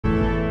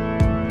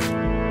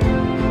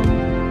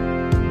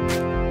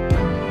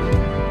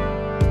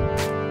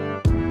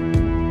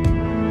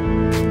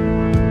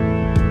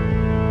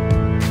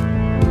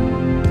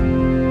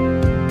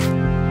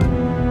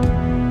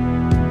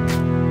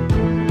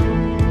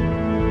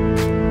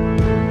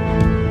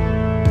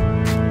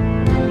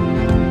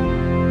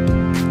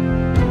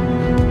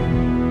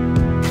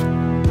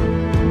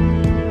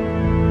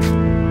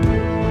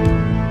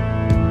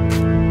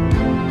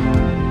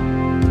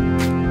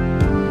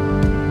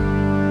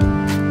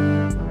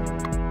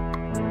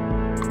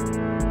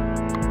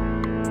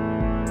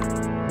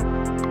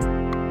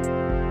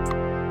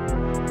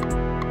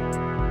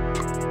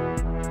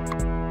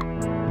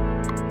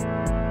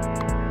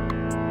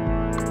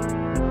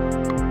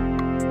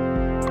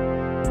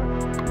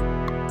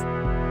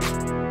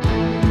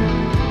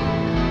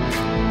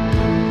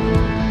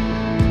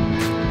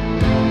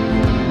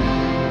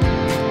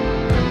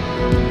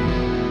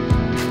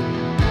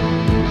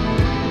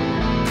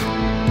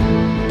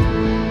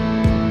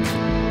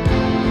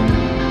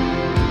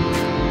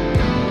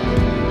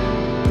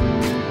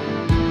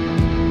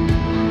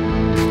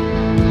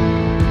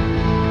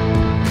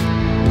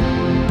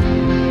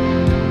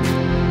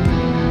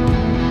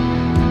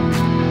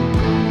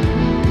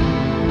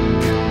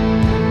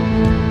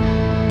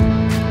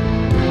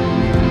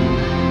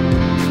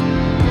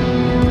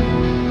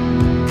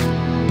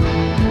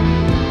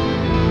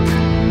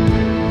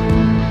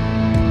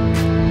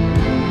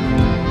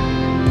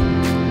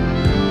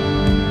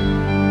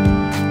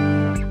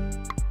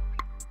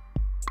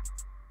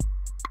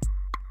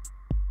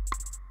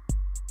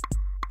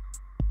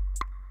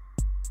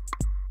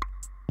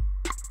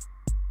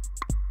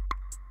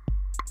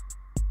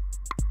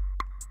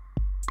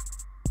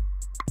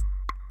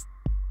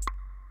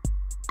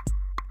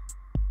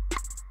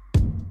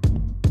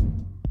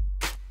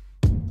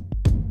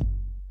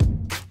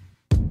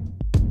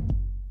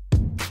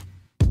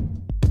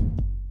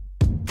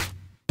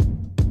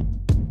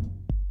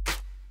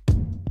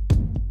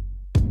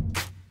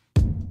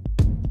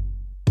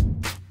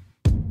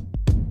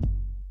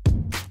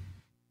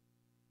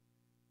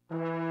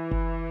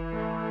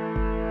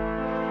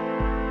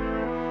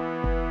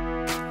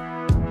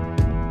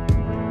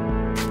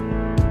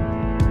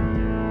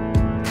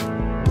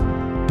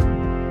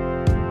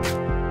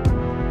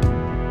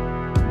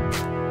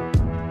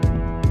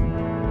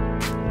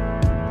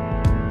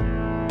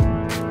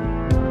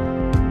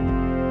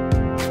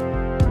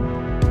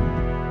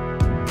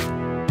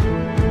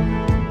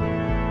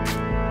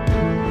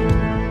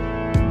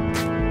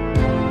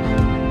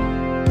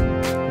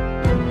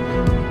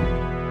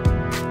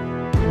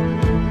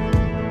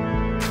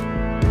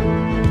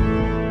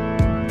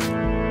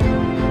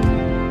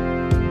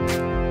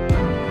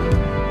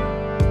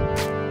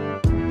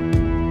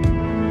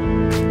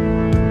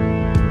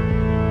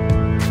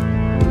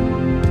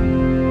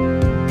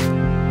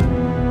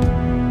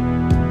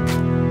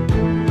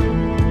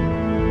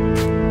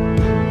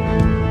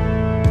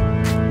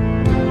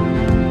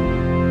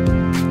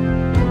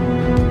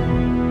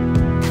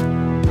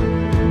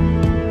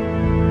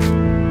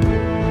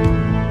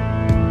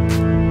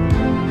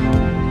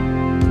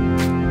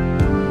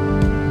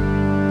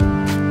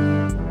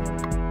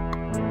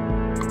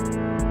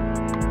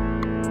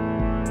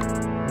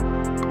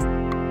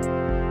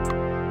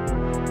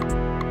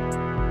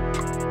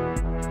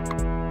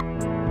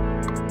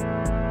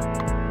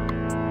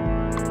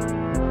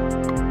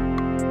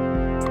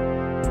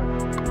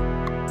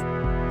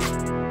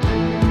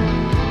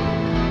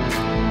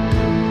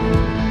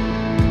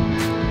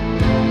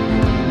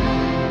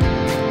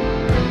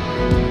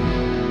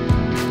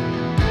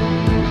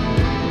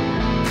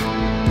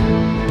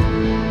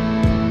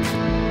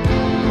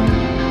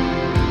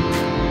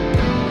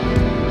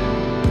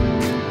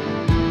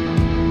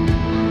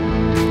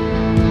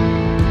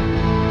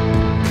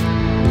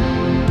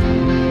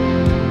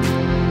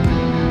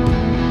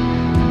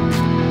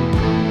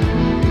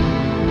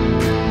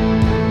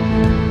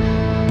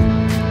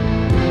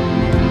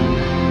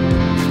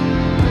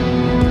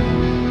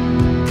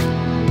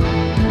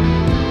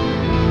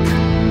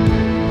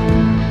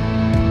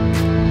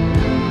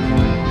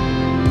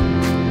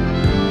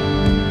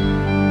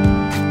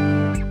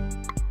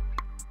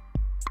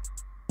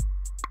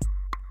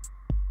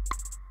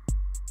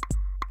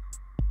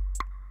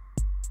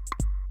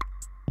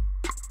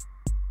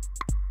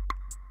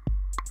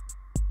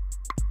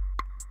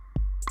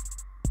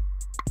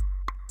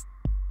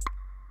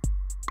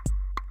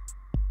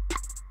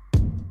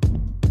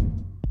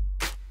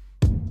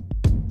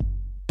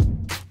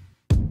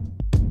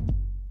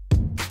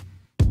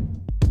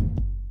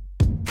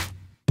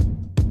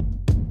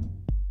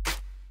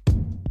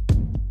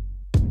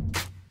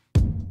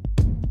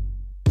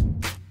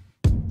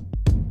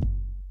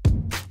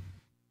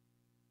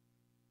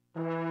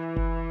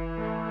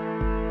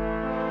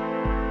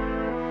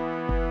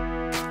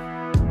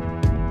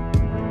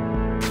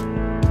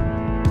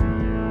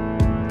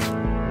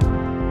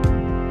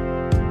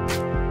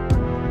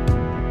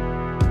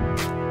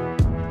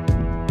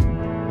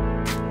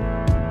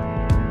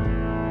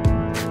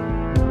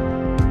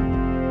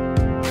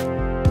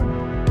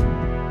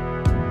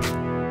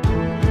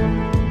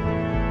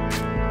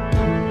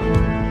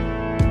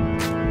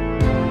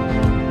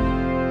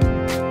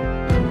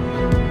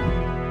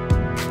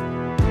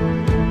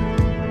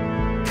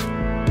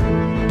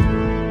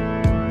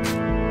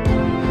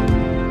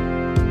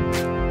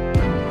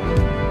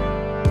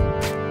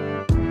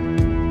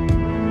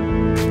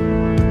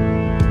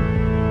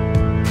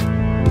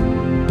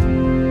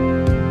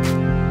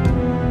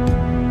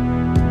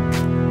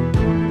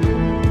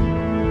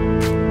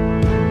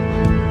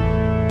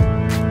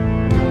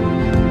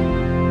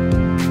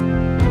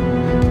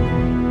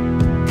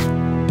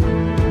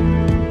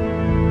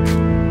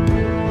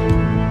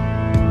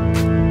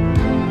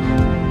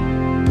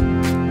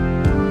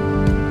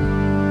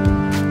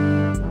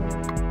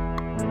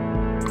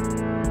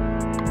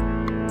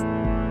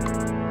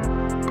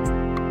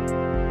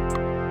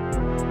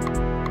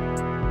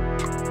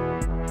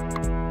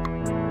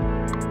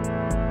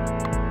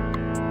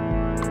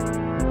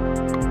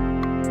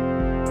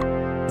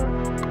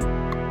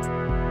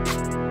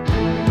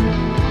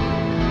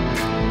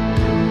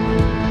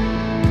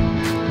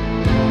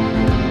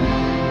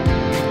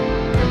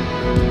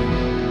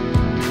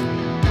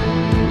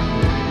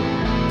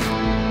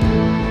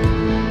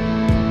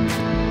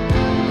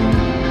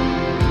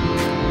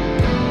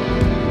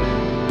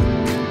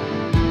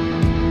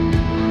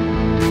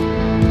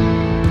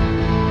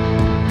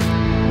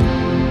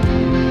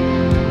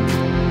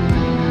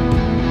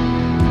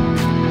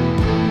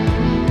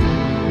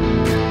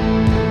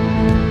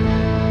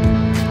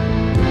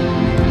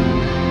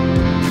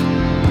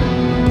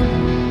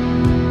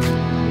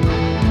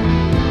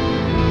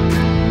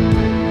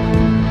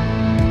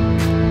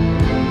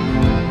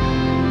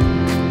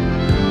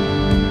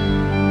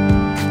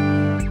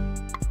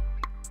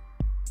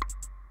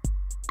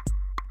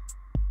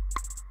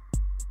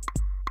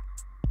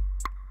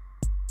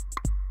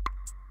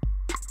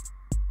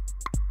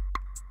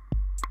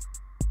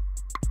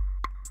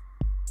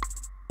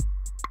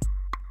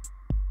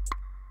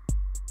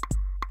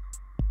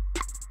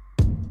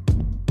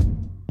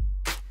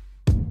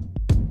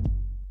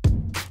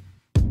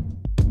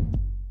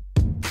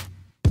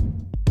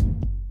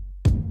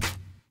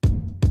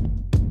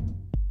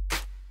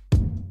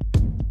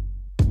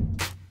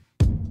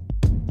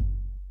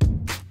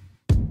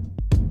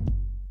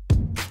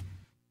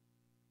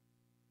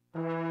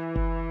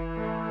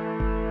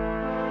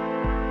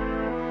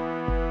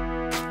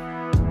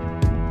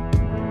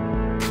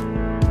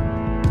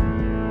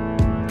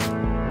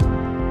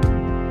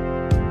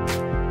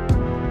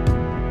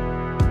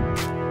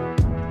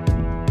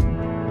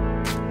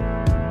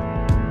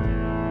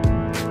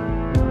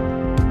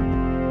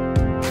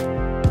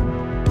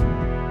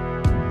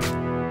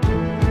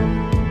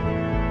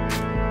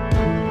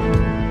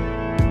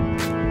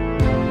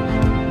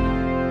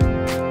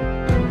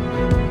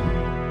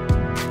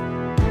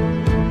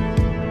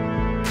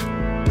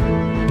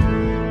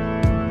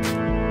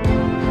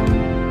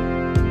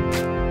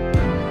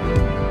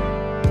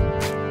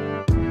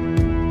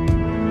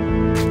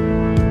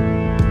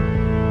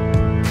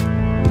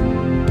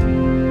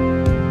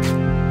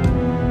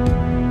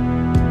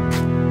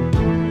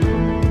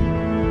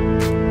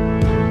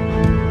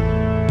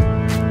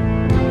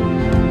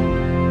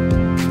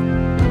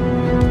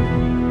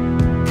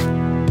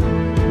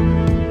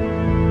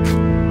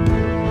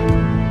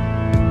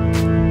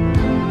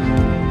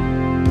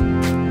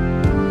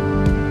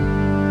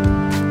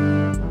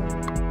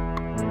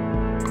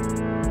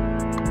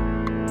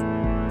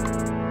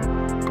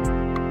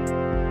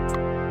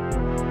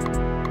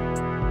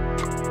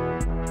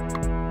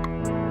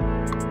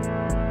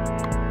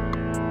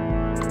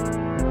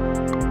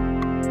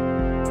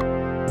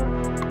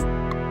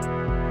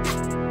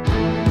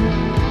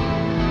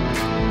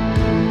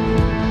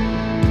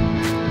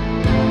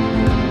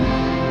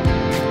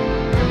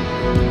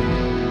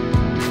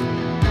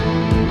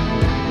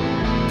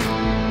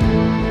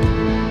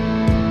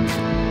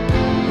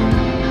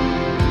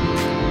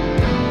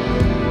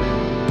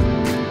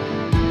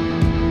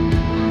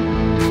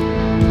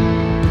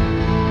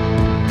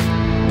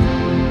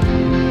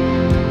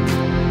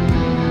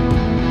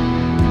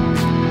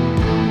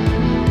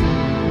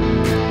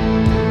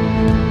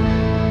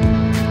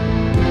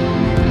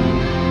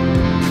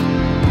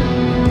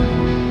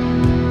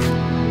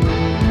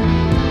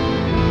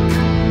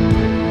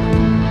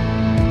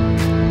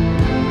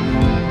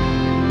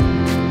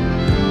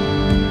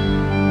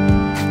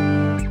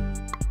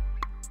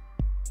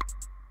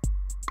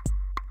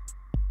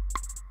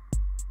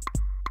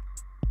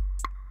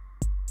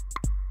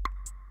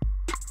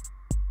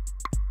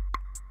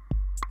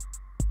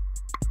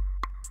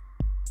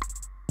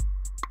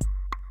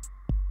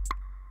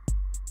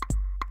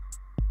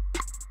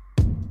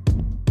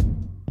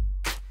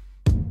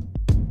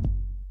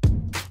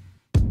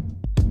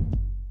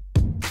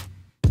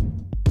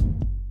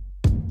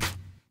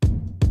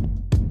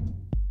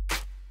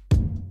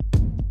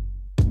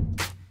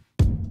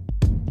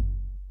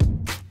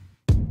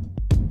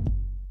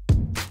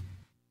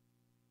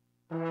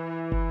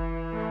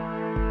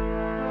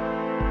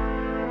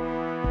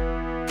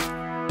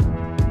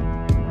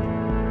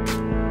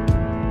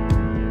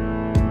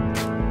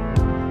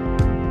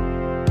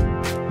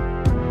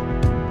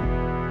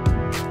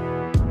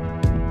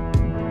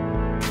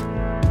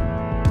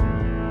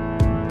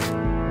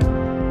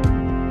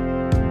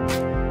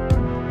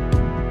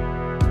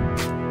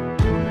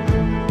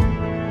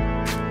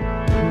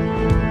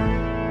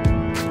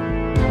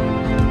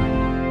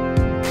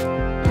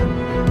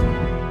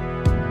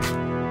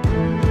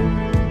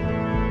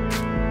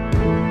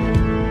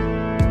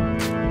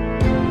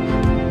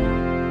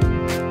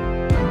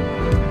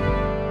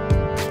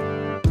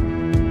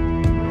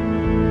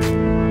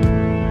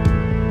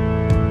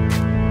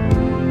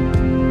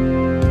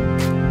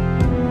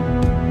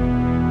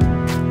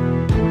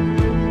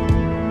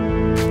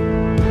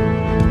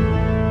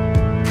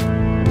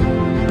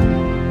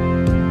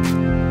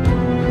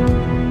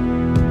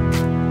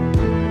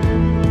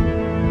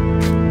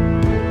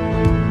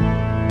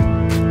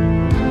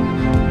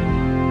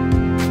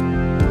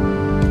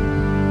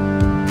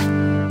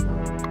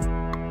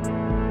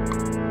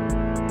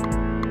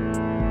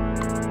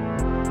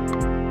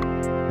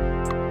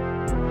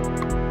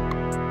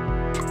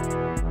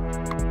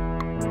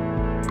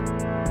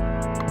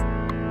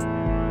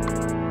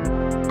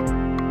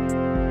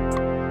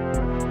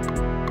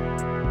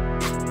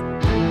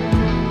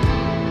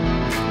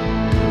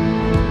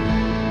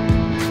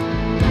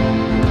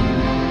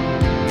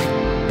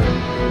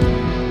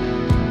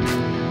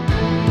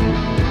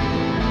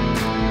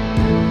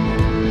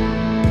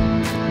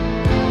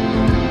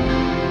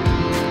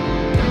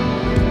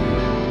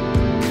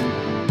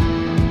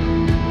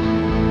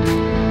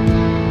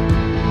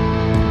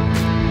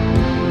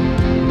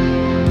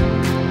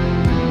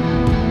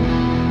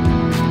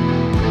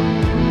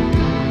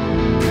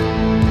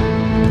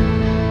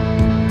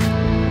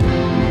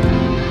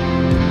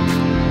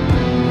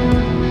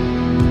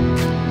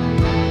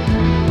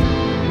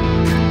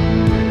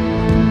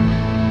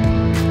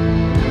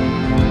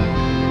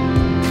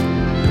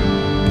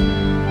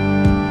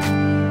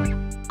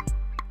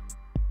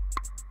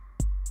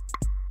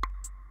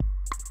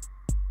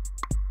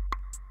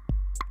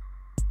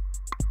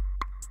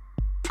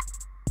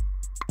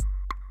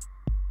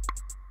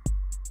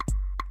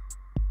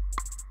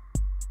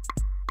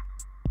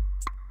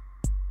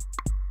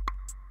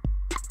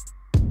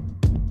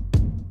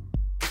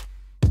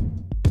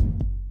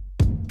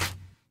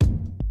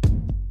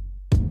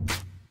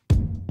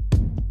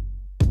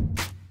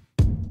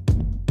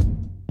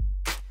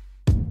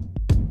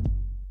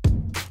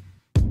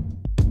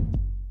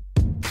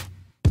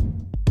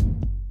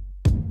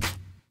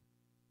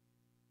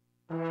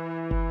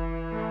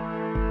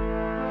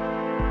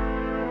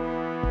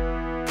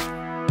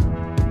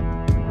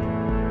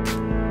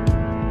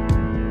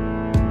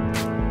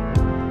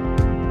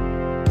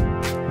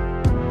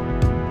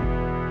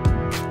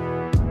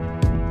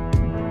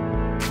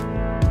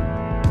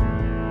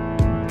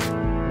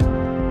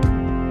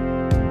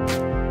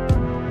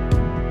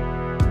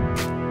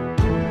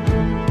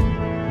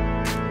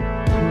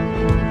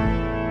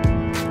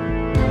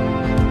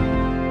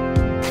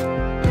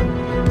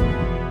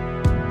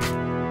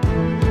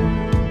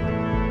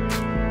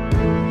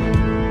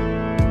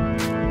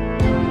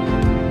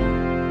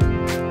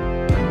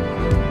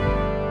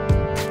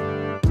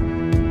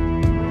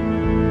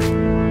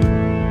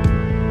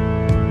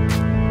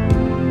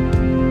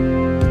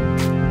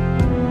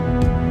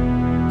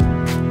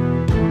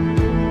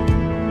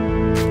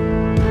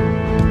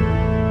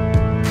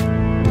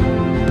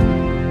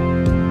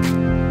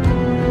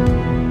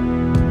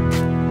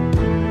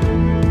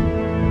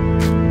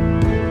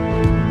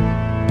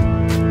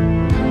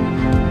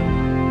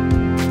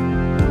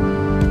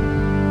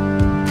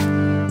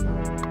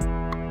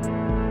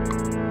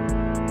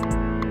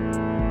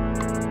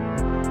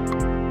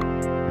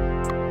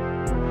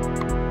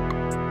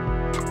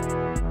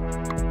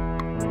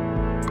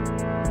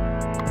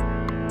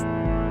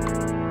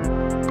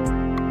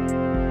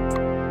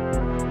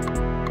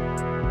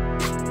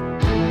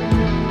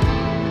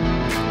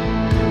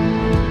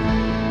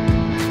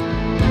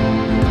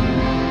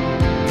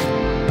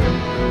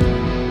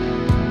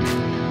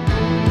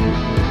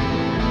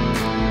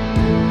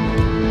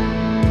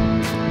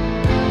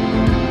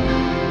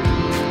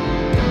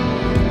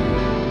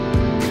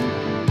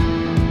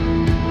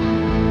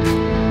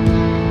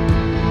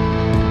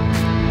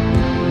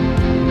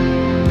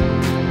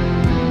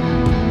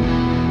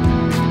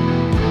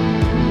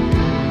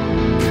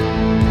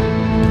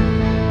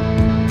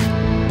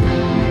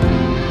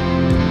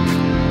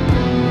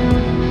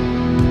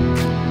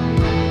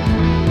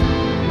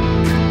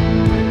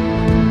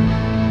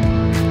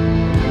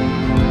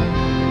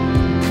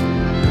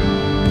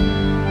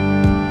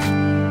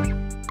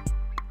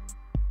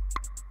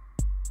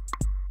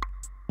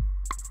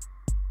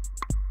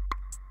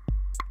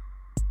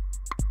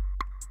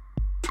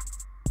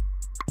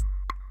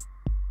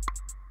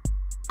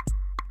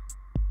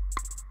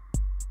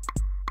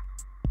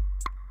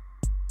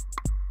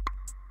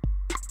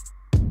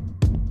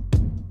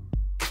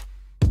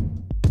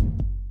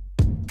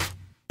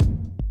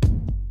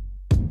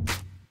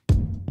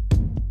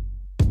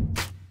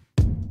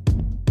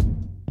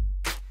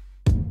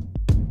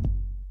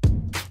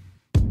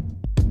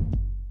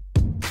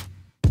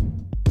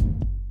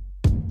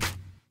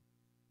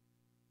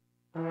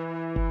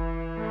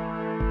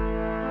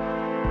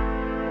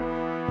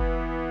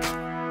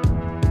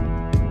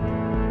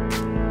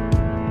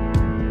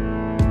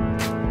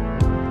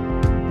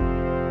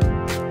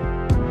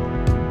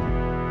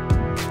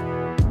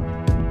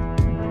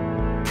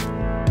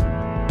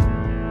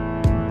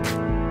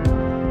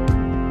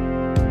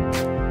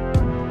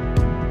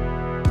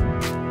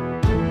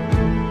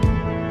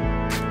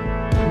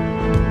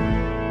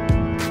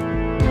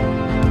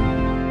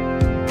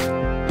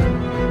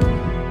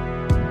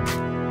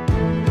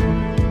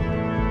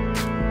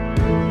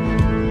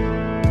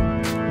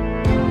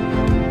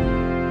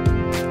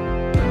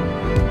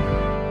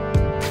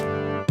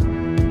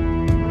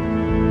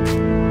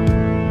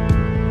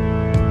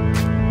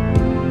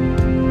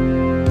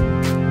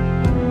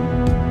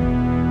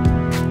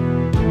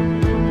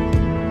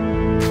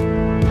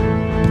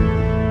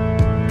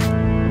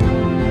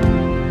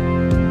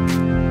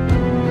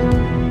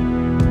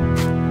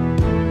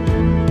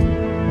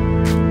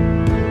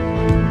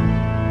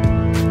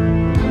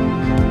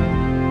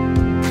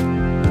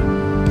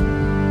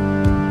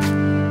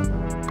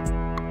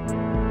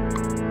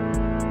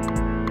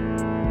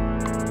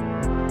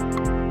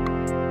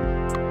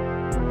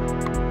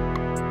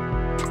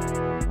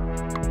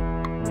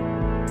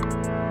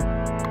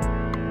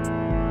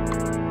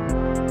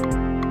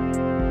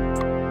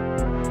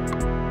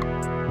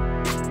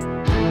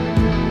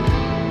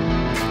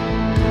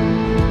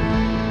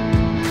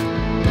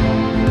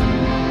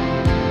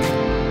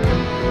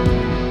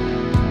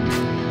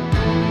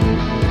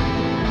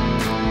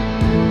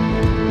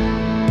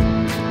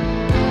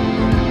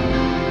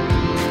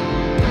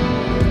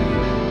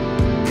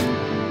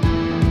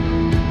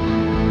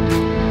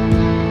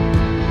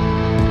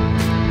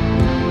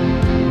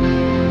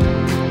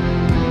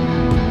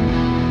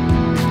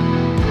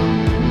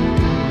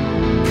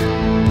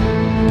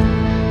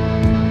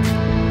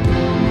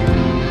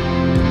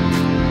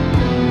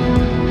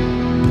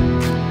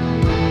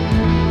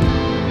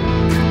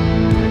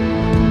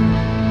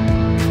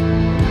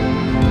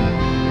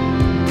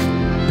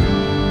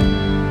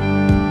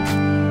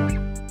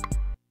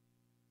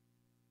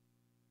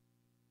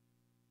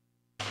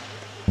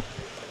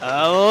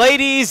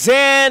Ladies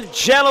and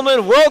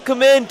gentlemen,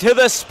 welcome into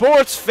the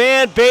Sports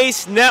Fan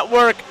Base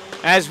Network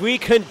as we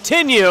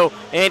continue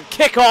and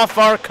kick off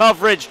our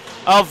coverage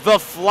of the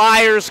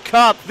Flyers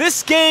Cup.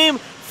 This game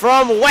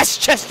from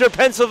Westchester,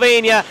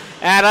 Pennsylvania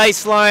at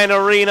Iceline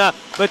Arena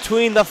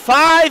between the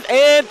 5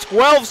 and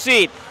 12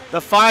 seed. The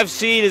 5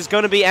 seed is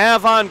going to be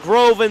Avon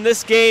Grove in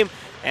this game,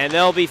 and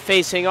they'll be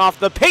facing off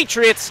the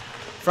Patriots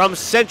from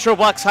Central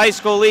Bucks High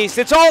School East.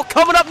 It's all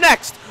coming up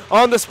next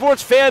on the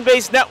Sports Fan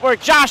Base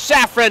Network. Josh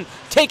Safran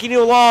taking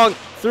you along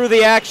through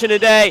the action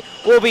today.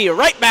 We'll be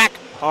right back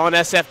on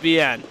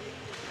SFBN.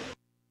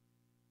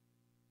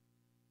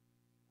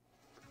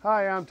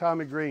 Hi, I'm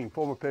Tommy Green,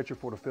 former pitcher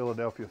for the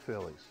Philadelphia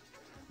Phillies.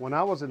 When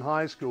I was in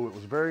high school, it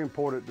was very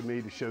important to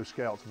me to show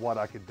scouts what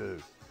I could do.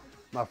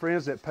 My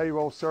friends at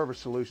Payroll Service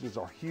Solutions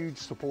are huge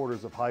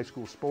supporters of high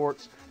school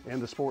sports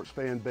and the Sports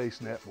Fan Base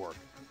Network.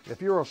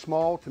 If you're a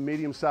small to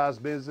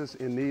medium-sized business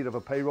in need of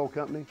a payroll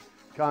company,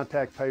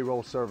 contact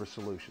Payroll Service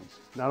Solutions.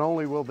 Not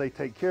only will they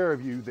take care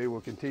of you, they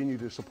will continue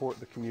to support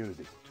the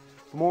community.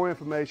 For more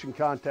information,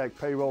 contact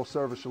Payroll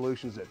Service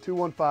Solutions at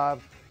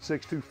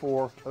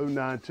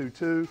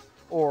 215-624-0922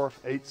 or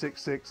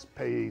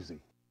 866-PAY-EASY.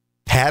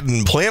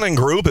 Haddon Planning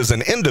Group is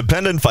an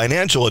independent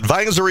financial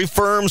advisory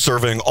firm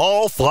serving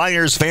all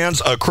Flyers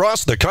fans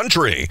across the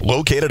country.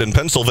 Located in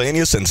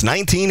Pennsylvania since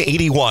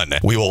 1981,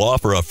 we will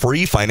offer a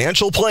free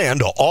financial plan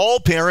to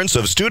all parents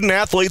of student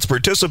athletes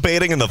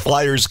participating in the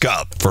Flyers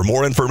Cup. For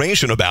more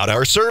information about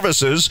our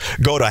services,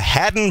 go to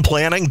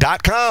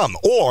haddonplanning.com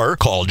or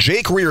call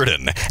Jake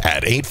Reardon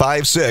at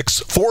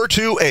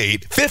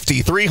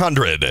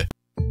 856-428-5300.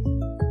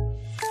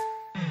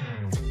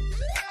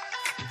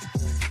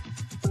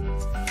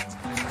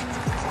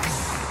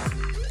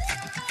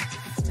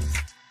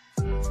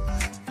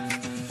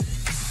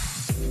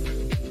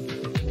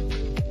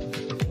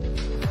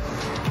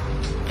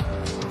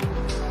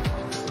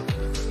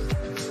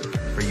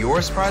 For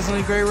your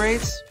surprisingly great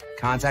rates,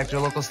 contact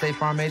your local State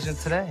Farm agent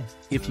today.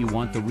 If you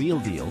want the real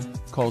deal,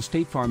 call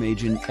State Farm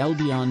agent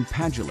Eldion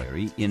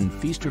Padulary in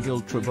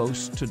Feasterville,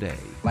 Trevose today.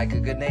 Like a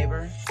good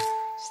neighbor,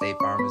 State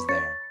Farm is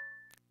there.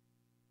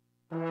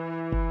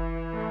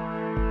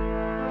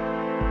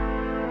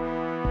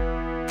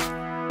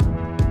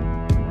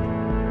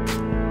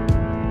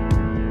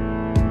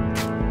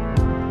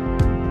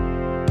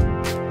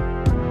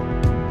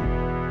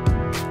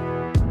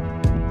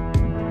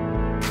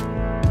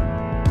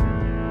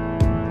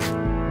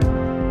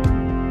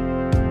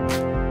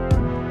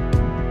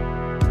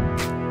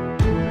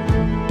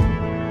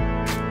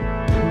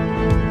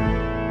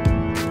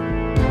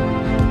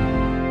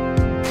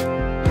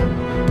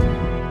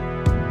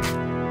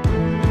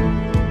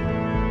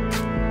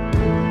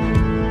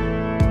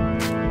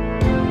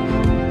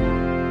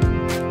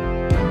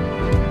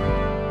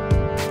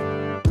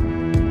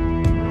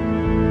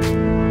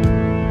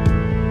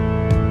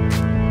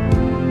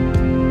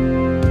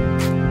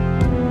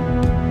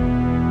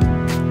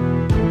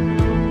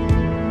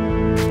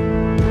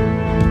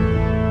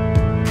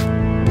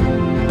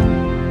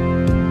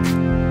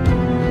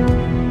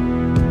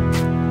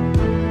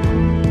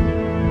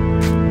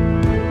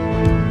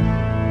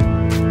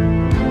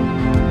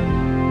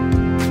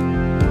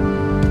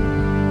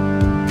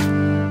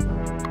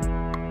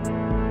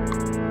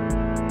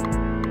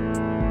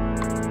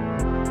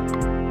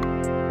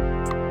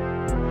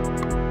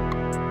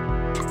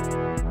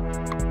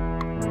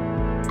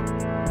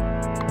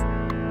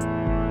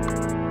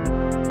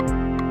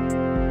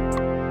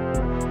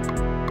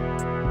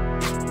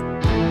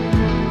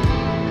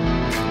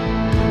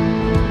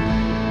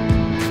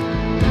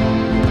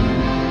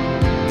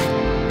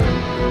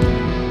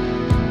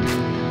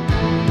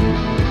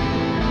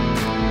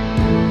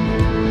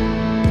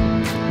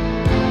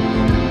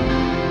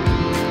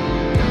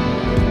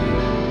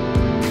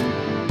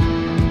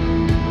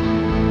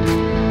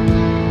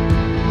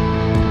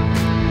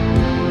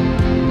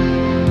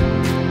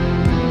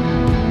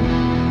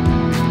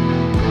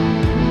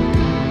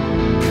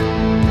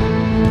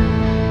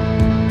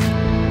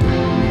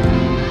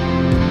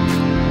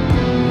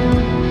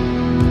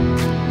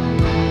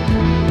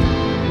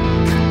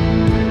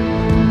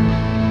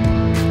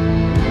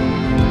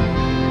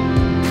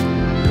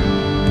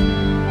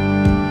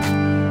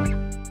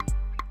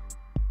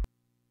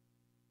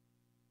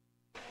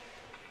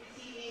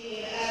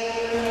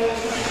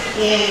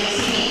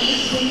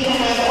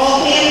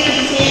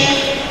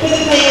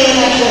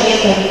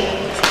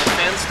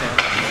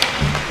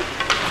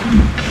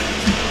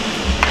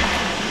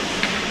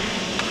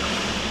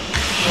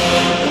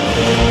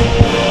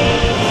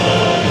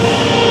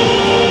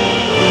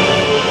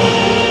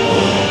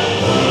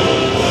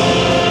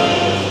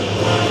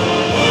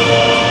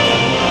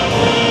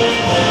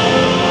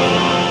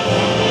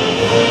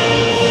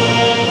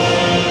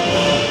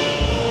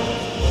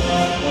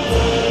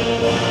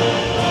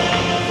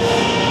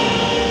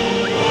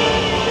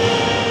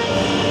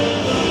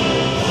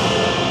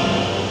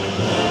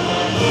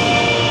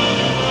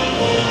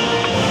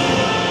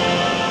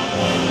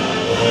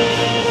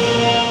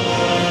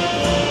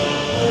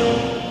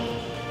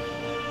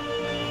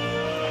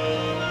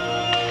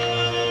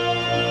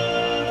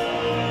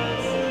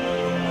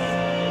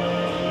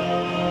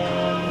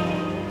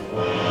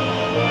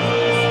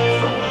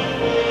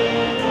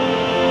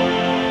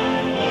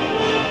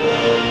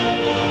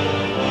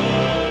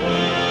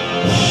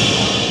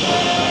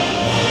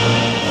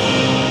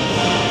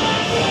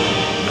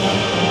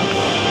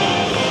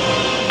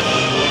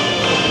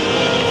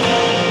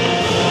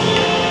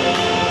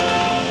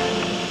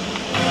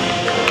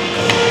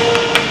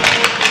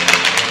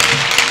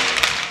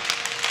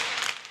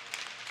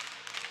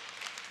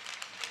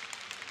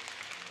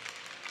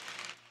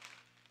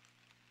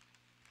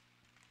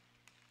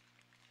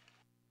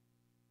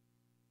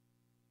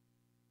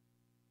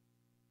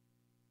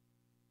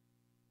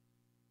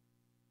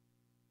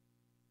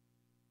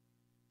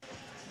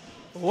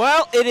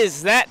 Well, it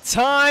is that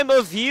time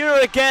of year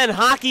again,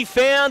 hockey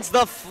fans.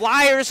 The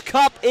Flyers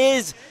Cup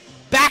is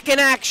back in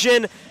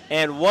action,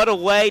 and what a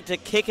way to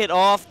kick it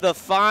off, the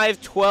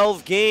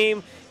 5-12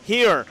 game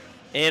here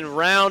in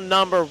round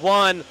number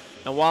 1.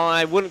 And while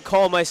I wouldn't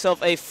call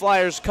myself a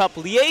Flyers Cup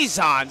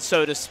liaison,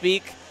 so to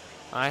speak,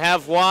 I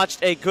have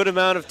watched a good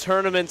amount of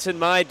tournaments in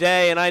my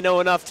day, and I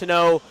know enough to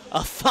know a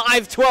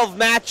 5-12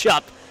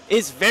 matchup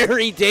is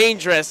very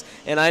dangerous.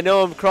 And I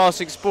know I'm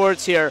crossing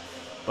sports here,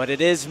 but it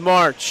is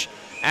March.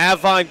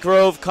 Avon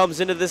Grove comes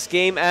into this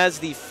game as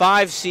the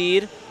 5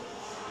 seed.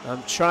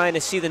 I'm trying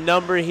to see the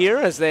number here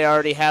as they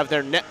already have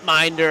their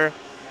netminder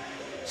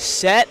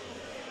set.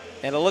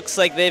 And it looks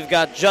like they've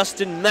got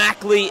Justin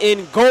Mackley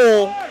in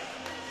goal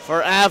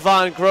for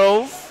Avon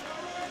Grove.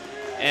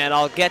 And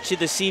I'll get you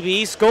the CB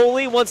East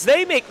goalie once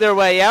they make their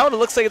way out. It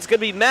looks like it's going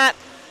to be Matt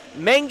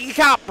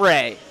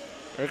Mangiacapre.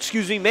 Or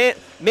excuse me,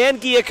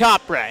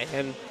 Mangiacapre.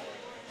 And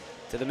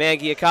to the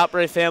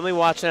Mangiacapre family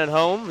watching at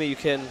home, you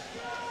can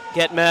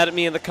get mad at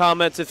me in the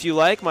comments if you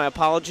like. My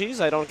apologies.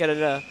 I don't get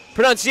a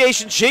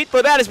pronunciation sheet,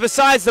 but that is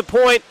besides the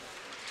point.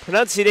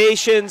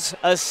 Pronunciations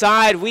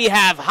aside, we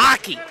have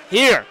hockey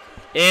here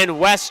in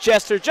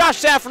Westchester.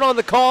 Josh Safran on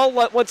the call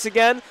once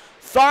again.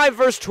 5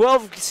 versus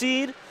 12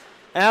 seed.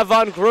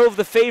 Avon Grove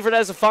the favorite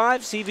as a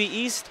 5. CB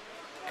East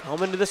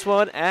coming to this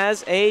one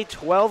as a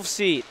 12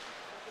 seed.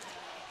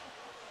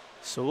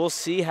 So we'll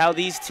see how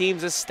these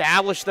teams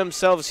establish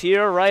themselves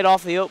here right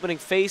off the opening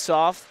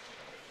face-off.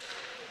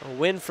 A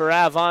win for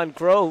Avon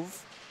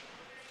Grove.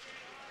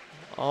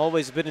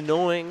 Always a bit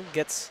annoying.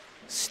 Gets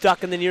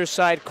stuck in the near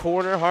side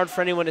corner. Hard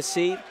for anyone to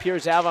see.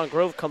 Appears Avon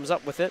Grove comes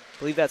up with it. I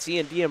believe that's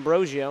Ian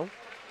D'Ambrosio.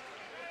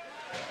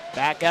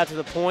 Back out to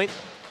the point.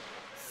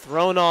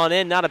 Thrown on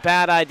in. Not a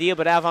bad idea,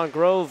 but Avon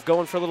Grove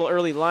going for a little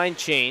early line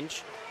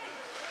change.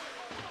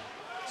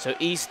 So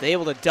East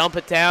able to dump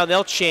it down.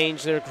 They'll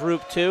change their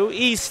group too.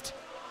 East,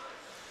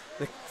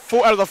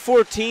 out of the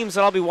 4 teams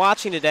that I'll be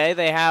watching today,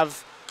 they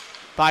have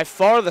by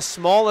far the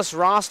smallest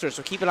roster,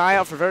 so keep an eye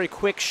out for very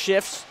quick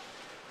shifts.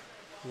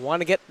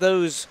 Want to get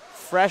those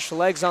fresh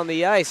legs on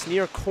the ice.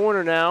 Near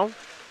corner now.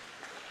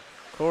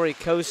 Corey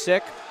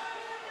Kosick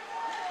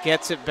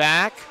gets it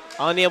back,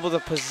 unable to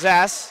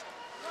possess,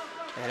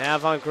 and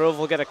Avon Grove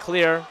will get a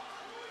clear.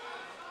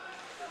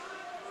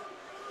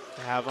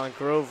 Avon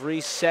Grove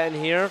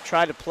resetting here,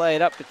 tried to play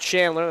it up to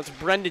Chandler. That's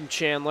Brendan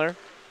Chandler,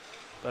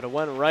 but it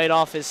went right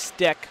off his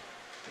stick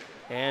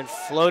and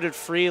floated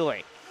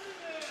freely.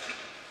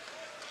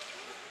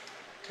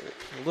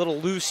 A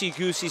little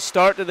loosey-goosey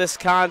start to this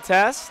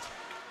contest.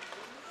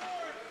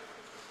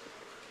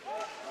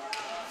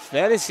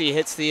 Fennessy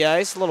hits the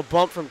ice. A little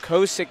bump from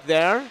Kosick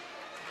there.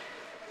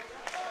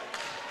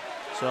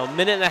 So a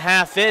minute and a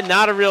half in,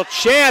 not a real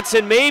chance,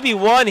 and maybe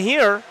one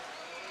here.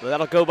 But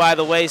that'll go by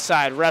the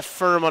wayside. Ref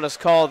firm on his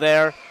call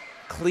there.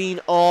 Clean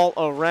all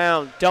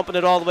around. Dumping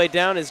it all the way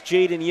down is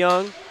Jaden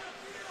Young.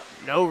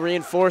 No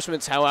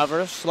reinforcements,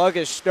 however.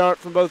 Sluggish start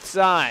from both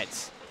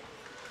sides.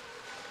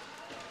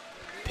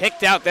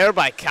 Picked out there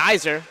by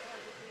Kaiser.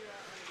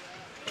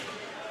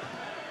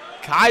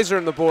 Kaiser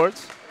in the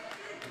boards.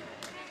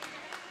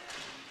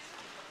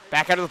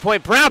 Back out of the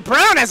point.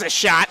 Brown has a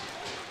shot,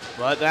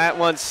 but that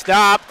one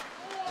stopped.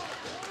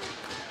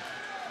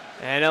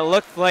 And it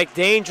looked like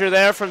danger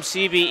there from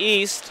CB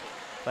East,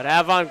 but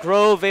Avon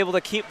Grove able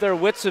to keep their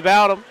wits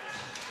about them.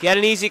 Get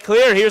an easy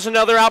clear. Here's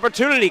another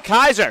opportunity.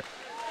 Kaiser,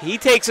 he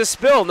takes a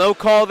spill. No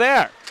call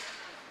there.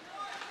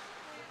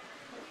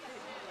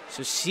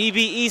 So CB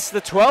East,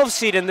 the 12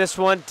 seed in this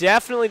one,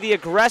 definitely the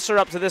aggressor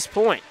up to this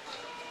point.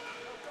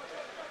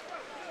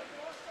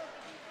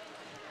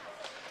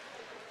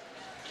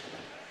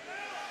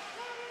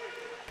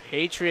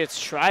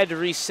 Patriots tried to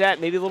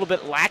reset, maybe a little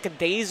bit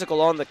lackadaisical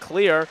on the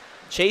clear.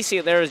 Chasing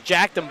it there is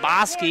Jack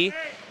Domboski.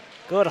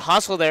 Good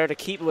hustle there to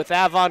keep it with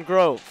Avon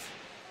Grove.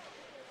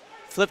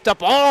 Flipped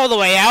up all the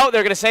way out.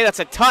 They're going to say that's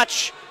a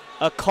touch.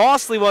 A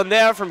costly one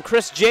there from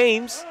Chris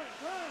James.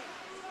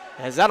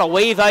 As that'll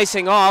wave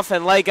icing off,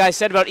 and like I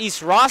said about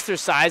East roster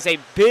size, a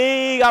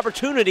big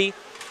opportunity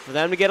for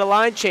them to get a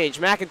line change.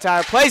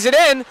 McIntyre plays it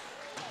in.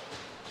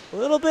 A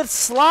little bit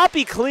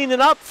sloppy cleaning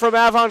up from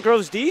Avon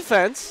Grove's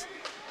defense,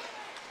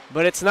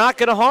 but it's not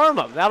going to harm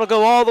them. That'll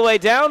go all the way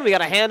down. We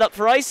got a hand up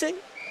for icing.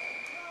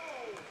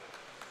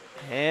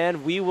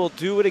 And we will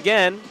do it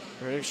again,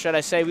 or should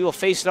I say we will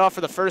face it off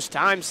for the first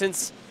time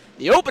since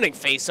the opening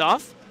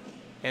face-off.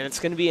 And it's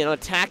going to be an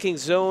attacking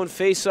zone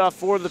face-off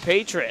for the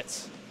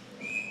Patriots.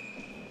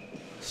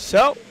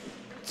 So,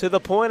 to the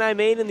point I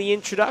made in the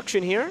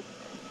introduction here,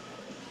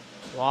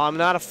 while I'm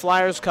not a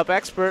Flyers Cup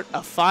expert, a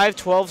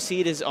 5-12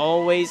 seed is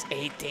always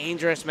a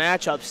dangerous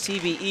matchup.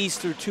 CB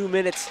East through 2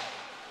 minutes,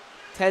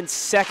 10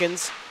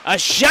 seconds. A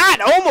shot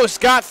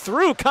almost got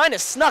through, kind of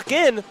snuck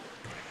in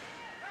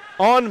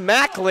on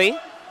Mackley.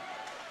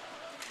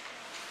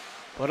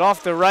 But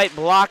off the right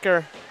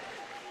blocker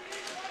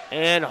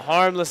and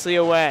harmlessly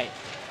away.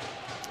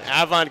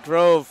 Avon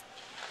Grove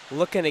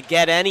looking to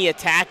get any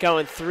attack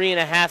going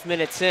 3.5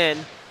 minutes in.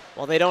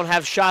 While they don't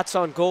have shots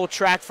on goal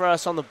track for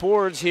us on the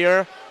boards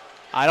here,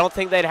 I don't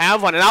think they'd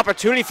have one. An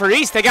opportunity for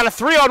East. They got a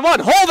 3-on-1.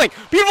 Holding.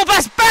 Beautiful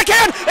pass.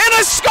 Backhand. And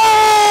a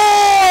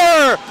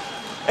score!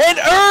 An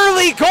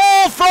early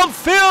goal from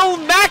Phil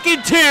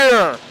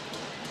McIntyre.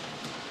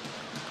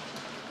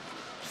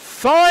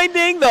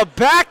 Finding the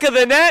back of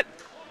the net.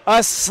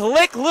 A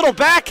slick little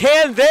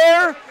backhand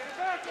there.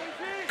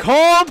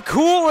 Calm,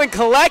 cool, and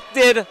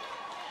collected.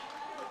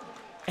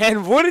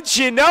 And wouldn't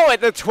you know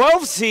it, the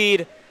 12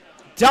 seed,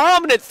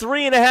 dominant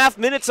 3.5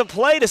 minutes of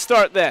play to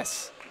start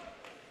this.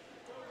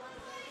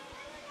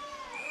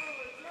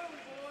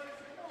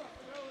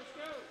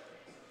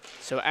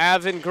 So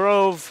Avon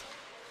Grove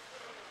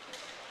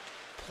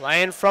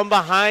playing from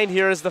behind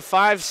here as the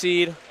 5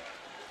 seed.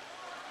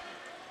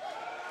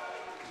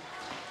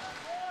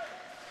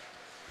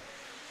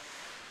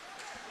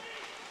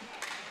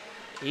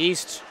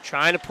 East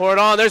trying to pour it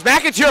on. There's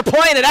McIntyre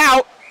playing it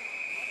out.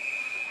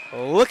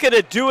 Looking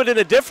to do it in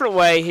a different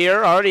way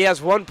here. Already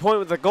has 1 point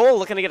with the goal.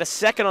 Looking to get a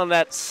second on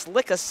that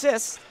slick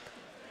assist.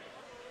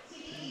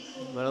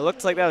 But it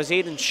looks like that was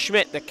Aiden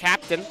Schmidt, the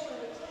captain,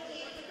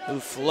 who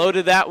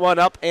floated that one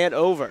up and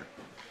over.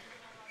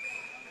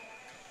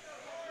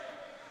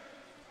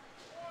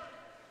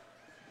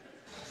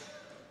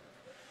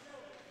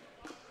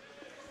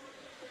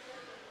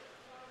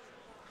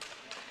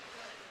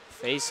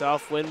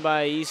 Face-off win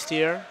by East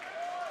here.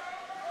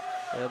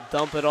 They'll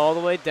dump it all the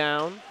way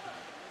down.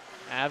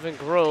 Avon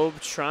Grove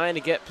trying to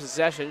get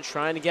possession,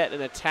 trying to get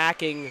an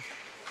attacking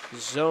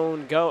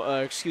zone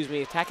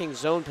attacking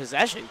zone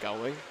possession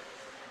going.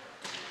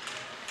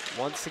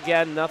 Once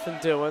again, nothing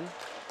doing.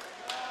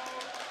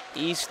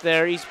 East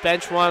there, East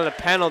bench wanted a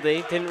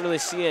penalty, didn't really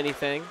see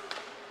anything,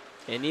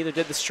 and neither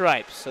did the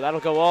Stripes. So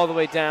that'll go all the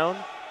way down.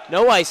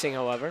 No icing,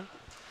 however.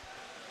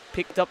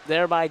 Picked up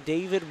there by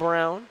David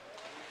Brown.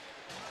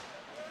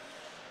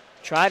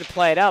 Tried to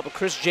play it out, but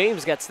Chris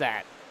James gets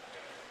that.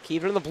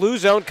 Keep it in the blue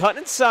zone,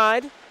 cutting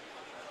inside.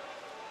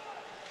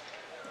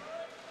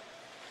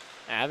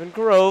 Avon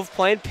Grove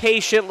playing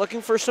patient,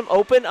 looking for some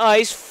open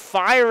ice,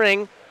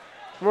 firing,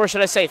 or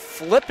should I say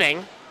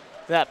flipping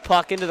that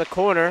puck into the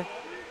corner.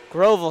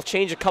 Grove will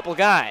change a couple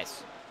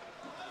guys.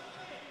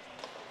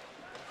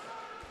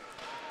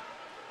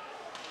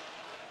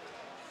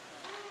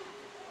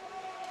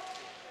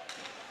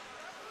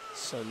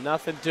 So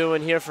nothing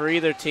doing here for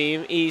either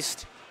team.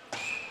 East,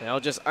 they'll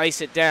just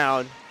ice it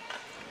down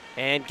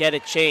and get a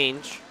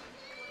change.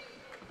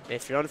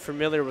 If you're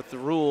unfamiliar with the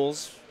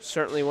rules,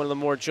 certainly one of the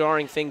more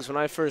jarring things when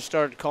I first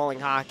started calling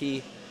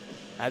hockey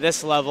at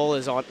this level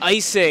is on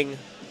icing,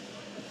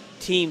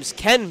 teams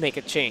can make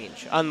a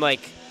change,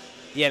 unlike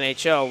the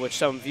NHL, which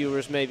some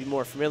viewers may be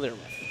more familiar with.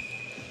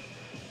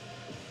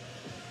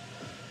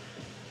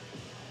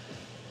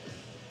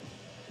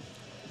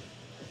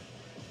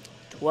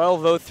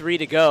 .12:03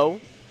 to go.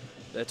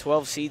 The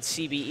 12 seed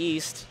CB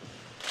East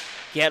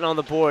getting on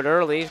the board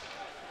early.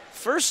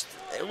 First,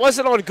 it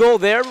wasn't on goal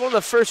there. One of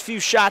the first few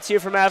shots here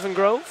from Avon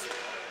Grove.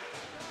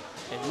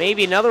 And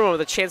maybe another one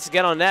with a chance to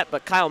get on net,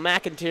 but Kyle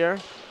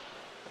McIntyre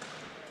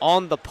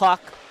on the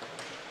puck,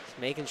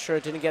 making sure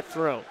it didn't get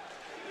through.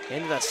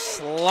 Into the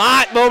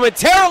slot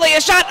momentarily,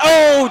 a shot,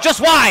 oh,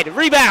 just wide,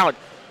 rebound.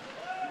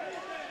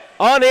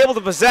 Unable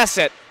to possess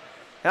it.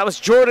 That was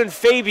Jordan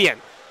Fabian.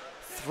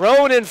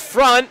 Thrown in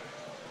front,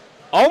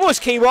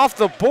 almost came off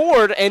the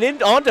board and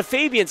in onto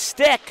Fabian's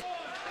stick.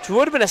 Which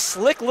would have been a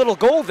slick little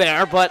goal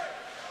there, but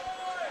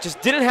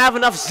just didn't have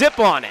enough zip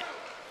on it.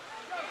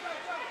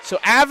 So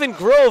Avon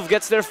Grove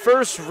gets their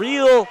first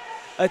real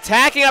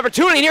attacking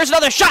opportunity. And here's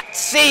another shot,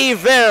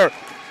 save there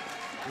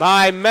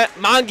by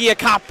Mangia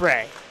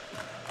Capre.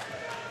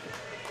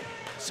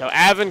 So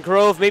Avon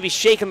Grove maybe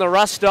shaking the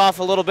rust off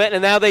a little bit,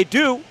 and now they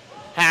do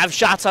have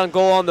shots on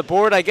goal on the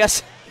board. I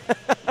guess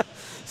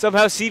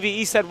somehow CB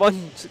East had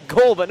one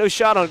goal, but no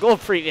shot on goal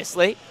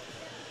previously.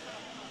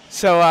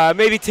 So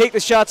maybe take the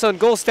shots on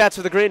goal stats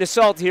with a grain of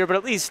salt here, but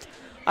at least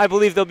I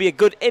believe they'll be a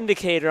good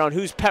indicator on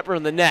who's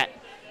peppering the net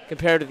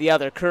compared to the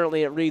other.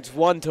 Currently it reads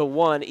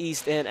 1-1,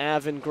 East and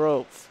Avon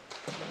Grove.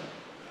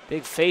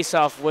 Big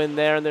face-off win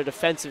there in their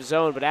defensive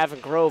zone, but Avon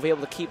Grove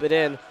able to keep it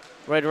in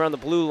right around the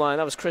blue line.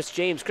 That was Chris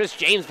James. Chris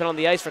James been on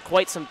the ice for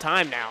quite some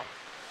time now.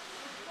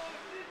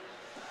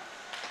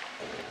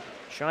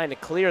 Trying to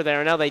clear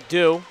there, now they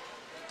do.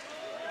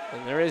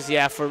 And there is the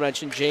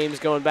aforementioned James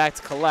going back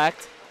to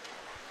collect.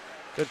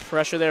 Good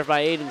pressure there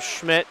by Aiden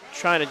Schmidt,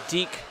 trying to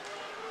deke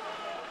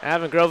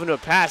Avon Grove into a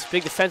pass.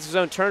 Big defensive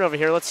zone turnover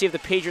here. Let's see if the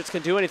Patriots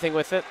can do anything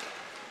with it.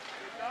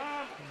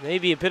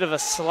 Maybe a bit of a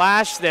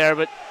slash there,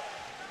 but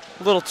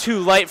a little too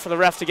light for the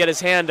ref to get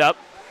his hand up.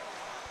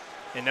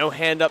 And no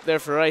hand up there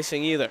for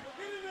icing either.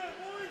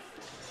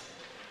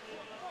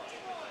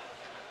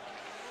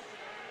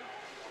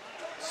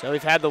 So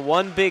we've had the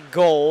one big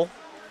goal.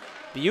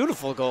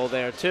 Beautiful goal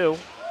there, too,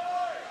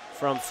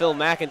 from Phil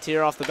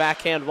McIntyre off the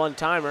backhand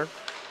one-timer.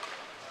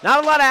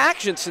 Not a lot of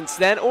action since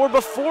then, or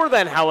before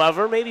then,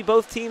 however. Maybe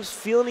both teams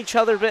feeling each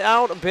other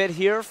out a bit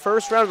here.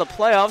 First round of the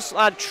playoffs, a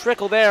lot of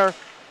trickle there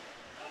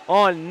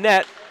on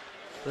net,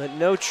 but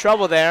no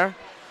trouble there.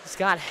 He's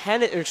got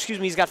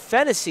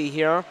Hennessy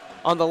here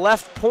on the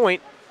left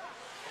point.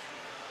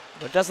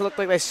 But it doesn't look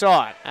like they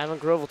saw it. Avon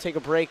Grove will take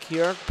a break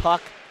here.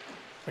 Puck,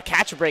 or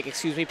catch a break,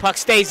 excuse me. Puck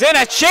stays in,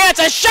 a chance,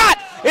 a shot!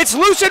 It's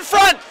loose in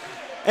front!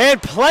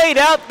 And played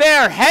out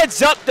there,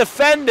 heads up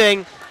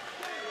defending.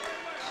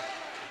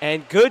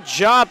 And good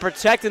job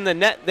protecting the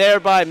net there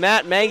by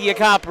Matt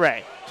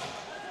Mangiacapre.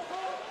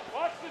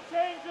 Watch the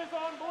changes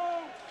on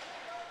blue.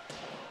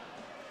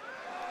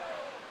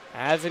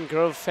 Avon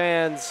Grove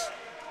fans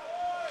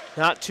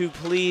not too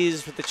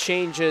pleased with the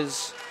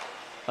changes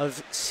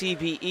of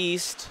CB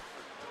East.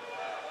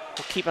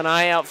 We'll keep an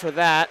eye out for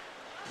that,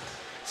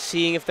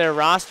 seeing if their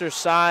roster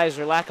size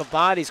or lack of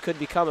bodies could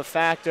become a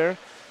factor.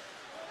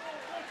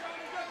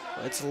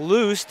 It's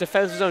loose,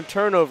 defensive zone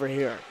turnover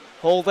here.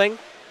 Holding,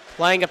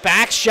 playing a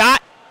back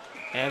shot,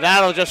 and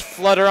that'll just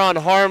flutter on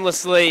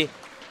harmlessly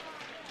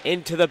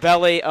into the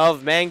belly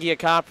of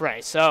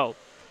Mangiacapre. So,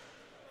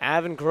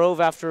 Avon Grove,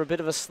 after a bit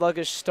of a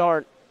sluggish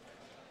start,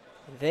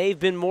 they've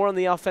been more in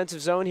the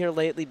offensive zone here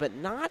lately, but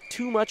not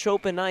too much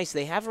open ice.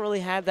 They haven't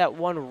really had that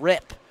one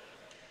rip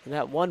and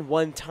that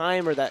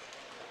one-timer that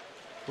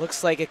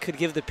looks like it could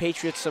give the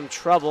Patriots some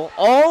trouble.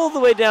 All the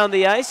way down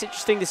the ice.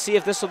 Interesting to see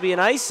if this will be an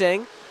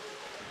icing.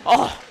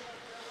 Oh,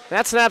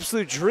 that's an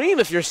absolute dream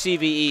if you're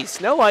CB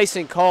East. No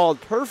icing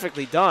called.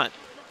 Perfectly done.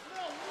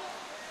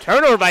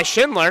 Turnover by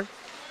Schindler.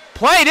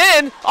 Played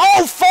in.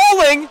 Oh,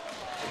 falling.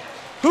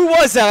 Who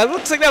was that? It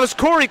looks like that was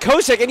Corey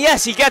Kosick. And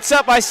yes, he gets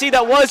up. I see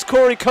that was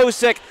Corey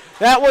Kosick.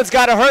 That one's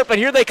got to hurt, but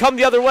here they come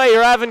the other way.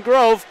 You're Avon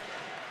Grove.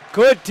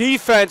 Good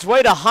defense.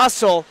 Way to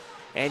hustle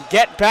and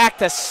get back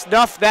to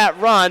snuff that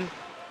run.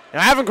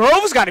 Now Avon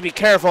Grove's got to be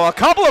careful. A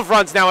couple of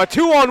runs now, a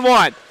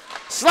 2-on-1.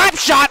 Slap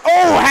shot.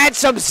 Oh, had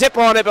some zip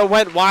on it, but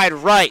went wide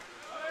right.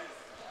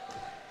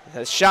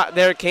 The shot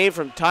there came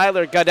from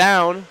Tyler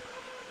Godown,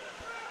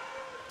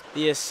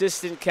 the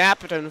assistant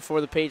captain for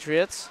the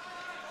Patriots.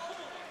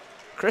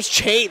 Chris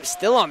James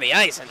still on the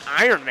ice, an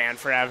Iron Man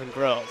for Avon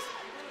Grove.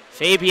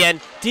 Fabian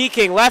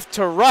deking left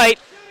to right.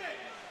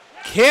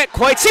 Can't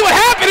quite see what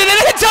happened, and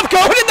it ends up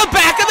going in the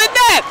back of the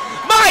net.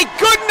 My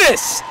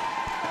goodness!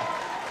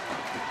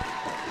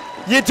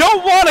 You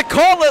don't want to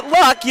call it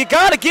luck. You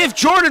got to give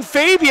Jordan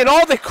Fabian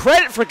all the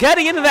credit for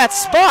getting into that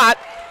spot.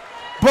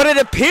 But it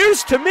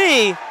appears to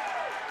me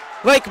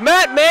like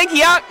Matt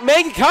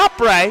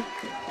Mangiacapre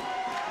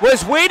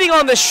was waiting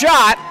on the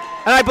shot,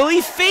 and I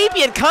believe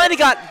Fabian kind of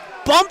got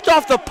bumped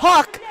off the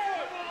puck,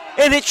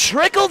 and it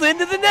trickled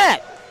into the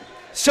net.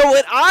 So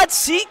an odd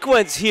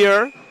sequence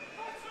here.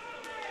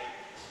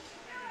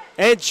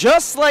 And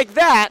just like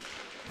that,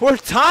 we're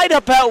tied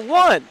up at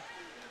 1.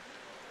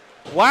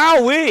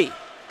 Wowee.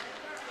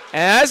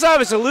 And as I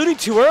was alluding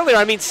to earlier,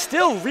 I mean,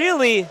 still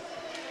really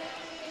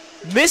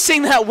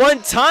missing that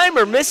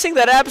one-timer, missing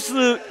that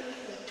absolute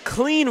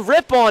clean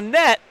rip on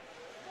net.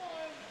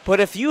 But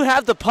if you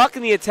have the puck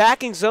in the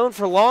attacking zone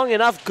for long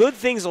enough, good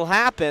things will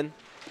happen.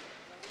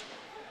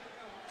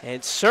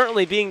 And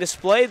certainly being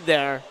displayed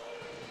there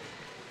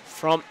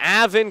from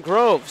Avon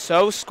Grove.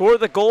 So score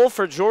the goal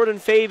for Jordan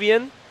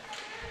Fabian.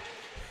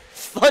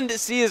 Fun to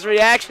see his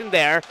reaction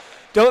there.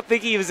 Don't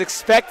think he was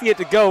expecting it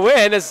to go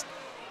in, as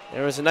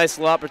there was a nice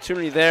little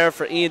opportunity there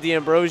for Ian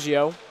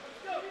D'Ambrosio.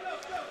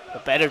 A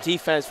better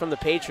defense from the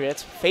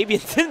Patriots.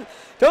 Fabian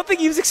don't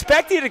think he was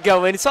expecting it to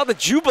go in. He saw the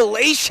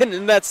jubilation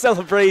in that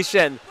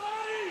celebration.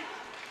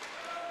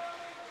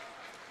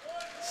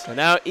 So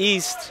now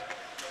East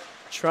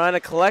trying to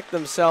collect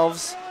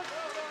themselves.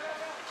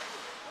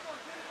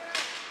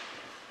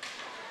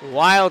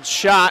 Wild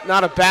shot,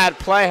 not a bad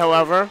play,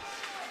 however.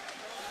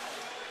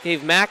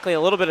 Gave Mackley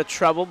a little bit of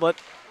trouble, but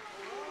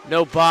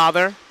no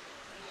bother.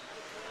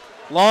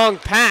 Long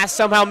pass,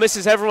 somehow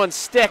misses everyone's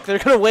stick. They're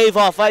going to wave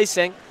off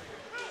icing.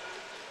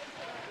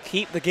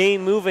 Keep the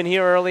game moving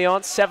here early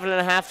on.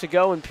 7.5 to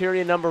go in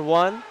period number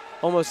 1.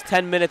 Almost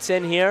 10 minutes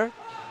in here.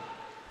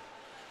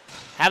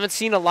 Haven't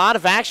seen a lot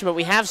of action, but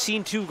we have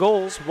seen 2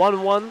 goals.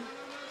 1-1.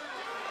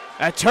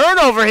 A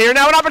turnover here.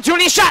 Now an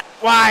opportunity shot.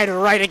 Wide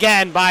right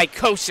again by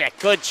Kosick.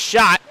 Good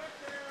shot.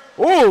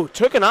 Ooh,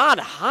 took an odd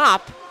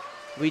hop.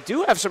 We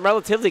do have some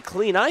relatively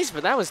clean ice,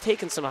 but that was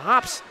taking some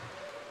hops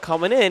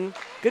coming in.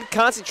 Good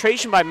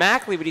concentration by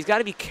Mackley, but he's got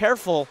to be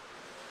careful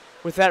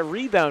with that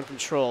rebound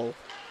control.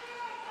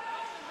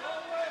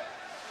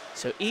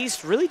 So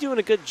East really doing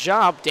a good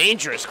job.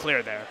 Dangerous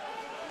clear there.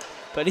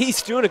 But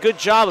East doing a good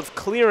job of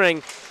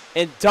clearing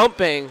and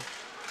dumping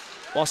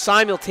while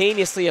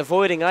simultaneously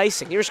avoiding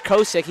icing. Here's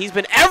Kosick. He's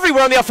been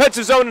everywhere in the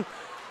offensive zone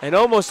and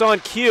almost on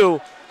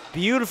cue.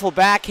 Beautiful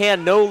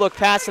backhand, no-look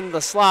pass into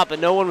the slot, but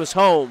no one was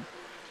home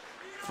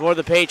for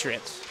the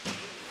Patriots.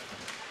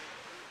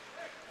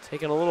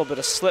 Taking a little bit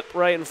of slip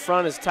right in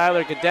front as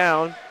Tyler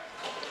Godown.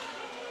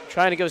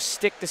 Trying to go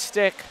stick to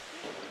stick,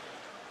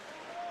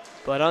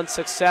 but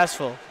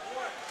unsuccessful.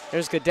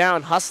 There's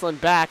Godown hustling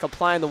back,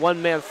 applying the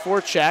one-man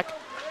forecheck.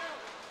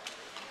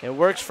 It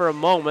works for a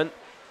moment,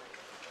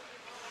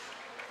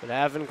 but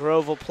Avon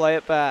Grove will play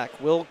it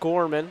back. Will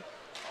Gorman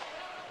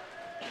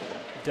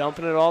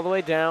dumping it all the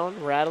way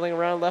down, rattling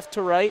around left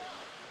to right.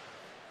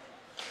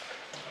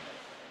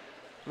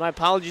 My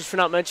apologies for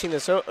not mentioning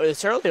this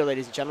earlier,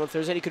 ladies and gentlemen. If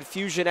there's any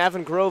confusion,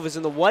 Avon Grove is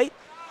in the white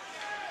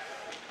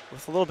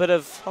with a little bit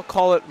of, I'll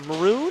call it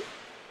maroon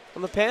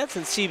on the pants,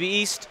 and CB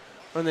East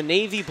are in the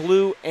navy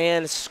blue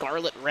and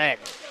scarlet red.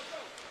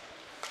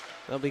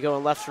 They'll be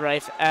going left to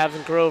right,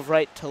 Avon Grove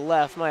right to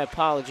left. My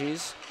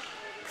apologies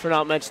for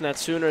not mentioning that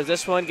sooner.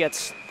 This one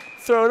gets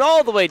thrown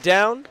all the way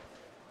down,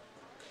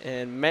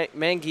 and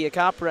Mangia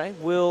Capre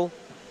will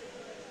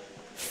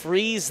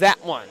freeze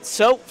that one.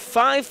 So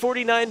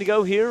 5:49 to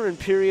go here in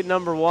period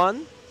number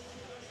 1.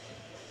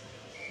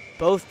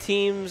 Both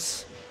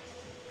teams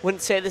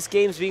wouldn't say this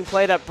game's being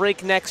played at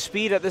breakneck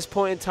speed at this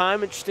point in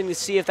time. Interesting to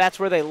see if that's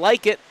where they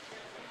like it,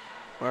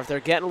 or if they're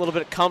getting a little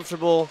bit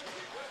comfortable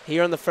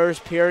here in the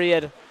first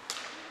period,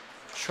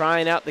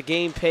 trying out the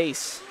game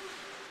pace.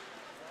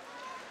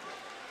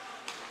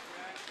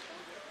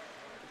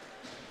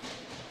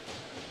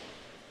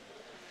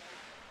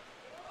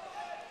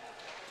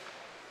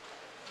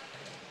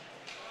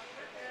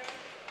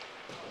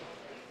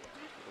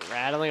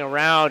 Rattling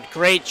around.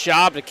 Great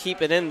job to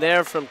keep it in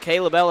there from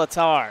Caleb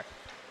Elatar.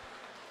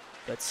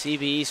 But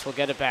CB East will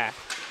get it back.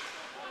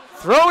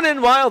 Thrown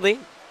in wildly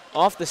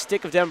off the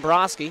stick of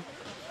Dembrowski.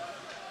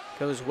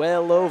 Goes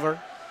well over.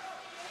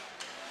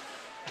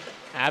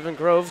 Avon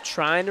Grove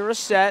trying to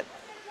reset.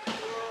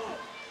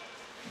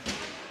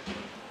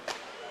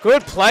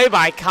 Good play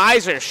by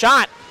Kaiser.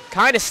 Shot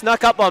kind of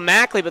snuck up on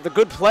Mackley, but the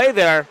good play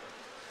there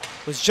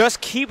was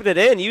just keeping it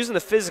in, using the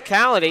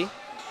physicality.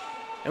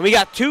 And we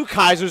got 2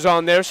 Kaisers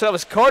on there, so that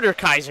was Carter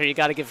Kaiser you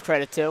got to give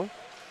credit to.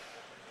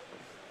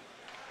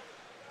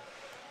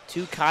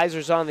 2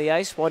 Kaisers on the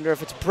ice. Wonder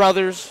if it's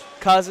brothers,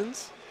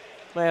 cousins.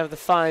 Might have to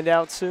find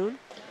out soon.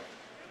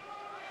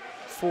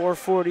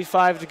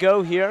 4:45 to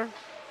go here.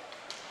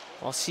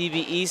 While CB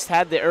East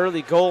had the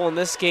early goal in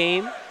this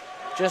game.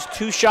 Just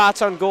 2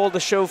 shots on goal to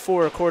show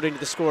for, according to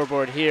the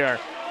scoreboard here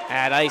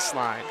at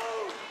Iceline.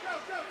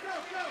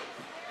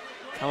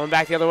 Coming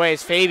back the other way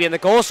is Fabian, the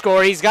goal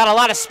scorer. He's got a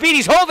lot of speed.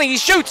 He's holding. He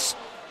shoots.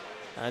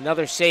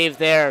 Another save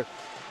there.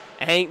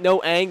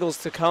 No angles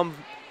to come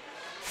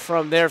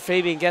from there.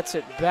 Fabian gets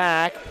it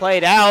back.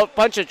 Played out.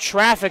 Bunch of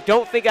traffic.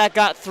 Don't think that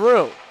got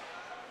through.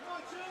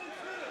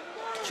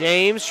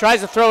 James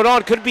tries to throw it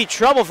on. Could be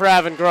trouble for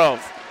Avon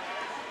Grove.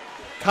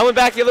 Coming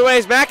back the other way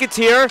is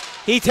McAteer.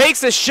 He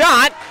takes a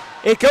shot.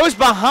 It goes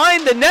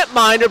behind the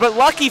netminder, but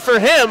lucky for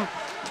him,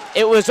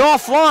 it was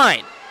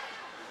offline.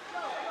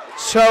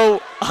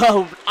 So,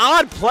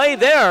 odd play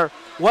there.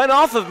 Went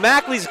off of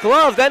Mackley's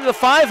glove, then to the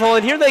 5-hole,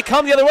 and here they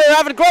come the other way.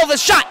 Avon Grove, the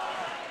shot!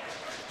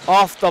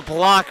 Off the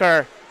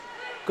blocker.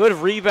 Good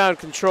rebound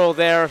control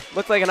there.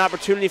 Looked like an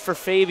opportunity for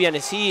Fabian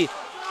as he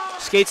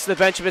skates to the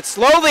bench a bit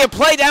slowly. A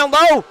play down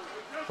low,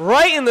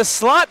 right in the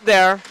slot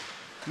there.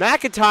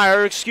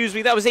 McIntyre, excuse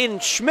me, that was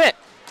Aiden Schmidt.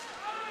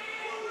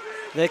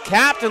 The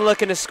captain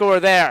looking to score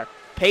there.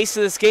 Pace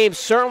of this game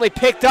certainly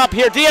picked up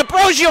here.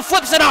 D'Ambrosio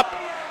flips it up,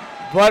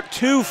 but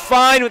too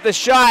fine with the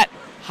shot.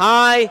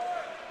 High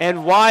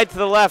and wide to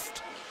the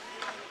left.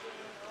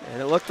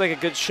 And it looked like a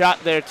good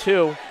shot there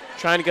too.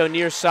 Trying to go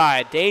near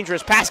side.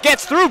 Dangerous pass,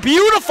 gets through.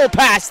 Beautiful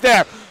pass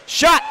there.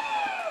 Shot.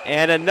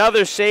 And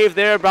another save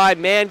there by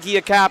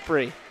Mangia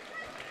Capri.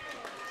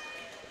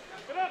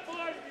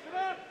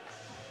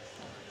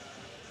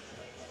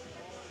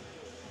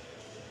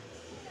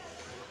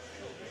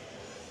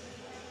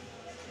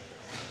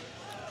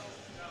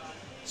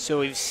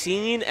 So we've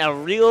seen a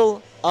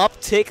real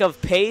uptick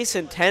of pace,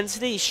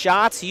 intensity,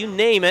 shots, you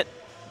name it.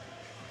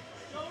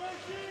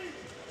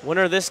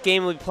 Winner of this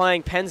game will be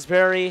playing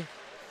Pennsbury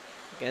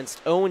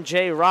against Owen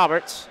J.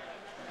 Roberts.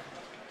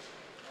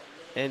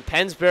 And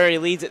Pennsbury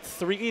leads at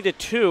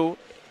 3-2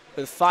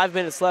 with 5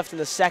 minutes left in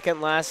the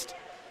second, last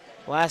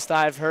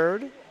I've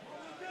heard. And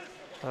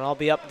I'll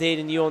be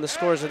updating you on the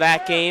scores of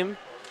that game.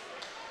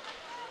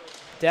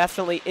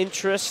 Definitely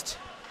interest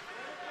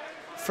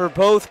for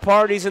both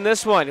parties in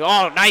this one.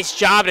 Oh, nice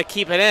job to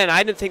keep it in.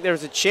 I didn't think there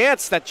was a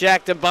chance that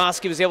Jack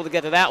Demboski was able to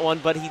get to that one,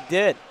 but he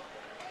did.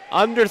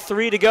 Under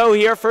 3 to go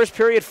here. First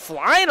period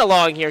flying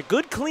along here.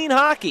 Good, clean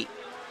hockey.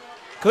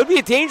 Could be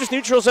a dangerous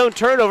neutral zone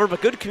turnover,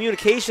 but good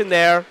communication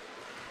there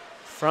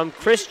from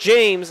Chris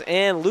James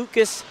and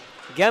Lucas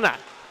Genna.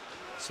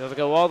 So they'll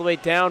go all the way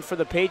down for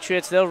the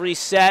Patriots. They'll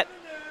reset.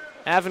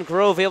 Avon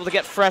Grove able to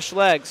get fresh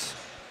legs.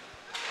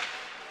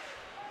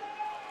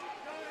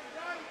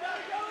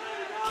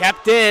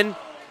 Kept in.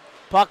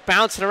 Puck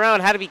bouncing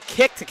around. Had to be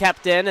kicked to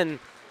kept in, and,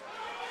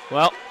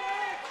 well,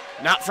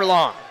 not for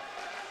long.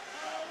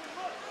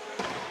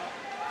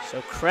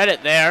 So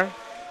credit there.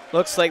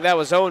 Looks like that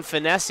was Owen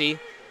Finessi.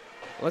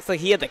 Looks like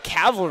he had the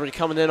cavalry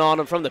coming in on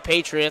him from the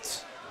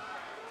Patriots.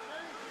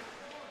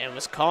 And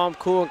was calm,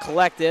 cool, and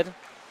collected.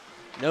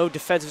 No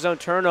defensive zone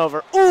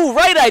turnover. Ooh,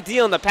 right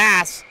idea on the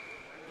pass.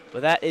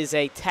 But that is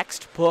a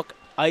textbook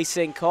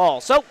icing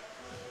call. So,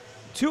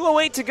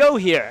 2:08 to go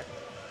here.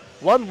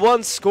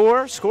 1-1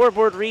 score.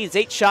 Scoreboard reads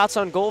 8 shots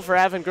on goal for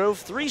Avon Grove,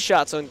 3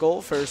 shots on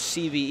goal for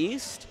CB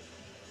East.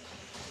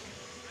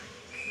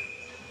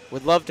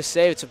 Would love to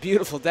say it's a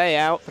beautiful day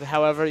out, but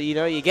however, you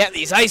know, you get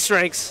these ice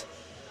rinks.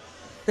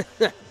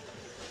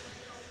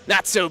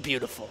 not so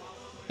beautiful.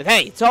 But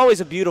hey, it's always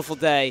a beautiful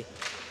day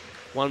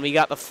when we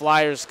got the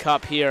Flyers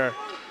Cup here.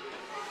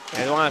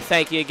 And I want to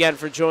thank you again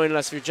for joining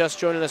us. If you're just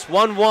joining us,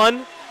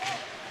 1-1.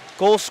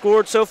 Goal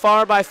scored so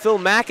far by Phil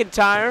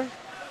McIntyre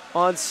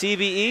on CB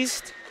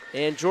East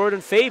and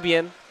Jordan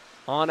Fabian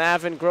on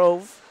Avon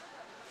Grove.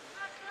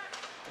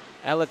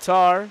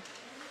 Elatar,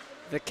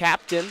 the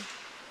captain,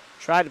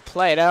 tried to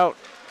play it out.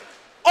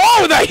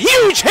 Oh, the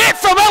huge hit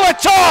from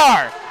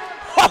Elatar!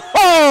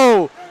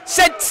 Ho-ho!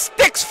 Sent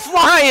sticks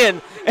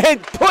flying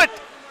and put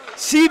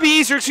CB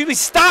East, or excuse me,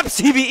 stopped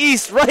CB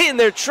East right in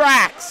their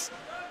tracks.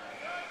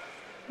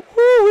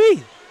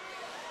 Woo-wee.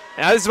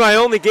 Now, this is my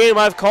only game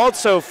I've called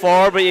so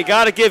far, but you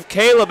got to give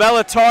Caleb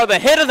Elatar the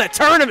hit of the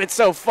tournament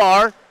so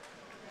far.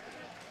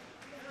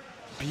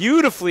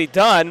 Beautifully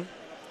done.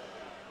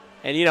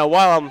 And, you know,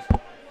 while I'm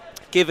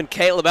giving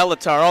Caleb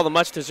Elatar all the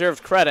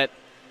much-deserved credit,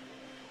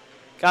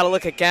 got to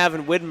look at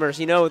Gavin Widmer's.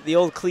 You know, the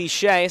old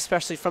cliche,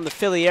 especially from the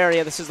Philly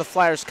area, this is the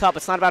Flyers Cup.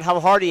 It's not about how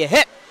hard you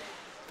hit,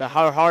 but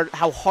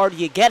how hard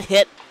you get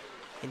hit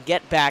and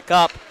get back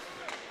up.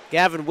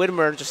 Gavin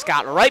Widmer just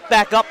got right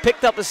back up,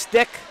 picked up a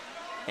stick,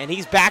 and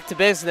he's back to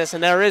business.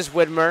 And there is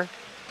Widmer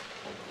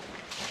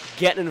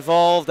getting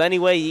involved any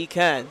way he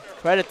can.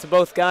 Credit to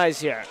both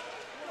guys here.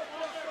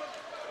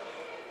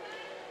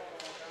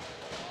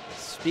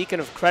 Speaking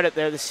of credit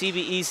there, the CB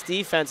East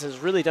defense has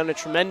really done a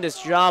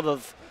tremendous job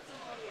of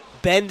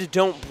bend,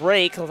 don't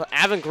break.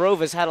 Avon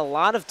Grove has had a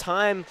lot of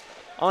time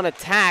on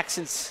attack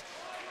since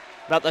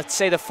about, let's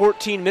say, the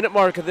 14-minute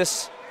mark of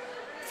this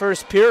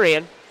first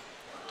period.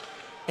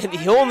 And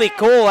the only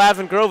goal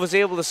Avon Grove was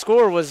able to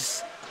score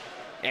was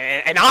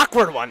an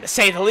awkward one, to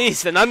say the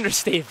least, an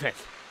understatement.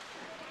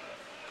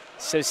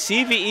 So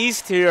CB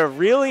East here,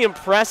 really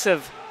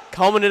impressive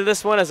coming into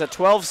this one as a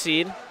 12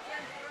 seed.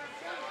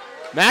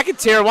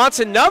 McIntyre wants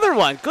another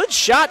one. Good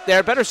shot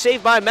there, better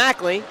saved by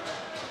Mackley.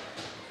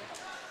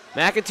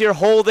 McIntyre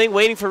holding,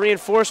 waiting for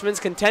reinforcements,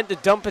 content to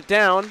dump it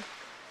down.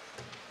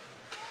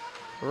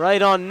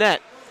 Right on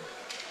net.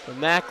 But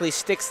Mackley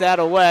sticks that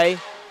away.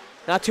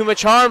 Not too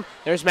much harm.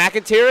 There's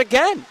McIntyre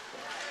again.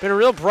 Been a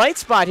real bright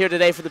spot here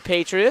today for the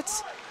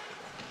Patriots.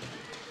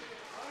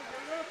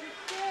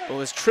 But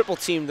was triple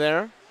teamed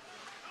there.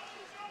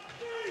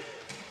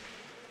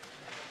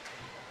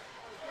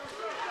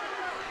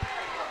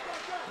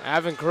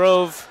 Avon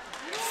Grove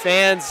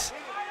fans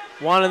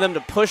wanted them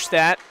to push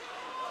that.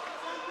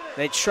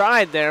 They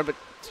tried there, but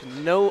to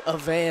no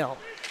avail.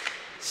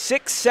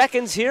 6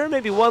 seconds here,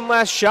 maybe one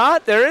last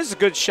shot. There is a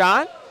good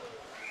shot.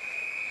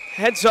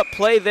 Heads-up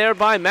play there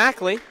by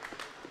Mackley.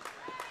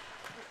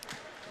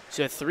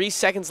 So 3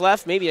 seconds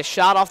left, maybe a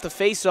shot off the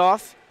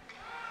face-off.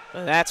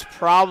 But that's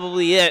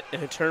probably it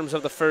in terms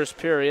of the first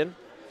period.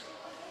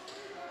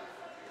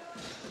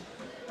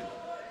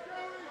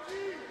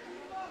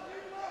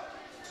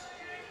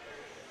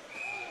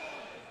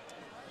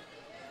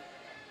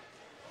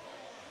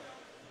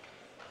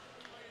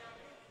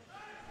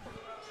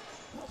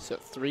 So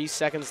 3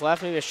 seconds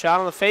left, maybe a shot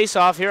on the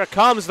face-off. Here it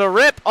comes, the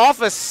rip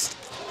off a stick.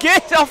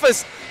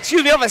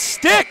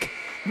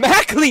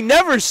 Mackley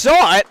never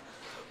saw it,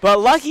 but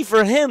lucky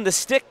for him, the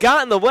stick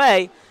got in the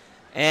way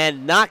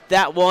and knocked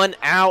that one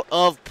out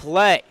of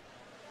play.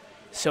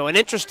 So an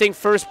interesting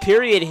first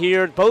period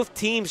here. Both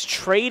teams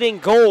trading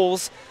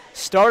goals.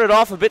 Started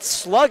off a bit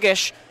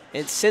sluggish,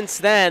 and since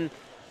then,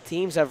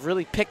 teams have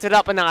really picked it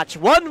up a notch.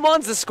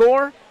 1-1's the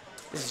score.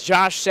 This is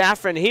Josh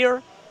Safran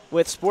here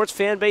with Sports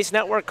Fanbase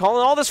Network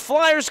calling all this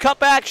Flyers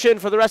Cup action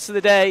for the rest of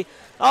the day.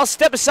 I'll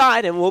step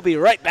aside, and we'll be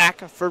right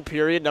back for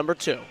period number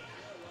 2.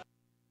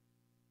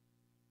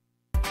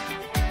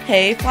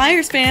 Hey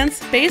Flyers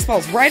fans,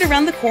 baseball's right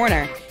around the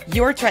corner.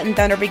 Your Trenton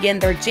Thunder begin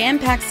their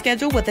jam-packed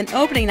schedule with an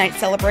opening night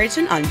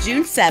celebration on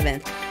June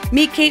 7th.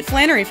 Meet Kate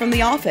Flannery from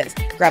The Office,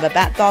 grab a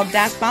Bat Dog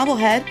Dash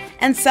bobblehead,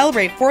 and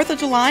celebrate 4th of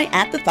July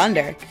at the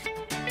Thunder.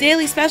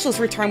 Daily specials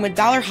return with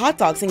 $1 hot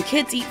dogs and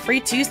Kids Eat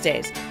Free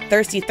Tuesdays,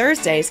 Thirsty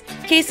Thursdays,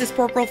 Case's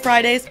Pork Roll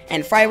Fridays,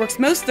 and Fireworks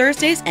most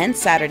Thursdays and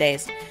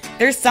Saturdays.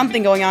 There's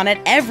something going on at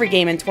every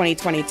game in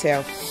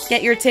 2022.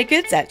 Get your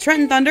tickets at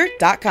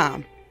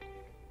TrentonThunder.com.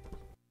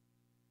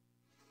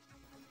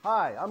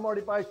 Hi, I'm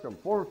Marty Bystrom,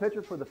 former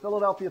pitcher for the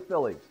Philadelphia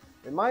Phillies.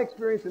 In my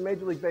experience in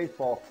Major League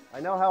Baseball, I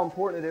know how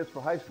important it is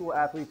for high school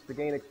athletes to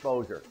gain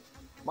exposure.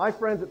 My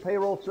friends at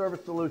Payroll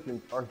Service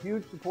Solutions are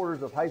huge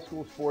supporters of high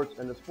school sports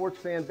and the Sports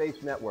Fan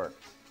Base Network.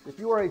 If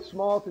you are a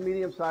small to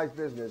medium-sized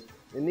business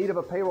in need of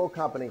a payroll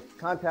company,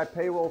 contact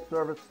Payroll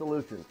Service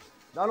Solutions.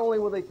 Not only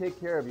will they take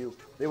care of you,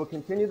 they will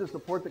continue to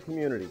support the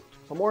community.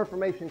 For more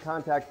information,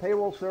 contact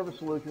Payroll Service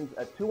Solutions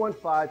at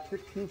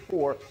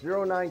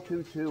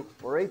 215-624-0922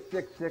 or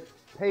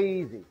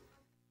 866-PAY-EASY.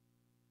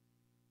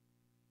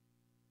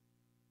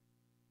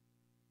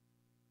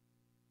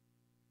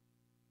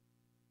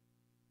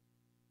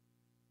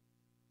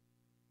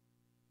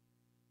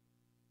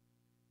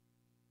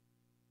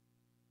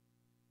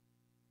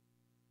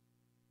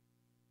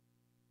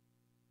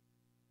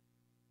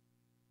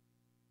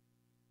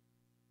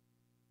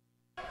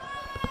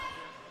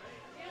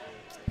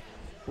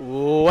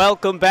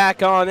 Welcome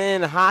back on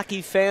in,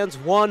 hockey fans.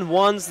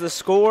 1-1's the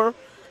score.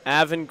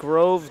 Avon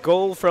Grove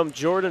goal from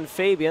Jordan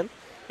Fabian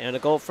and a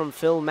goal from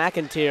Phil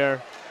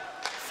McIntyre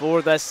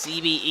for the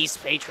CB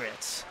East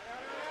Patriots.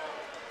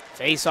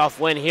 Face-off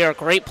win here.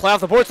 Great play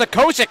off the boards to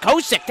Kosick.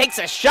 Kosick takes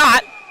a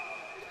shot.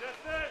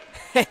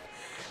 And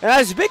I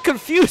was a bit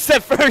confused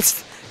at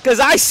first because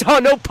I saw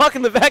no puck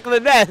in the back of the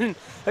net, and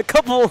a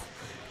couple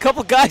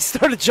guys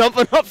started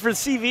jumping up for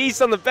CB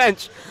East on the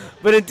bench.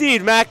 But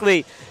indeed,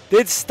 Mackley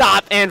did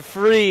stop and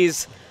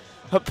freeze.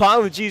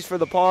 Apologies for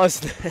the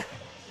pause.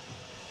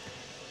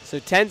 So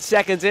 10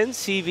 seconds in,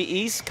 CB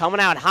East coming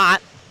out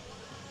hot.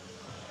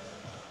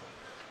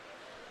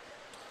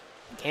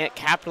 Can't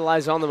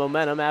capitalize on the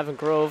momentum. Avon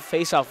Grove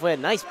face-off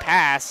win. Nice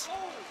pass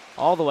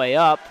all the way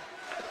up.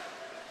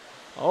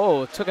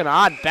 Oh, it took an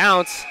odd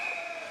bounce.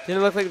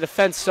 Didn't look like the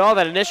defense saw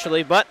that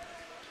initially, but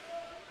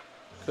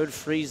good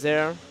freeze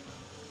there.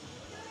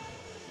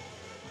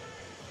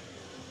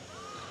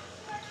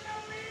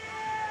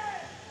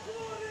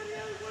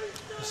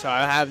 So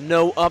I have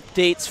no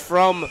updates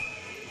from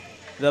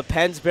the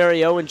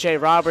Pennsbury Owen J.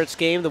 Roberts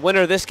game. The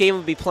winner of this game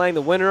will be playing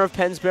the winner of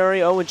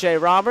Pennsbury Owen J.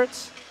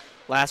 Roberts.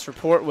 Last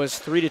report was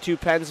 3-2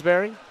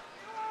 Pennsbury.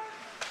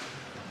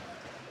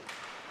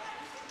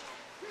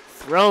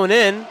 Thrown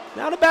in.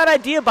 Not a bad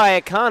idea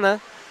by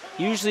Akana.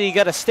 Usually you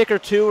got a stick or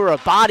two or a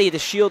body to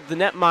shield the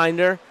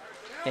netminder,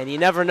 and you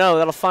never know.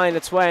 That'll find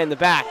its way in the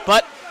back.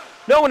 But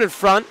no one in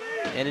front,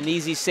 and an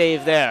easy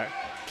save there.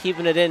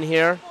 Keeping it in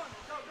here.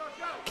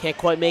 Can't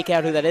quite make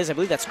out who that is. I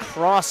believe that's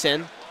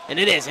Crossan. And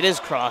it is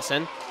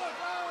Crossan.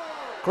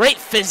 Great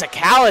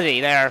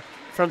physicality there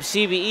from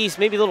CB East.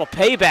 Maybe a little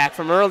payback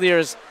from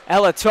earlier's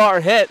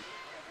Elatar hit.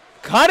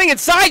 Cutting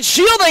inside,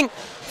 shielding,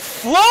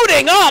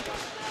 floating up.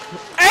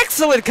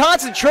 Excellent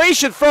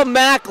concentration from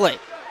Mackley.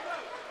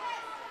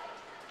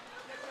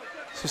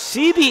 So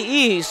CB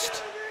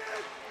East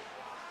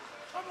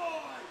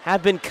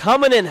have been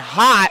coming in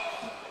hot.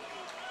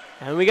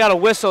 And we got a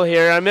whistle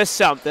here. I missed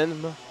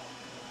something.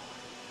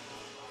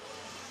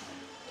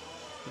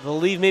 I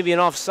believe maybe an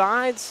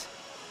offsides.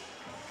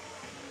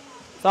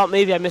 Thought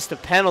maybe I missed a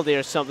penalty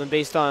or something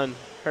based on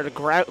heard a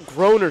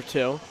groan or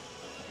two.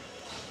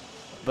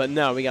 But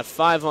no, we got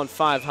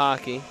 5-on-5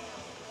 hockey.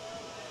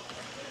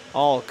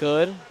 All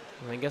good.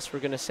 I guess we're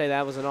going to say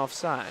that was an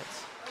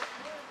offsides.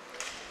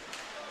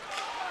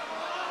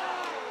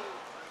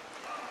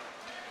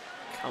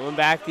 Coming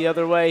back the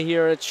other way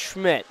here, it's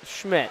Schmidt.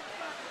 Schmidt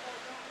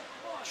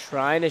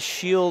trying to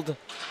shield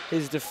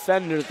his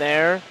defender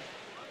there.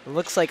 It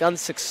looks like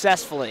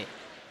unsuccessfully.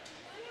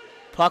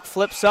 Puck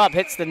flips up,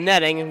 hits the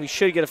netting, and we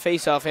should get a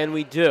face-off, and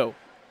we do.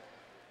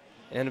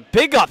 And a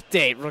big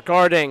update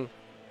regarding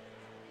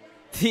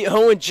the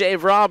Owen J.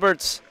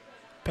 Roberts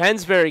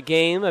Pennsbury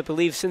game. I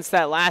believe since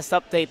that last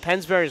update,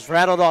 Pennsbury's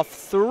rattled off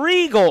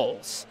 3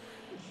 goals.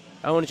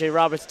 Owen J.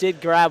 Roberts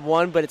did grab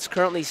one, but it's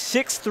currently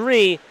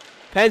 6-3.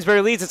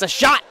 Pennsbury leads. It's a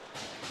shot.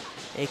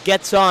 It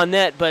gets on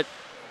net, but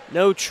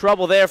no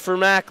trouble there for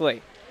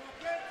Mackley.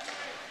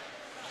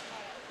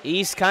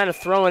 East kind of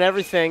throwing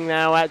everything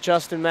now at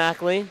Justin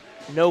Mackley.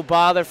 No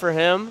bother for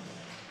him.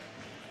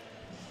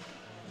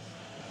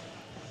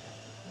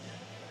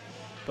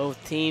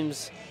 Both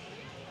teams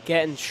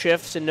getting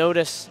shifts, and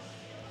notice,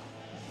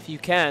 if you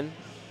can,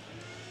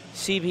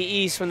 CB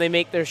East, when they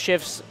make their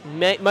shifts,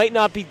 might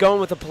not be going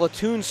with a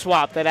platoon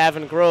swap that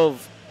Avon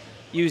Grove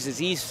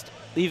uses. East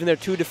leaving their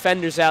 2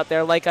 defenders out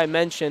there. Like I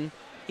mentioned,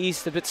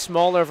 East a bit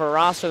smaller of a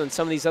roster than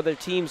some of these other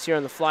teams here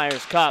in the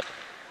Flyers Cup.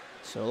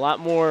 So a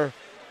lot more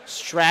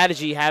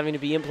strategy having to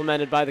be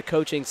implemented by the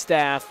coaching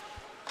staff.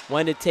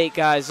 When to take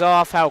guys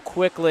off, how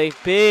quickly.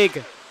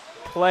 Big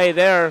play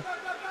there.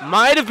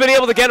 Might have been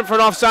able to get him for an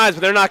offsides,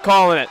 but they're not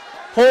calling it.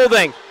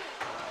 Holding.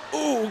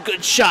 Ooh,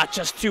 good shot,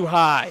 just too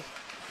high.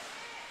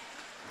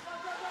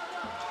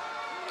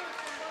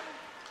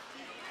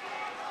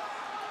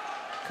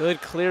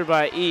 Good clear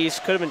by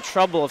East. Could have been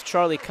trouble if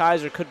Charlie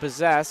Kaiser could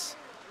possess.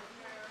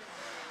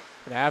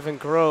 But Avon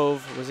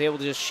Grove was able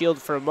to just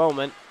shield for a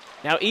moment.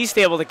 Now East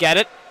able to get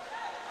it.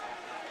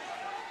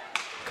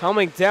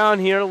 Coming down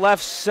here,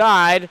 left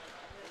side.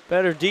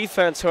 Better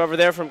defense, however,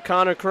 there from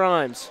Connor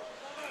Crimes.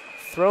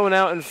 Thrown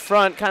out in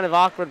front, kind of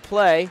awkward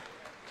play.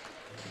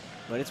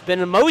 But it's been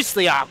a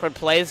mostly awkward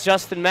play. It's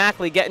Justin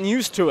Mackley getting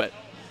used to it.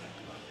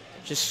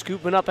 Just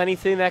scooping up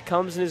anything that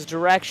comes in his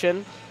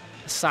direction.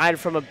 Aside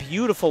from a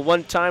beautiful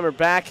one-timer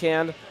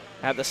backhand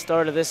at the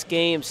start of this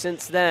game.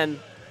 Since then,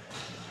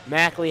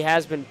 Mackley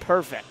has been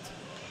perfect.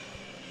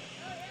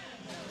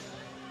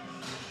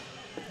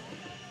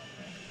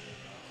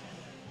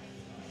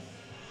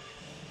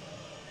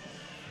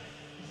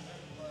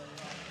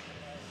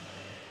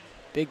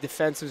 Big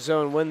defensive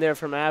zone win there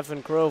from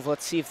Avon Grove.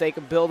 Let's see if they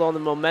can build on the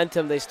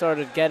momentum they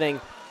started getting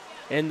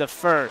in the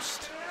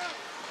first.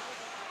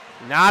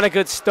 Not a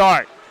good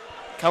start.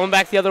 Coming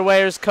back the other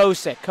way is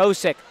Kosick.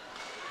 Kosick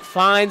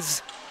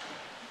finds,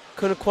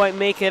 couldn't quite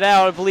make it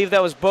out. I believe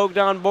that was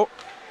Bogdan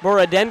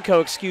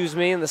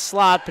Borodenko, in the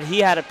slot, but he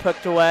had it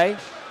picked away.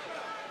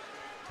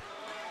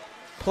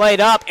 Played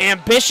up,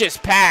 ambitious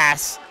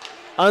pass.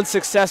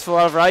 unsuccessful.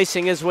 However,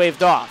 icing is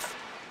waved off.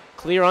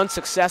 Clear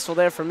unsuccessful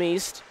there from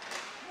East.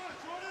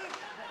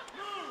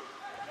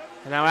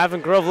 And now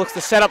Avon Grove looks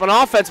to set up an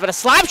offense, but a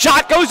slap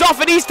shot goes off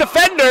an East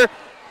defender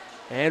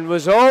and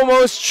was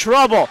almost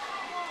trouble.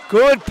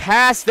 Good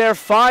pass there,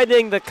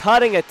 finding the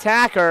cutting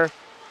attacker,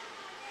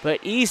 but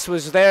East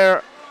was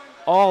there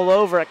all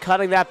over it,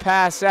 cutting that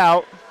pass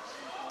out.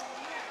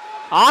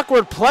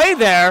 Awkward play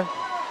there,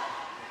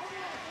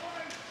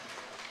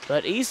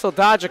 but East will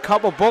dodge a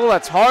couple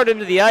bullets hard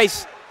into the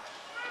ice.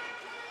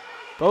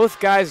 Both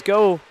guys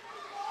go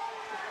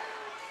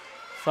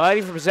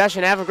fighting for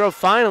possession. Avon Grove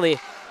finally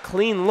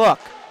clean look.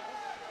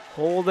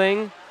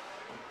 Holding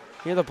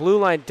near the blue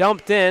line,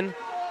 dumped in.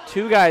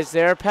 Two guys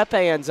there. Pepe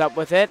ends up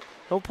with it.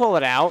 He'll pull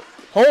it out.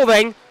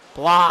 Holding.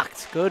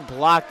 Blocked. Good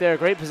block there.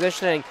 Great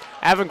positioning.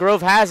 Avon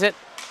Grove has it.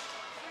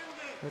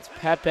 That's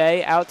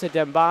Pepe out to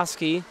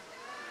Demboski.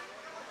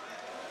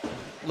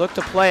 Looked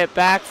to play it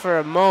back for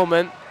a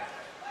moment,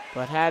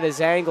 but had his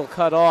angle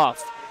cut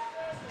off.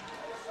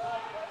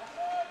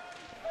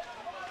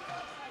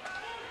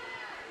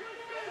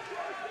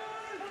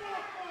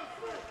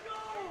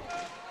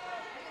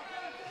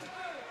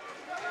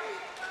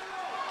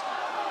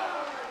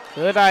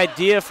 Good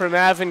idea from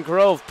Avon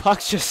Grove.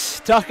 Puck's just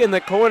stuck in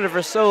the corner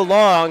for so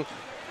long.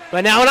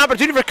 But now an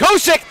opportunity for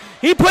Kosick.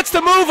 He puts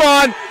the move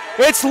on.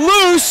 It's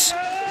loose.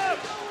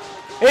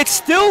 It's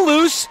still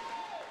loose.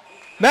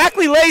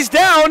 Mackley lays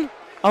down.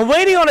 I'm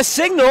waiting on a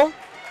signal.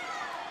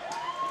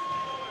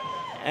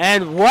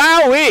 And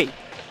wowee.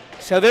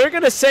 So they're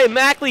going to say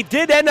Mackley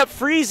did end up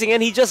freezing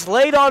and he just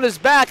laid on his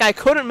back. I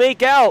couldn't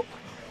make out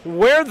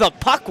where the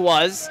puck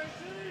was.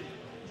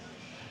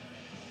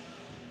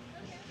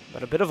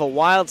 But a bit of a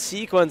wild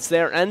sequence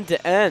there, end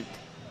to end.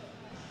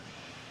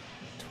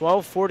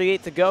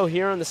 12:48 to go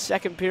here in the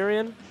second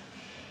period.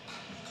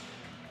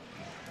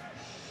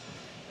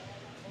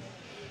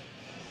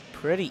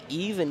 Pretty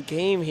even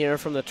game here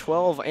from the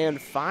 12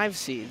 and 5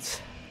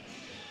 seeds.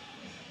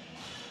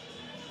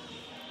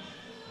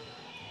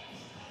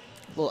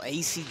 A little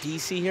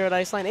AC/DC here at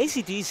Iceland.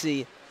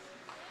 AC/DC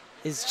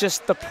is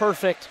just the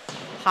perfect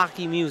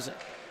hockey music.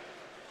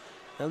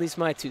 At least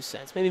my 2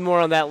 cents. Maybe more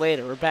on that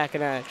later. We're back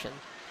in action.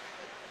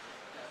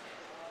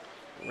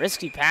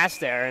 Risky pass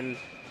there, and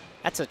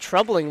that's a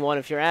troubling one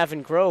if you're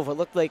Avon Grove. It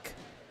looked like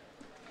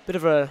a bit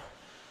of a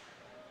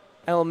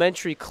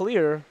elementary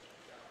clear.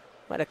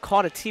 Might have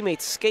caught a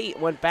teammate's skate,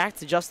 went back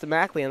to Justin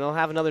Mackley, and they'll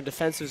have another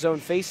defensive zone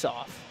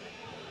face-off.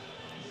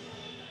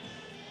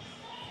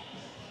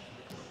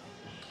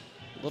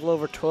 A little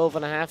over 12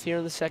 and a half here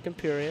in the second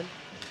period.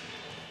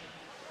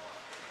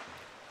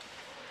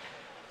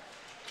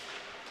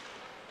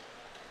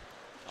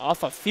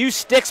 Off a few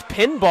sticks,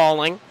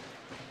 pinballing.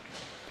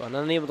 But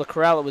unable to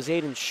corral it was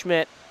Aiden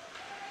Schmidt.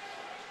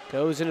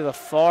 Goes into the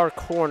far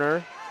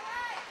corner.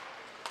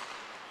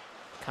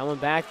 Coming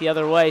back the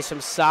other way, some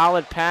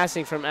solid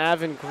passing from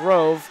Avon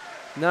Grove.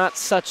 Not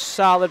such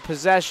solid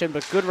possession,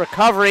 but good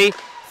recovery.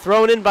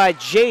 Thrown in by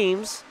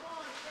James.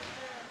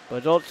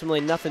 But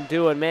ultimately nothing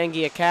doing.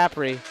 Mangia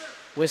Capri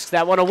whisks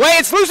that one away.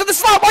 It's loose in the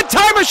slot.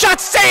 One-timer shot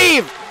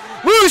saved.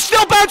 Loose,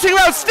 still bouncing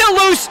around, still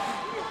loose.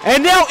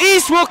 And now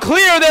East will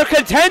clear. They're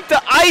content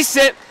to ice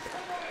it.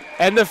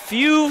 And the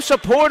few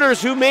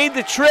supporters who made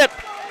the trip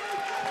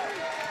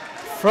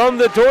from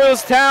the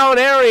Doylestown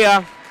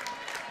area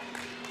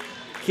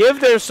give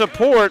their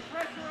support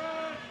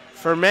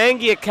for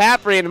Mangia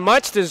Capri, and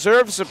much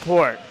deserved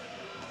support.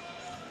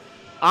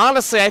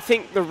 Honestly, I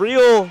think the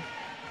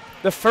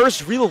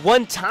first real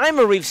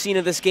one-timer we've seen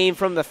in this game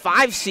from the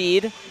 5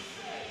 seed.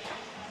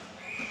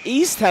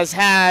 East has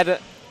had,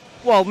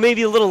 well,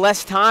 maybe a little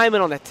less time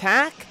and on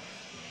attack.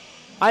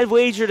 I'd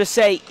wager to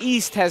say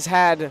East has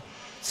had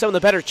some of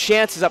the better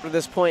chances up to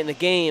this point in the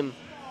game.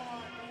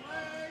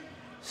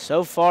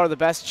 So far, the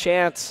best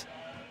chance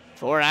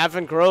for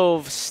Avon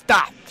Grove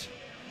stopped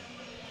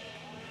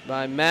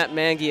by Matt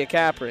Mangia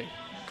Capri.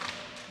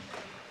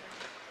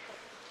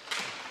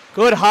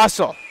 Good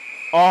hustle.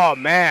 Oh,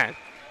 man.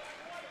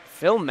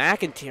 Phil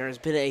McIntyre has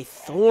been a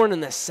thorn in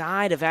the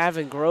side of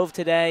Avon Grove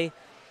today.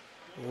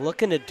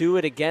 Looking to do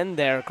it again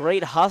there.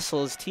 Great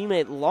hustle. His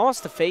teammate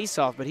lost the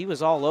faceoff, but he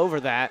was all over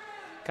that.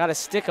 Got a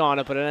stick on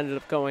it, but it ended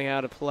up going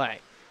out of play.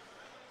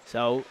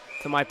 So,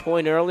 to my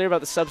point earlier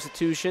about the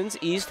substitutions,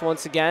 East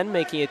once again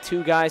making a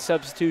 2-guy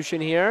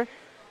substitution here.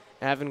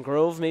 Avon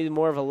Grove maybe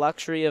more of a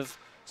luxury of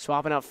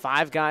swapping out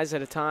 5 guys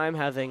at a time,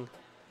 having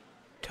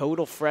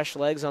total fresh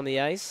legs on the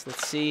ice.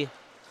 Let's see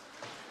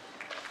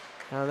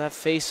how that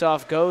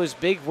face-off goes.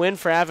 Big win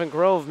for Avon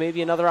Grove.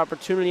 Maybe another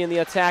opportunity in the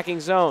attacking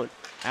zone.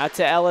 Out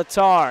to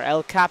Elatar.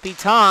 El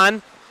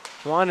Capitan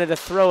wanted to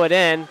throw it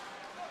in.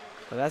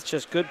 But that's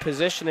just good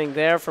positioning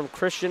there from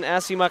Christian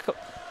Asimakopoulos.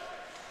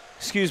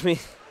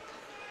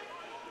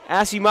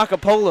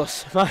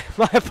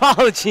 My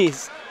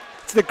apologies.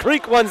 It's the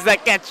Greek ones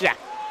that get you.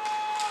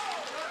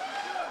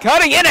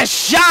 Cutting in a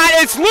shot.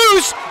 It's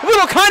loose. A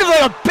little kind of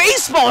like a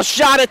baseball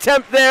shot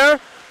attempt there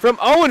from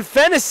Owen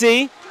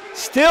Fennessy.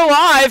 Still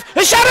alive.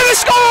 A shot and a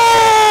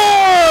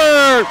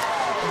score!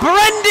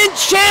 Brendan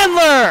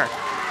Chandler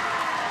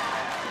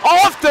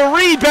Off the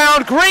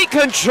rebound, great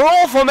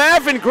control from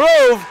Avon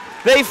Grove.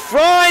 They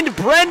find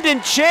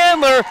Brendan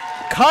Chandler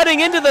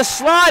cutting into the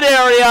slot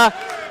area.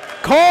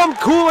 Calm,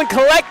 cool, and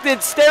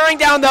collected, staring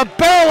down the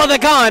barrel of the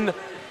gun,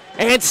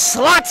 and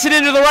slots it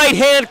into the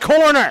right-hand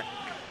corner.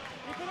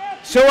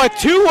 So a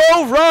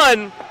 2-0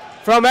 run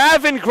from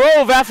Avon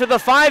Grove after the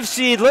 5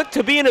 seed looked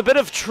to be in a bit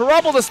of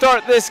trouble to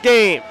start this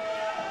game.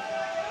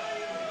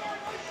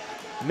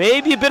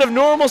 Maybe a bit of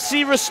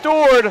normalcy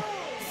restored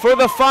for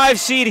the 5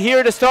 seed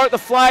here to start the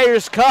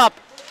Flyers Cup.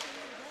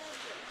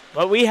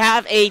 But we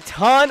have a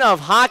ton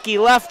of hockey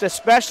left,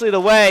 especially the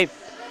way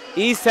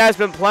East has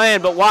been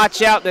playing. But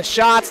watch out, the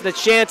shots, the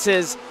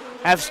chances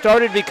have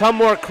started to become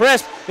more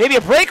crisp. Maybe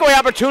a breakaway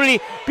opportunity.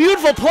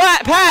 Beautiful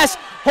pass,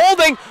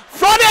 holding,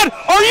 front end.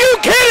 Are you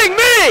kidding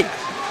me?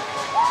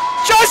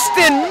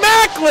 Justin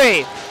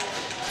Mackley,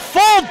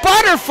 full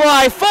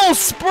butterfly, full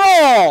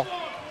sprawl.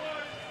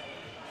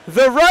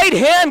 The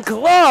right-hand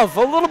glove,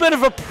 a little bit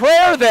of a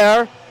prayer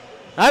there.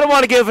 I don't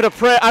want to give it a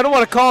prayer. I don't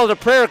want to call it a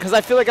prayer because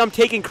I feel like I'm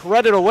taking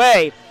credit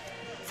away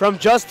from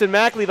Justin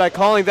Mackley by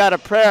calling that a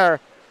prayer.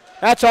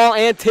 That's all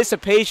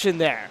anticipation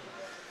there.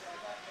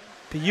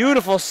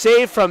 Beautiful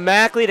save from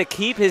Mackley to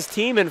keep his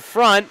team in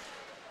front.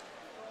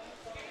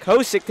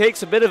 Kosick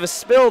takes a bit of a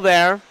spill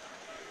there.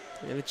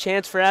 And a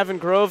chance for Avon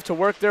Grove to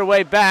work their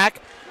way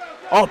back.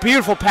 Oh,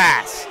 beautiful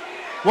pass.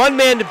 One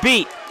man to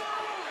beat.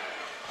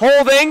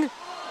 Holding.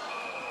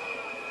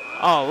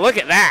 Oh, look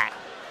at that.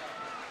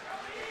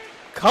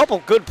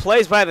 Couple good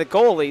plays by the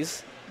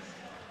goalies.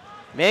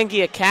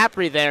 Mangia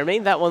Capri there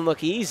made that one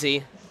look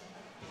easy.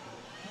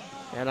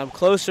 And I'm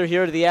closer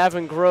here to the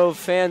Avon Grove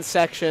fan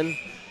section.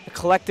 A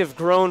collective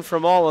groan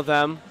from all of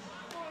them.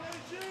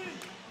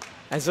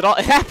 As it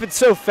happened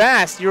so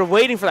fast. You were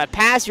waiting for that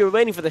pass, you were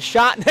waiting for the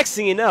shot. Next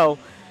thing you know,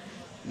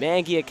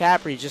 Mangia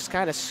Capri just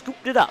kind of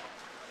scooped it up.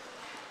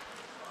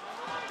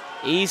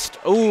 East,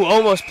 ooh,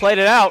 almost played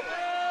it out.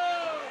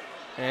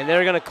 And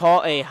they're going to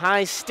call a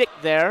high stick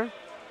there.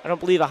 I don't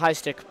believe a high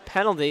stick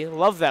penalty.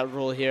 Love that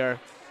rule here.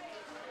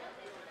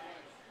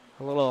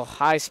 A little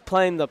high,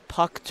 playing the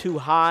puck too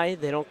high.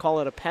 They don't call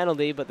it a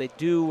penalty, but they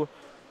do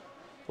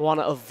want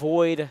to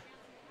avoid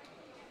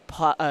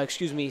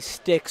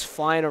sticks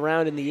flying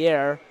around in the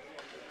air.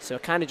 So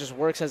it kind of just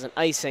works as an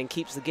icing,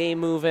 keeps the game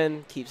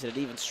moving, keeps it at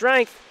even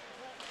strength,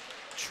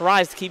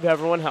 tries to keep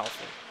everyone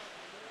healthy.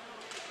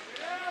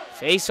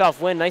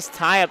 Face-off win, nice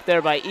tie up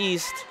there by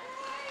East.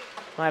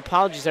 My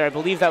apologies there, I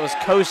believe that was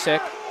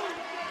Kosick,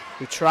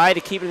 who tried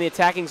to keep it in the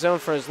attacking zone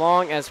for as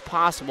long as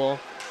possible.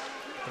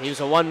 He was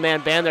a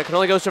one-man band there, can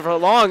only go so for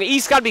long.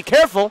 East got to be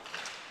careful.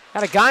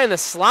 Got a guy in the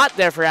slot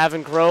there for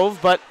Avon Grove,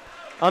 but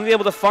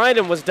unable to find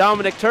him was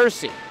Dominic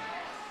Tercy.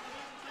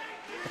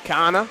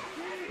 Akana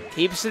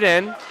keeps it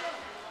in.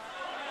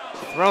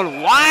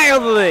 Thrown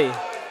wildly.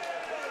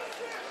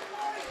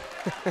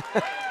 A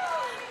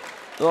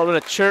little bit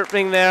of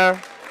chirping there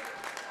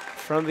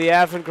from the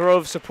Avon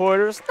Grove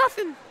supporters.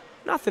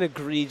 Nothing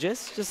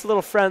egregious, just a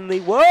little friendly.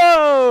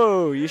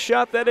 Whoa, you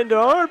shot that into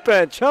our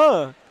bench,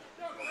 huh?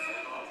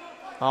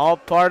 All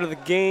part of the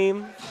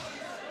game.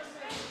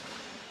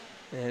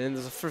 And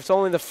it's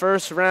only the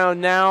first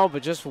round now,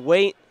 but just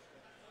wait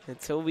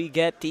until we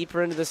get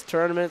deeper into this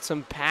tournament.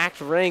 Some packed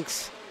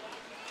ranks.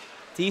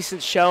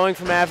 Decent showing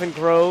from Avon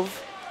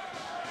Grove.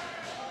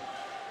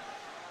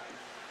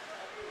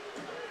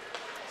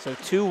 So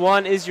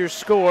 2-1 is your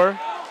score.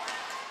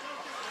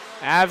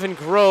 Avon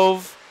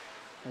Grove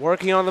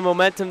working on the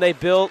momentum they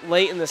built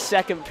late in the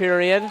second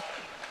period.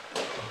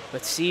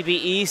 But CB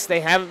East,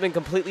 they haven't been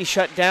completely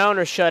shut down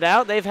or shut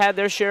out. They've had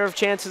their share of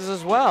chances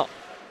as well.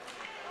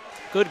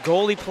 Good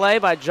goalie play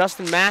by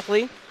Justin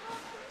Mackley.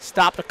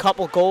 Stopped a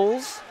couple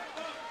goals.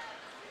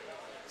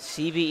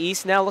 CB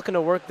East now looking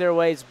to work their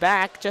ways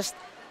back. Just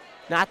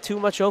not too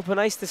much open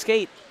ice to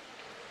skate.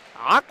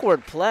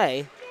 Awkward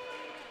play.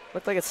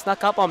 Looked like it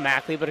snuck up on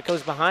Mackley, but it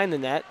goes behind the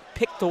net.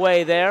 Picked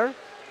away there.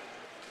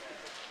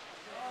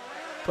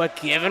 But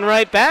given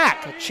right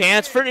back. A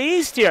chance for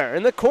East here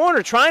in the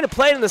corner, trying to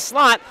play it in the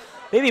slot.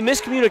 Maybe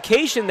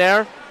miscommunication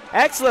there.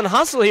 Excellent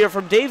hustle here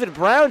from David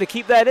Brown to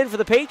keep that in for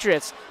the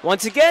Patriots.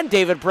 Once again,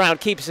 David Brown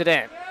keeps it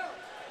in.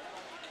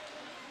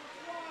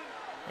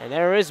 And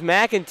there is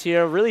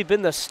McIntyre, really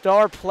been the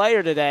star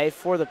player today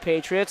for the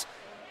Patriots.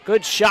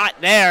 Good shot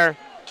there.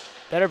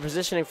 Better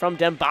positioning from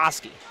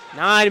Demboski.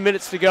 9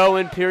 minutes to go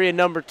in period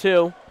number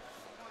 2.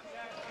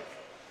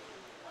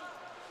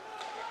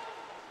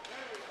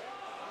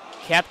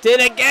 Kept in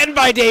again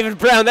by David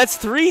Brown. That's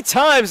 3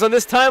 times on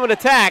this time on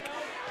attack.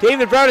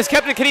 David Brown has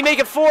kept it. Can he make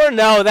it 4?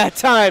 No, that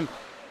time.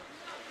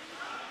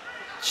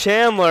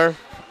 Chandler.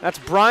 That's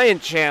Brian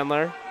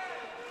Chandler.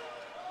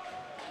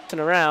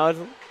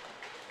 Around.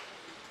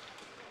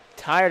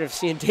 Tired of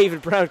seeing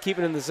David Brown keep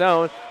it in the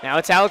zone. Now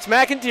it's Alex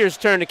McIntyre's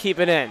turn to keep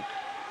it in.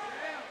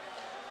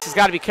 He's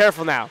got to be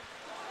careful now.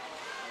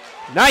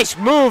 Nice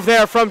move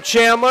there from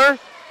Chandler.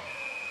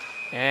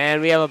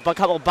 And we have a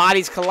couple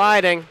bodies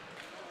colliding.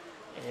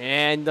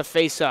 And the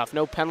face-off.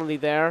 No penalty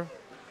there.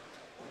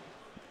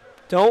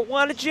 Don't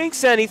want to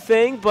jinx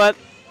anything, but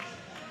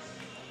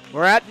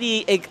We're at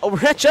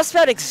just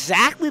about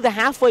exactly the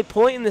halfway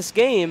point in this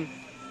game.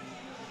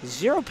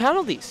 0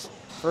 penalties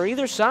for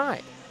either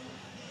side.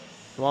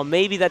 Well,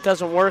 maybe that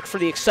doesn't work for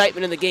the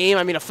excitement in the game.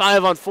 I mean, a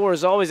 5-on-4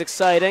 is always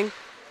exciting.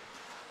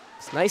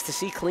 It's nice to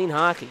see clean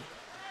hockey.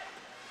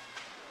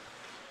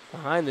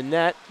 Behind the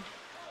net.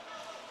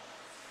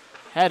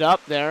 Head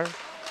up there.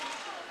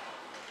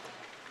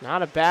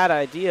 Not a bad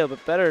idea,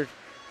 but better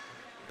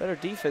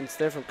defense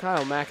there from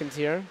Kyle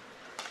McIntyre.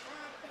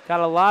 Got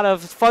a lot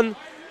of fun.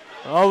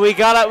 Oh, we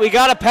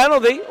got a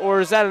penalty,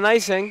 or is that an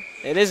icing?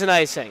 It is an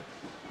icing.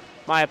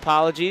 My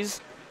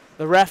apologies.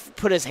 The ref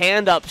put his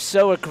hand up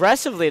so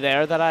aggressively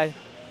there that I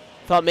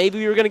thought maybe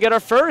we were going to get our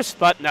first,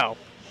 but no.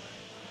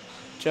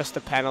 Just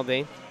a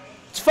penalty.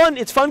 It's fun.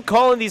 It's fun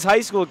calling these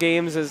high school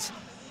games as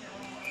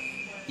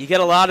you get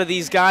a lot of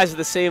these guys with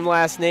the same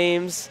last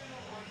names.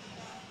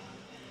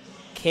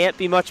 Can't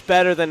be much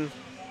better than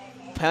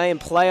playing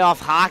playoff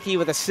hockey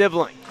with a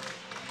sibling.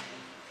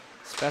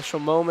 Special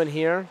moment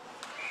here.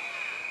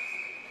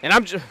 And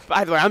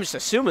by the way, I'm just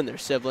assuming they're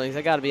siblings.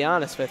 I got to be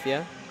honest with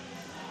you.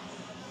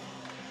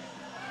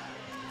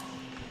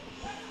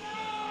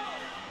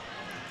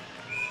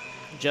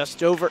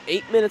 Just over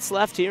 8 minutes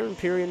left here in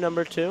period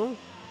number 2.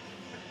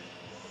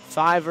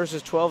 5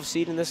 versus 12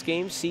 seed in this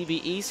game.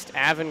 CB East,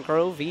 Avon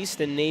Grove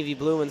East, and Navy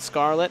Blue and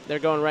Scarlet. They're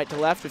going right to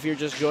left if you're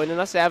just joining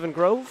us. Avon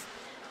Grove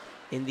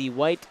in the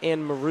white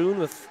and maroon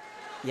with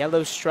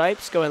yellow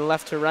stripes going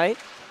left to right.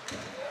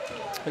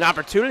 An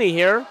opportunity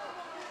here.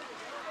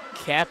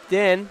 Kept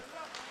in.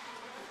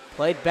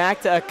 Played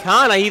back to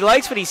Akana. He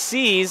likes what he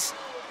sees.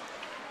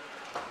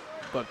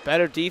 But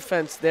better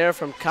defense there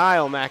from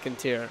Kyle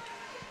McIntyre.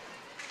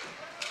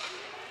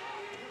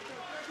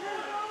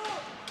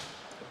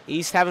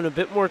 East having a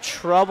bit more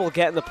trouble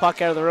getting the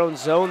puck out of their own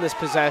zone this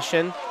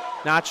possession.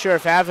 Not sure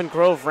if Avon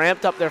Grove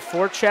ramped up their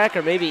forecheck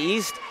or maybe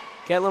East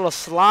getting a little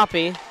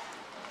sloppy.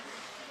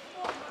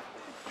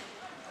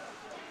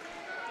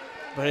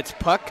 But it's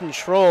puck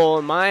control,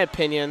 in my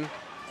opinion,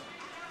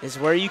 is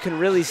where you can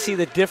really see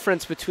the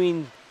difference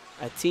between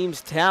a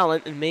team's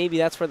talent, and maybe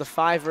that's where the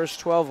 5 versus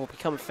 12 will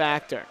become a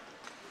factor.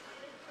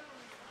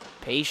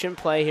 Patient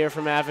play here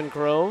from Avon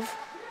Grove.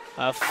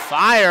 A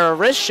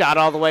wrist shot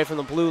all the way from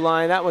the blue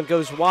line. That one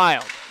goes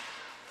wild.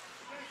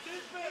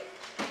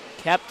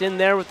 Kept in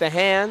there with the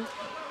hand.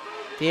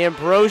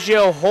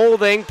 D'Ambrosio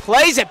holding,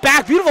 plays it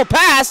back. Beautiful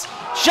pass.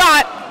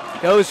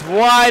 Shot goes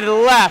wide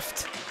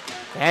left.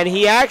 And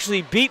he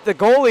actually beat the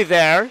goalie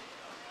there.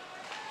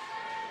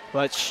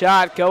 But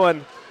shot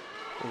going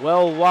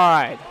well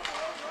wide.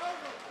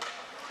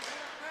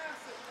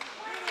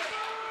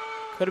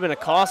 Could have been a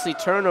costly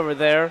turnover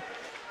there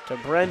to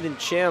Brendan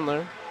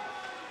Chandler,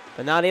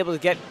 but not able to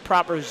get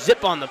proper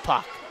zip on the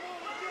puck.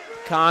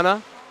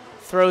 Kana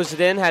throws it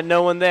in, had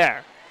no one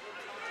there.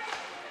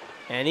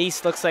 And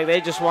East looks like they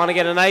just want to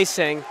get an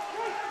icing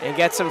and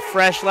get some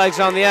fresh legs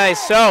on the ice.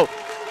 So,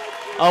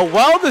 a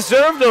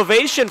well-deserved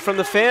ovation from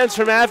the fans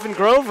from Avon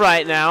Grove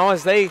right now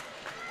as they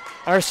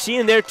are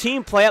seeing their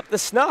team play up the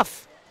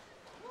snuff.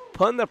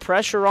 Putting the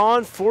pressure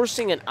on,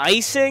 forcing an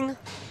icing.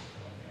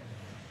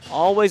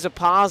 Always a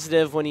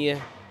positive when you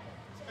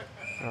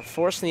are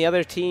forcing the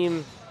other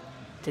team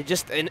to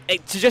just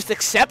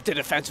accept a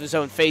defensive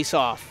zone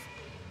face-off.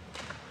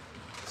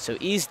 So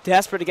East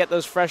desperate to get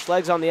those fresh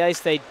legs on the ice.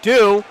 They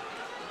do.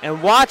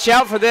 And watch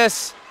out for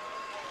this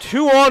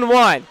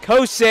 2-on-1.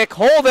 Kosick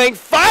holding,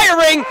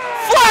 firing,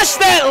 flush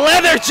that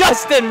leather,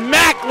 Justin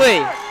Mackley.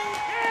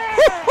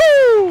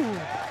 Woo-hoo!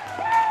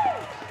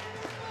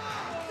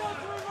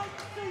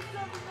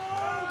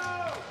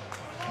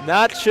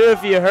 Not sure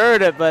if you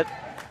heard it, but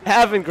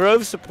Avon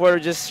Grove supporter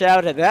just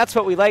shouted, "That's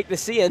what we like to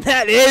see," and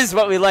that is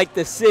what we like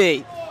to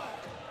see.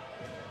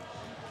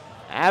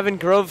 Avon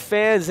Grove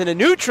fans and a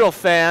neutral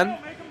fan,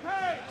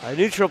 a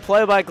neutral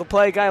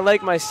play-by-play guy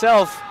like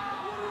myself,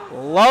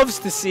 loves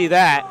to see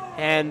that.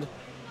 And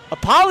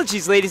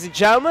apologies, ladies and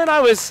gentlemen, I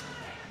was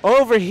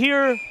over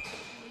here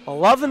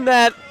loving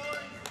that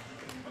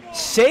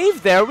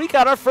save there. We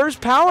got our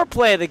first power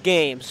play of the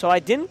game, so I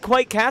didn't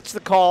quite catch the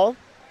call.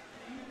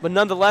 But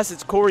nonetheless,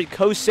 it's Corey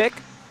Kosick.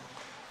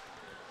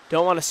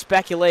 Don't want to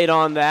speculate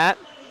on that.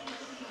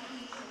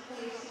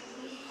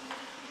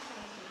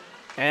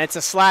 And it's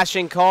a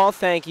slashing call.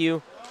 Thank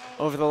you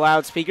over the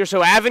loudspeaker.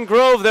 So Avon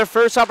Grove, their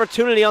first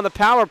opportunity on the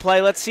power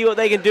play. Let's see what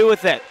they can do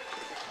with it.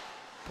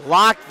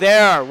 Blocked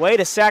there. Way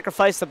to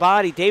sacrifice the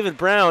body. David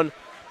Brown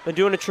been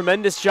doing a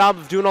tremendous job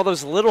of doing all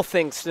those little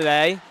things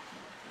today.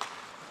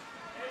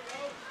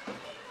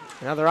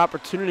 Another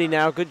opportunity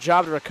now. Good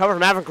job to recover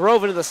from Avon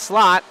Grove into the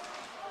slot.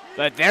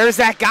 But there's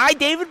that guy,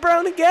 David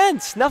Brown, again,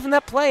 snuffing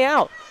that play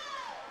out.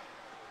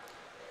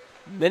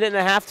 Minute and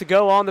a half to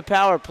go on the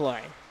power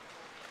play.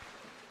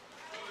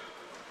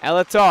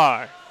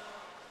 Elatar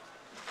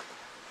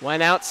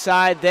went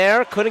outside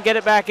there, couldn't get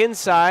it back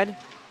inside.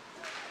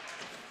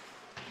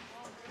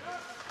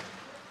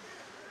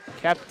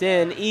 Kept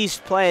in.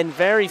 East playing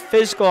very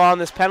physical on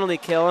this penalty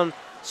kill, and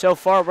so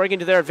far working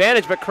to their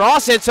advantage, but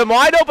cross it, some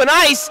wide open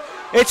ice.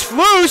 It's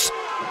loose,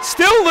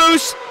 still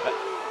loose.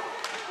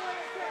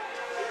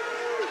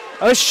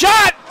 A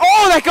shot!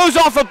 Oh, that goes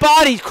off a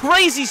body.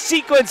 Crazy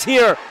sequence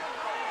here.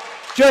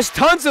 Just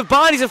tons of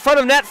bodies in front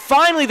of net.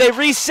 Finally, they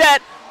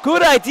reset.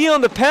 Good idea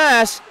on the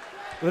pass.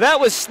 But that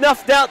was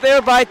snuffed out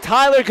there by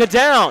Tyler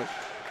Godown.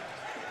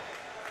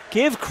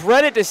 Give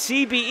credit to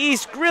CB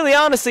East. Really,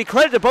 honestly,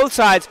 credit to both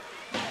sides.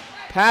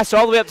 Pass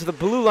all the way up to the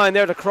blue line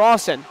there to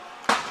Crossan.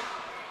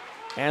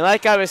 And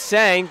like I was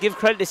saying, give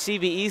credit to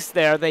CB East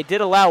there. They did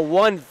allow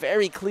one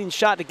very clean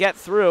shot to get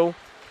through,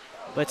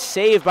 but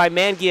saved by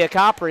Mangia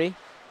Capri.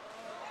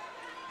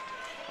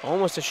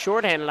 Almost a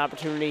shorthanded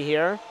opportunity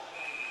here,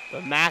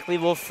 but Mackley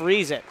will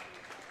freeze it.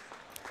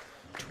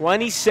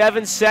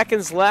 27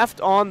 seconds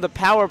left on the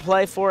power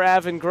play for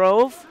Avon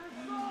Grove.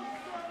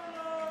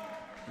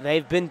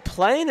 They've been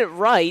playing it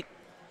right,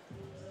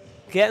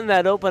 getting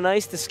that open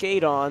ice to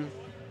skate on,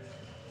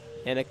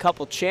 and a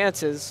couple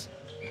chances.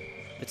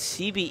 But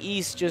CB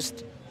East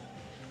just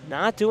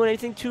not doing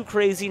anything too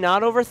crazy,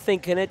 not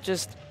overthinking it,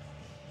 just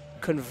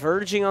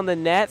converging on the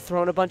net,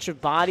 throwing a bunch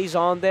of bodies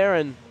on there,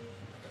 and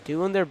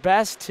doing their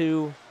best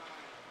to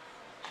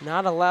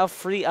not allow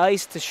free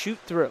ice to shoot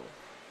through.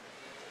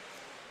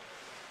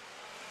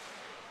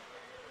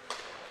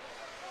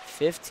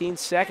 15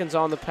 seconds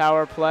on the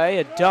power play,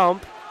 a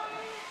dump.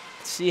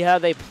 Let's see how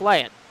they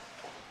play it.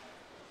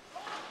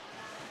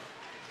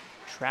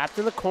 Trapped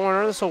in the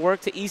corner, this will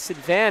work to East's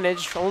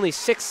advantage. Only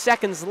 6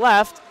 seconds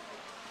left.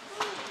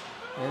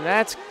 And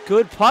that's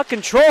good puck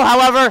control,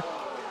 however.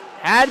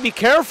 Had to be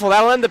careful,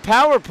 that'll end the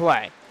power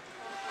play.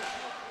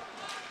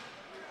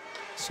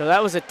 So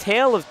that was a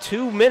tale of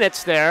 2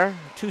 minutes there,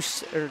 two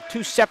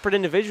separate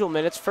individual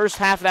minutes. First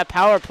half of that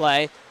power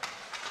play,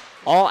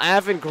 all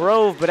Avon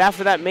Grove, but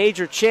after that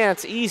major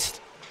chance, East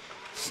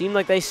seemed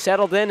like they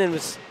settled in and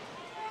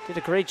did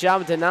a great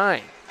job of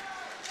denying.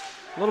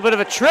 A little bit of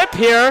a trip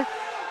here.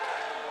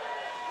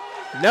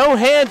 No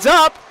hands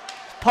up.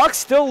 Puck's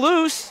still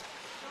loose.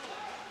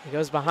 He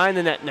goes behind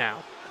the net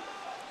now.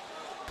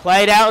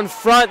 Played out in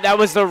front. That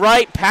was the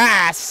right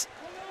pass.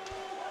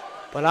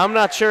 But I'm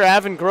not sure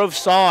Avon Grove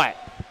saw it.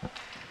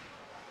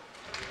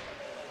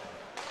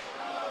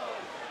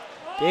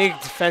 Big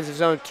defensive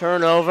zone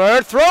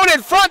turnover. Thrown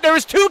in front. There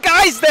was 2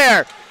 guys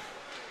there.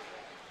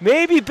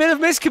 Maybe a bit of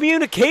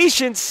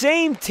miscommunication.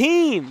 Same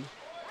team.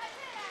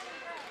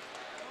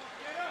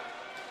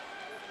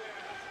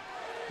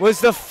 Was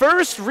the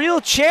first real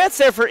chance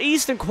there for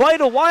East in quite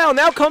a while.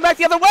 Now coming back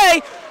the other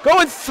way.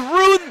 Going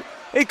through,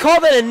 they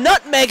call that a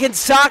nutmeg in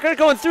soccer.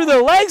 Going through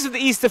the legs of the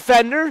East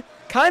defender.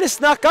 Kind of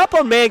snuck up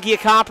on Mangia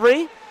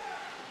Capri.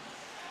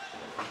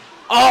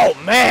 Oh,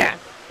 man.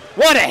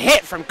 What a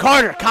hit from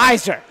Carter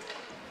Kaiser.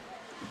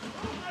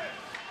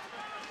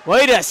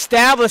 Way to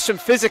establish some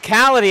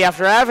physicality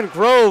after Avon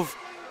Grove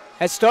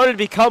has started to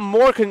become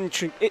more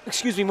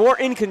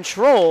in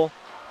control.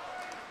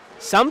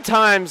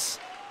 Sometimes,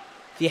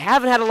 if you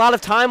haven't had a lot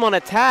of time on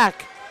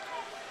attack,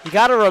 you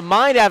got to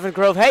remind Avon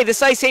Grove, hey,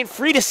 this ice ain't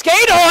free to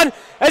skate on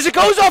as it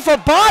goes off a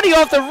body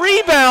off the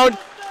rebound.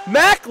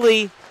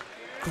 Mackley,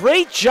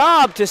 great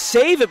job to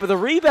save it, but the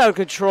rebound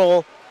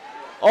control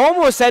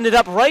almost ended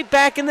up right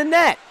back in the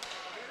net.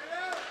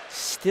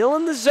 Still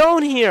in the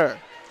zone here.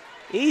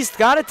 East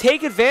got to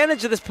take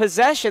advantage of this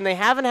possession. They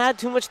haven't had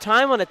too much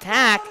time on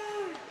attack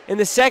in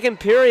the second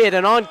period,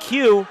 and on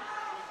cue,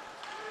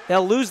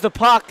 they'll lose the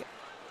puck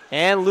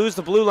and lose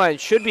the blue line.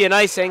 Should be an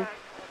icing,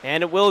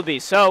 and it will be.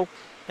 So,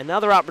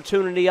 another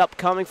opportunity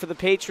upcoming for the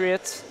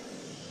Patriots.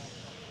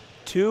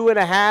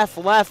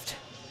 2.5 left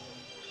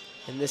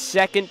in the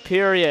second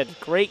period.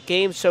 Great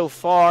game so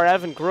far.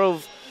 Avon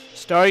Grove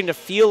starting to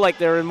feel like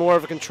they're in more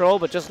of a control,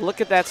 but just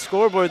look at that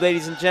scoreboard,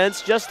 ladies and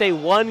gents. Just a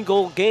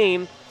 1-goal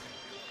game.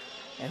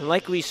 And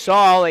like we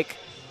saw, like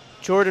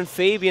Jordan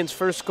Fabian's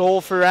first goal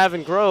for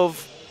Avon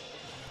Grove,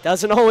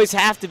 doesn't always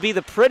have to be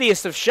the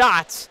prettiest of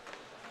shots.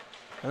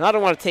 And I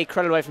don't want to take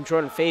credit away from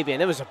Jordan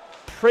Fabian. It was a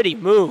pretty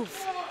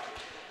move.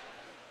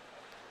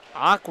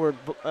 Awkward,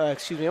 I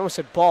almost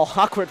said ball.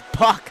 Awkward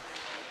puck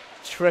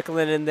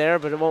trickling in there,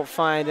 but it won't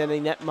find any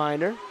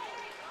netminder.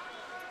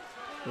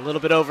 A little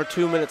bit over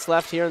 2 minutes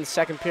left here in the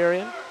second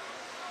period.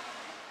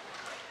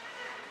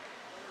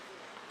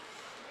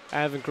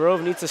 Avon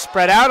Grove needs to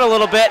spread out a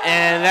little bit,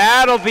 and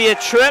that'll be a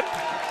trip.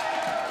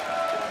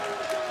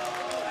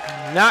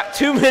 Not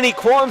too many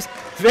qualms.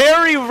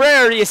 Very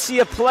rare you see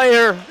a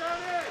player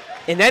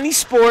in any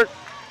sport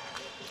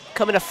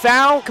commit a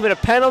foul, commit a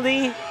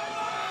penalty,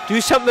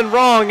 do something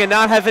wrong, and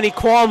not have any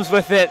qualms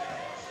with it.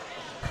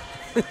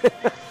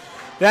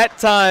 That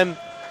time,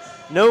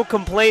 no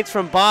complaints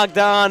from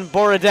Bogdan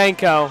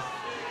Borodenko,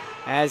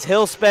 as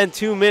he'll spend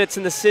 2 minutes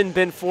in the sin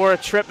bin for a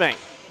tripping.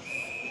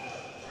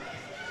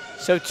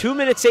 So 2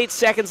 minutes, 8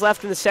 seconds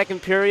left in the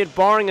second period,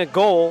 barring a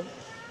goal.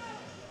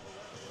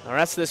 The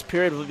rest of this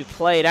period will be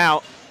played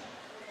out.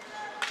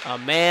 A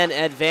man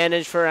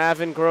advantage for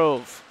Avon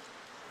Grove.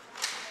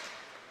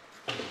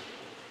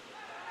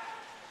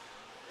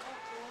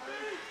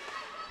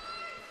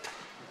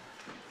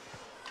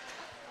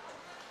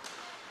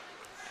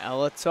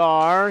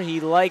 Elatar, he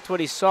liked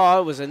what he saw.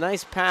 It was a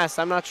nice pass.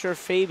 I'm not sure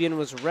Fabian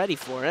was ready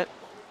for it.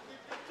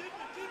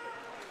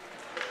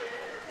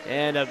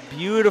 And a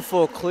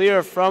beautiful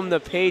clear from the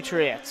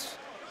Patriots.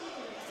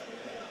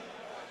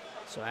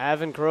 So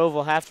Avon Grove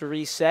will have to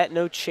reset.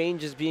 No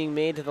changes being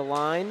made to the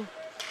line.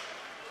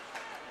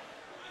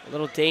 A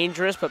little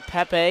dangerous, but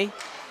Pepe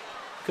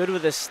good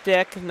with a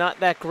stick. Not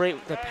that great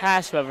with the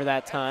pass, however,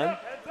 that time.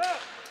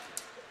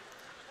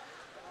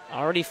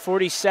 Already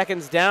 40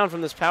 seconds down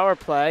from this power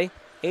play.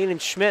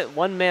 Aiden Schmidt,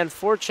 one-man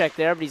forecheck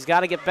there, but he's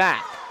got to get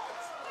back.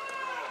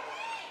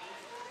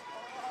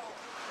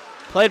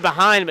 Played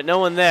behind, but no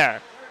one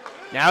there.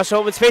 Now it's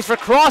open space for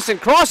Crossan.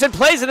 Crossan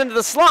plays it into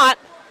the slot.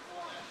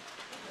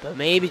 But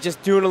maybe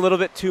just doing a little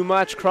bit too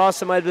much.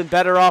 Crossan might have been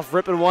better off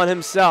ripping one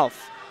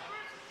himself.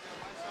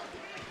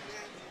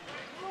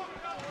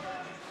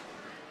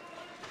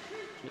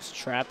 Just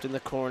trapped in the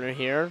corner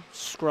here.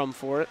 Scrum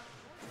for it.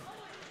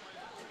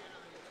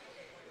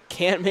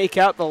 Can't make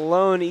out the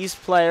lone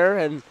East player,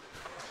 and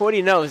what do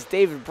you know, it's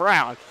David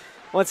Brown.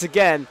 Once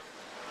again,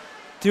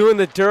 doing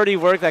the dirty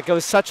work that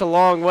goes such a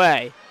long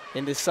way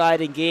in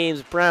deciding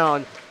games.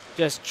 Brown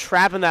just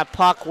trapping that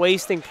puck,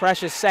 wasting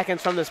precious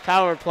seconds from this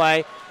power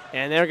play,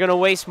 and they're going to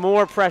waste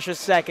more precious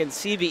seconds.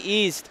 CB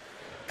East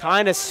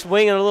kind of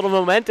swinging a little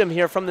momentum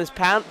here from this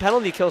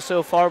penalty kill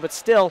so far, but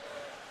still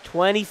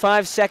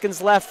 25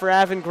 seconds left for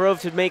Avon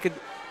Grove to make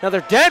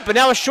another dent, but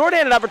now a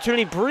short-handed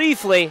opportunity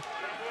briefly.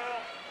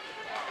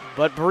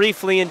 But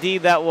briefly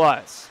indeed that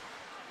was.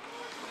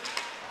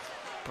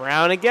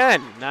 Brown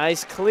again,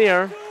 nice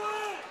clear.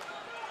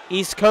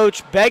 East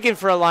coach begging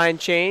for a line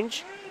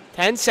change.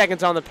 10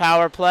 seconds on the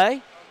power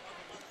play.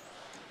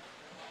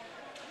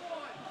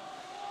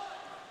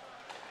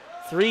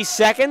 3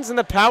 seconds and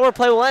the power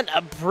play will end.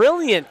 A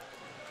brilliant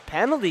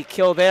penalty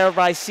kill there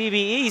by CB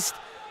East.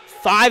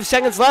 5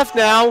 seconds left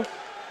now.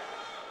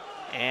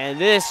 And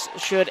this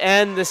should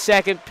end the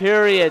second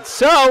period.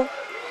 So,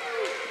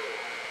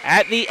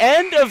 at the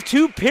end of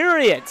 2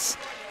 periods,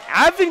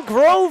 Avon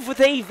Grove with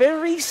a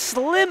very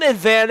slim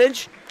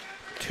advantage,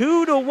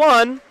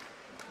 2-1.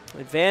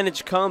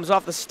 Advantage comes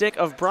off the stick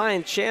of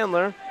Brian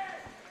Chandler,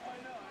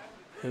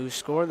 who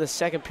scored the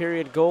second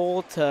period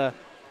goal to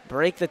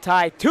break the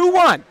tie.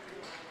 2-1.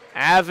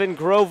 Avon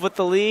Grove with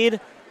the lead.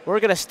 We're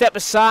going to step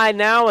aside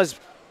now as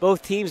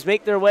both teams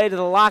make their way to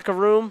the locker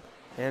room.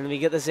 And we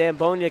get the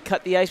Zamboni to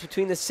cut the ice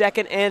between the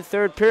second and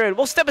third period.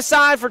 We'll step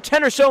aside for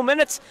 10 or so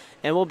minutes,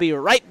 and we'll be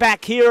right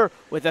back here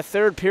with the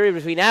third period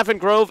between Avon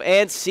Grove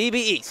and CB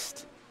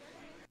East.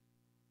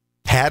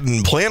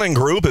 Haddon Planning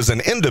Group is an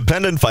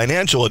independent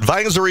financial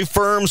advisory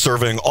firm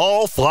serving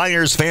all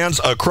Flyers fans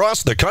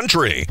across the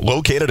country.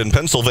 Located in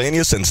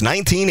Pennsylvania since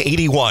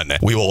 1981,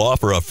 we will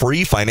offer a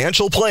free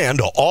financial plan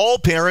to all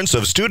parents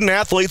of student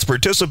athletes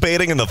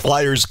participating in the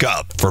Flyers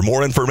Cup. For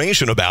more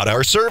information about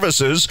our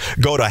services,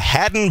 go to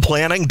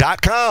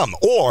haddonplanning.com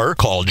or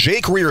call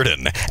Jake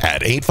Reardon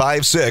at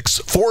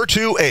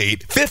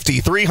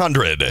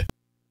 856-428-5300.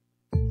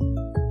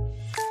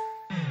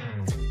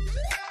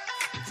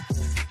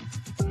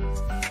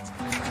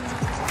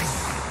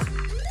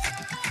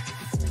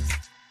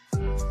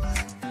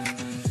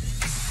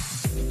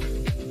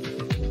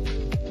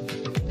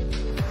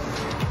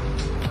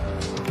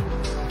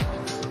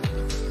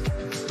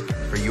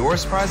 For your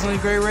surprisingly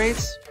great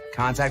rates,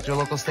 contact your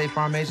local State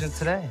Farm agent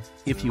today.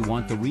 If you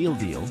want the real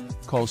deal,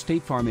 call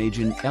State Farm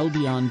agent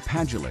Eldion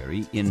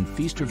Padulary in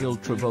Feasterville,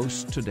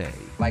 Trevose today.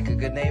 Like a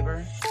good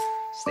neighbor,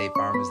 State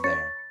Farm is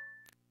there.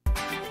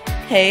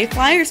 Hey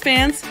Flyers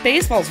fans,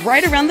 baseball's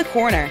right around the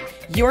corner.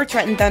 Your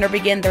Trenton Thunder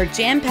begin their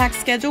jam-packed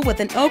schedule with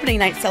an opening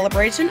night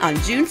celebration on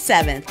June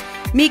 7th.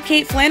 Meet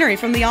Kate Flannery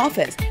from The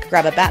Office,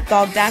 grab a Bat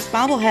Dog Dash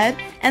bobblehead,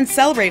 and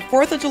celebrate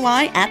 4th of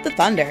July at the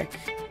Thunder.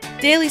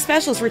 Daily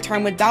specials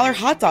return with $1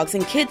 hot dogs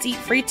and Kids Eat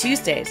Free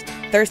Tuesdays,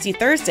 Thirsty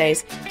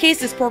Thursdays,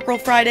 Case's Pork Roll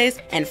Fridays,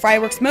 and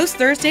Fryworks most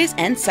Thursdays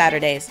and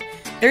Saturdays.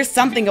 There's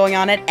something going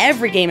on at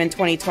every game in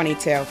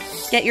 2022.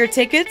 Get your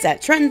tickets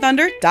at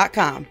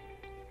TrentonThunder.com.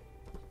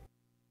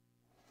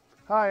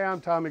 Hi, I'm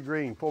Tommy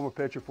Green, former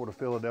pitcher for the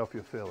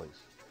Philadelphia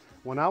Phillies.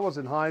 When I was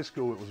in high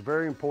school, it was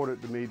very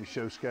important to me to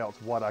show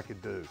scouts what I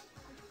could do.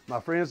 My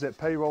friends at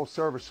Payroll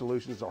Service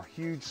Solutions are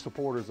huge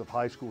supporters of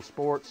high school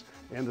sports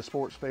and the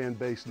Sports Fan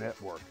Base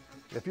Network.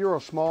 If you're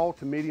a small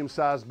to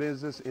medium-sized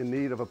business in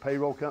need of a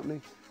payroll company,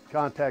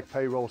 contact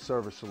Payroll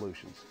Service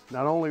Solutions.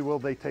 Not only will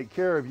they take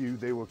care of you,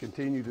 they will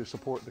continue to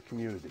support the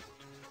community.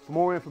 For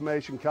more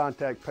information,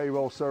 contact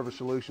Payroll Service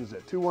Solutions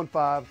at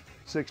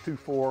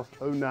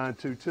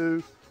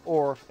 215-624-0922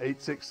 or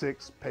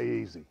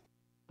 866-PAY-EASY.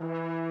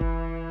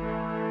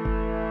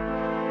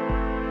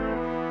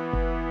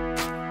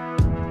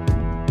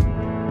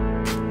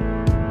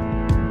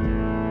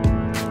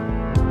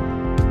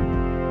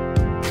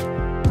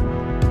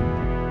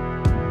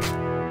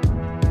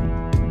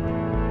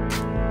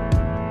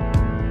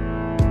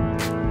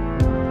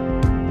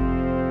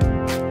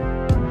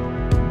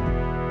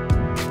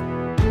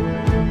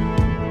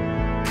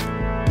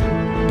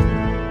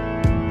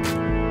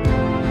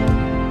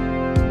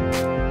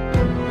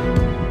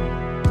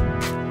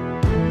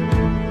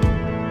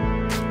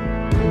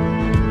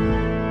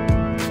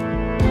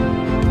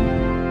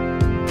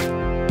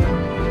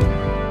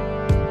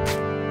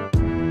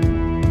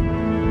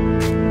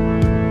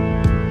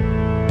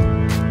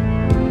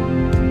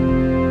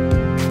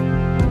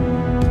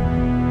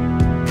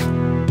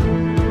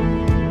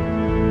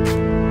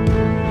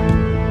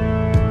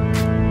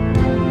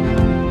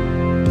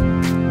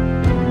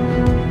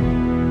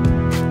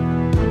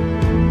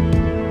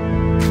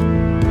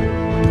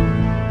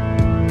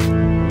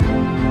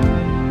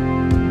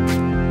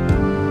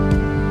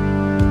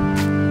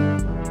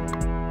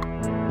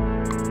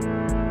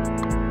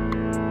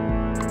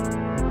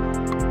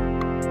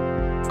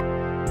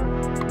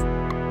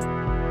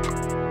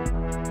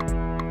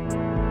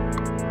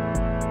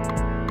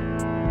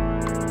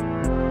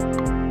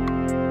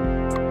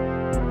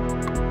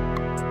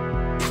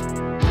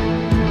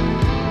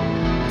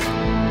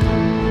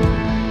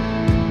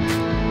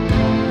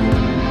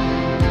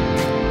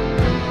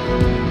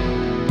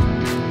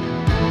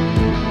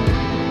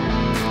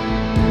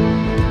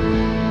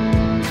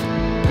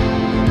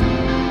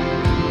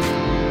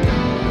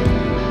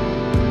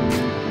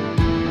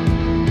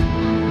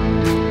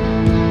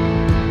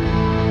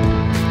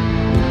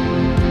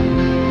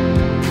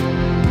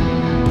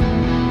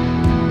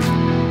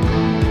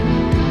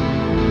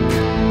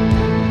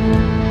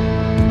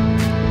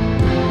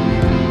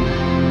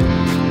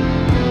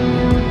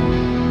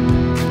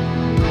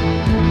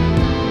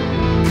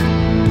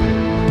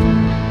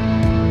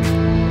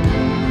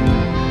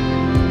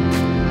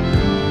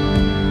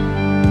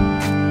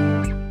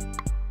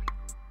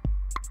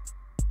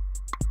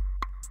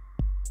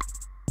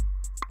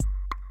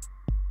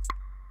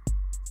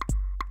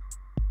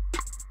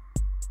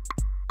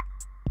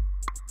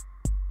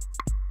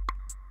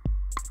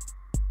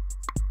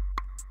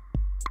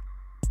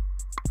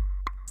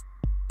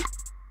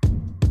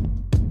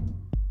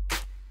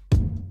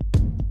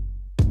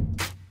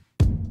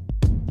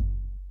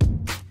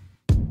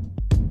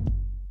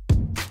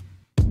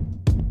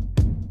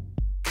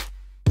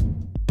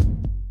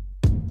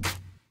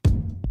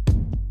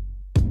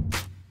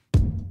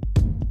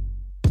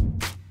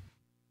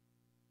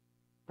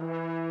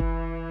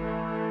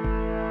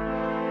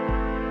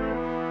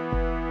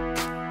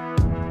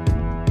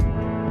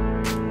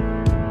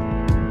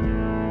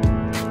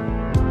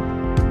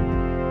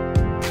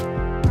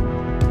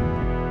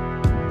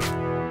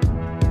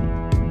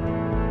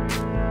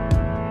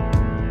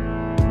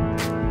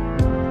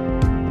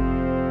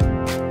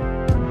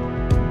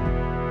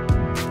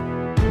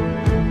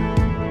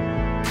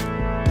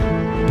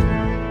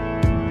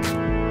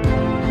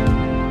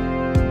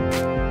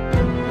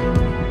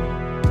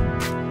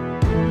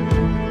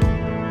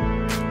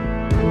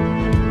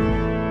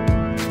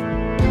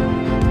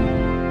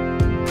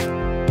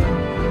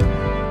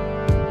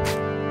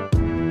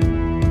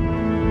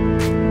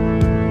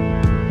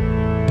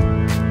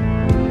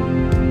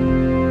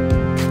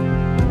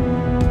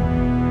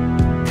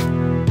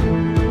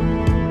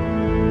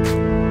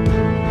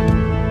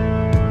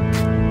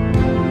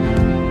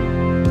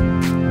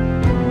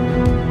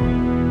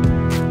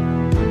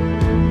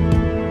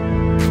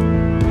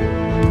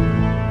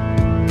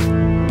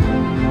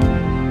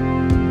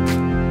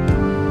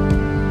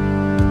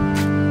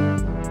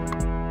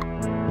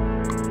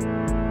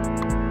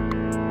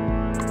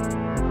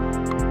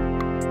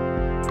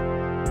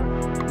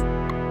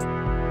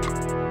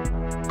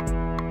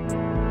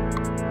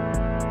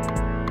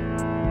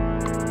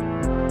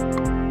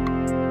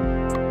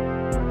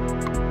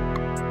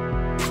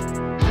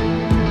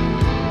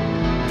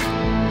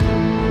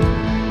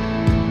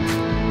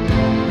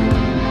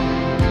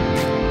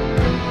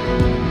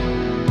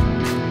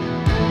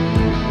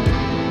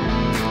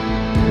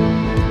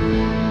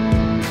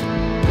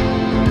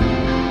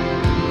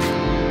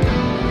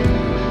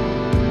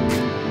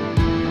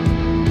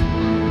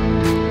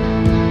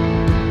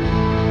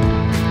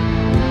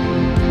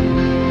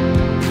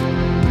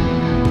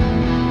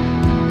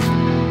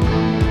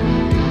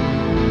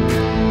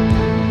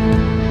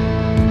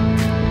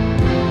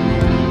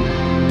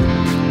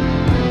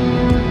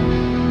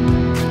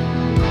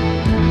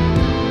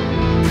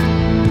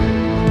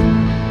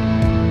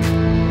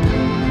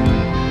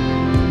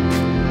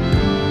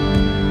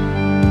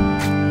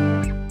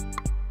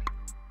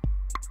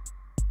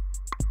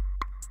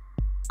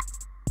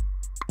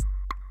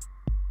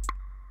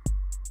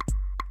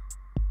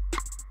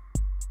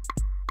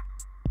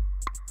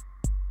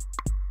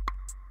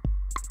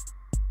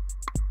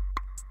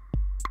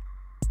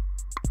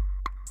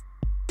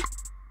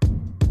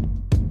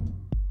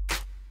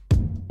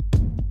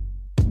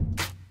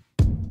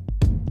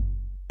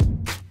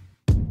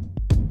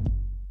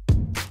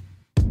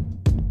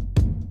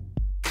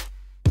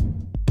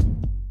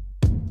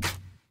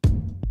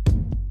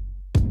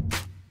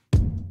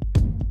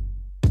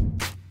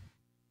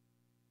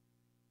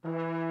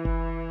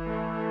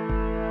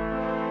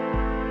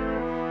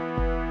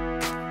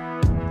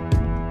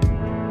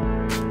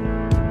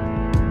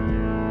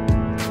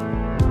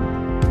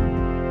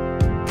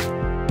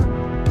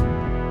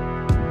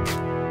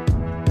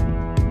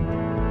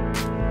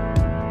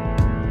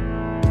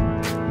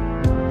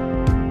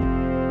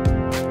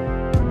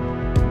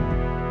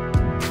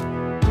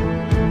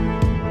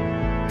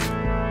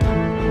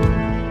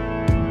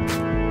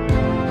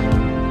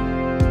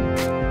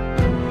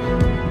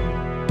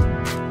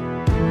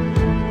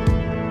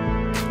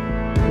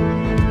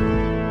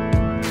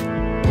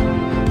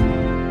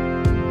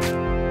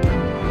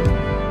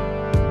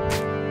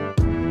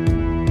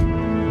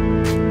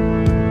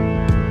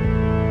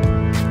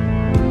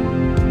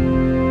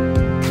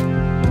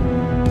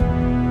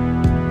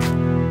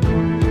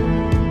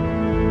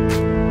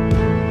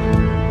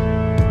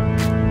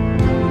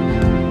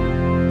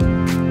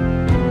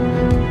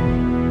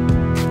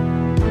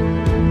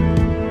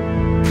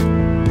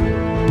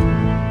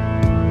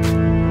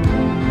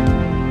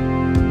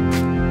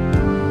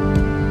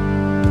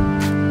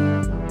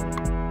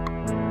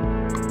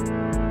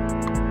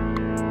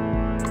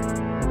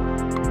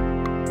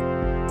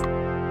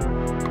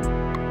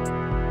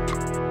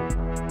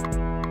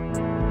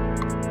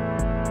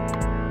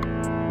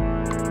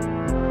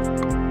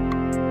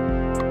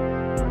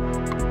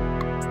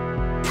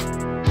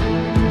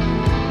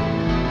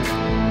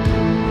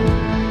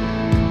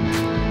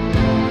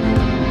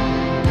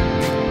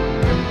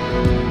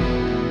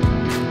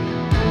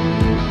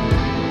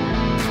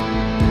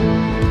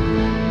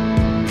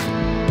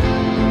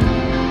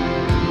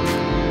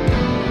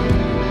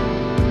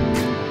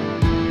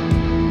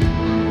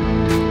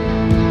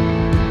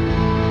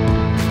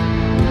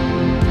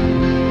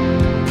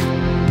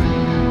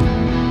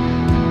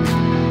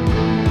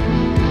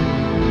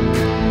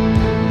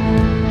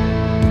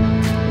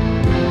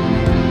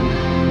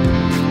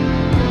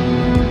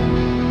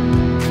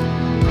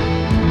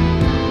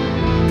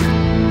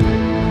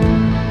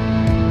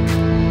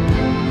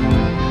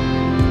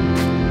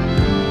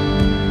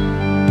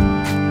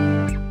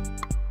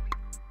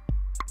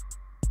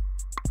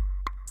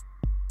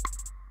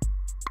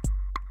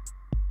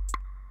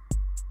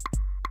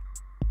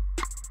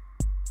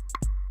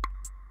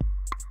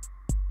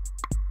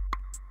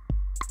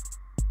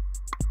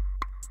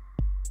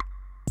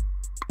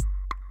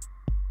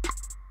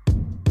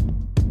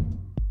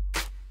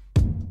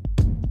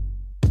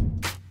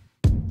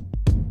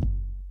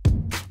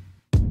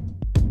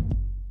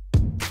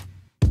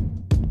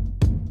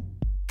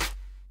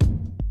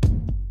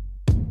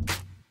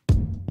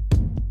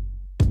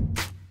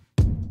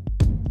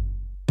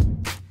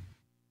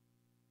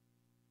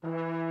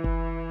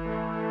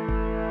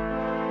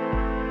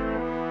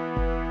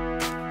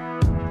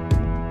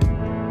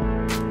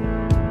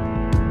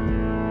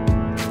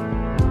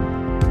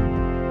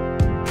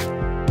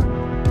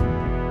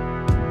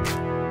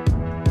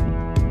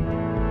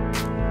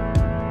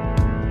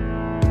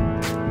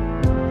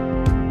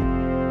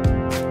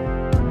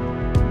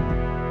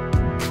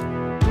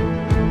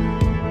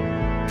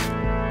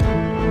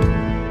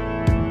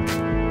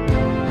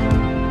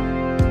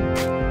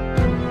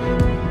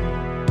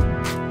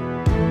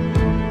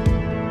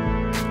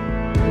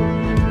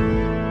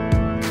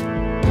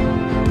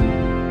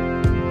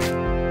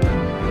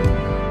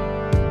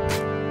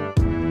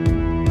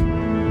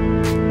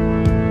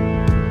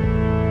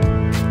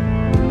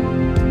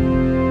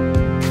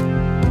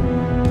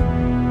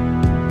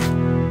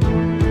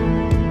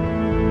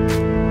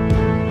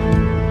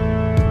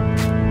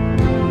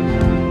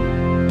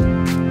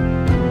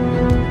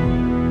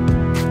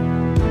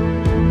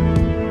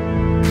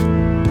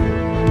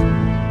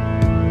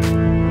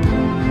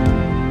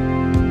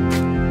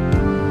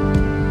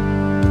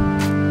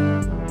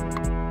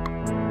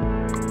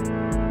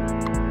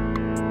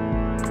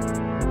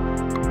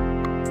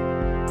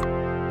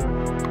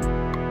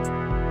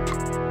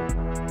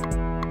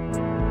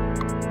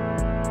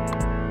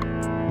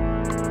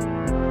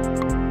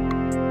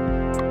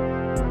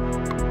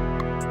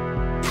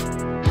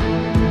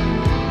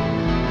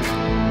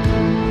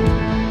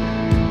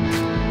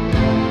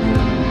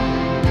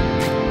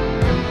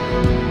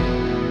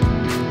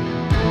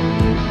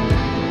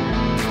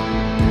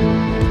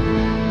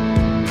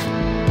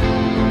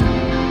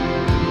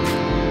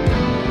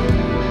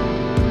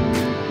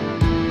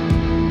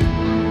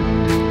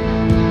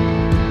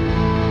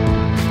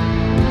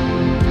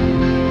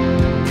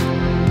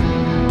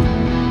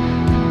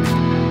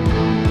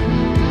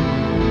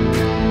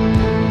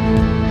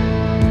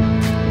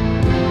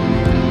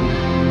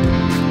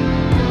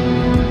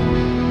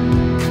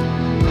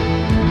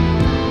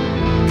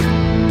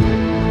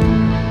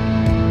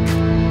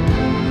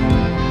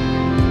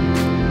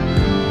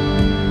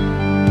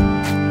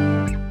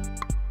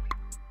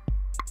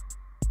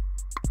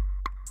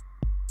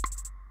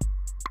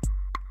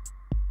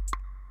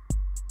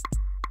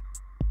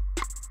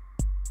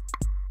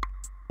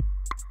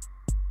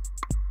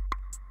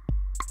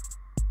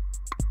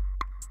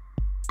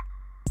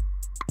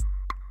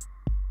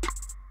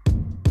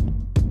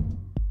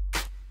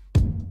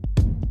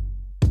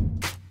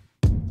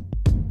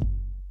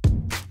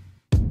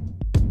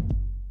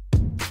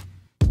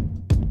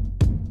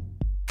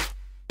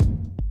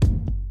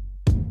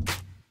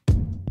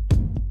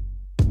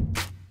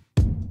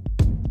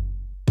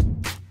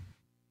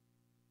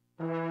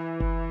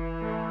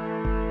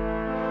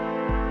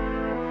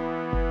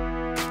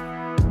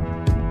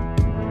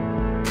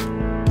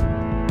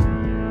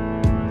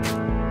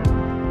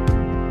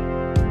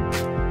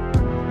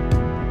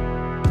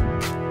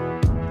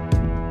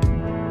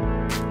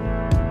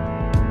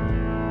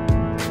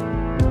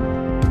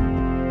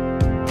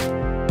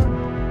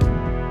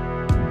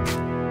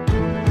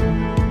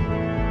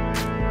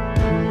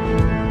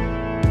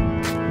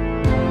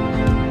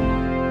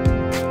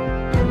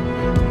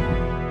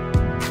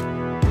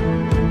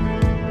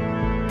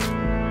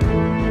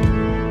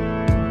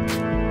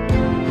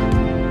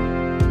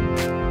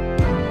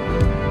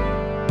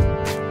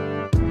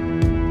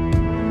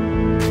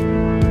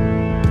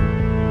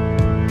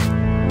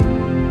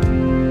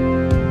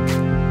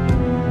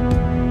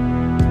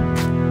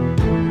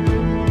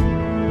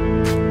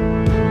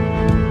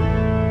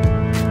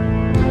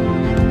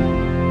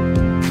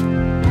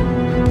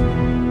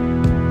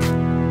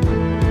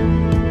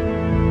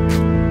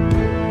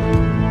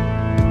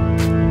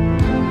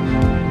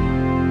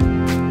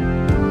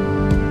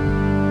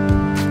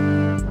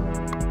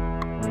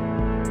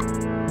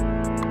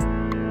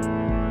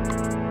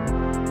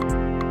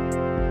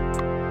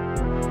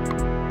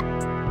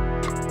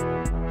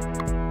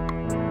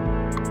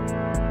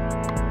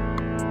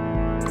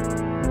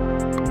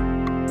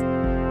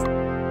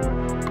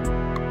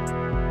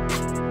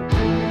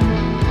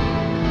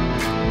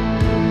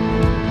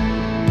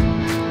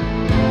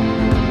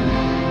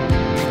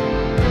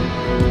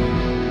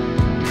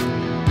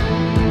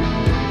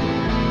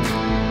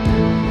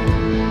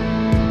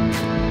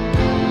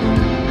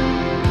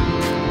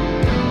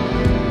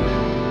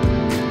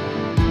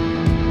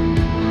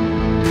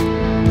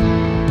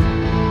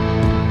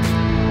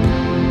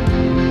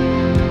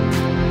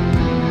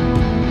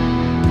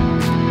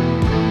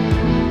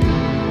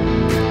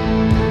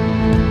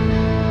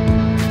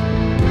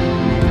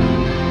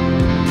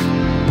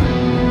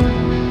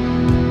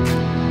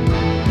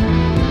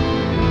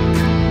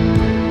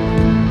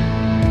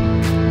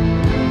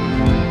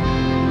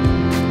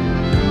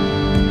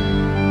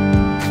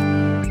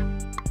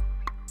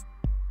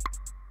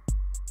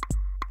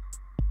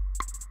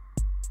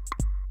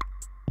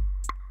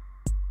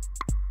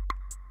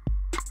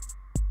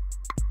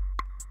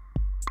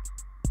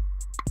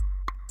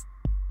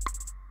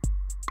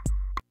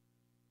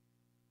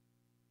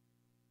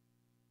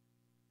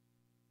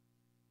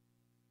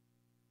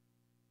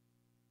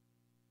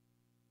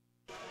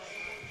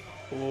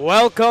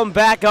 Welcome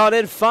back on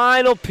in.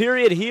 Final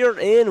period here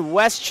in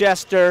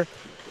Westchester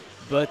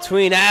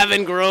between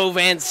Avon Grove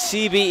and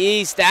CB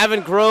East.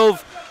 Avon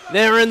Grove,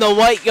 they're in the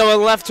white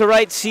going left to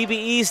right. CB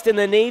East in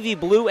the navy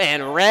blue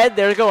and red.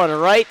 They're going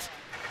right.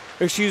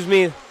 Excuse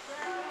me.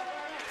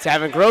 It's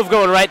Avon Grove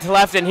going right to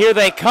left, and here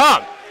they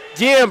come.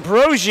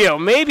 D'Ambrosio,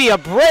 maybe a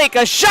break,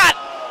 a shot.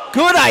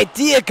 Good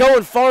idea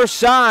going far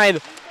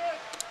side,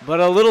 but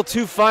a little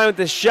too fine with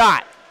the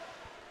shot.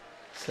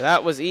 So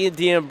that was Ian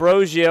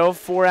D'Ambrosio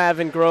for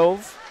Avon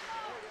Grove.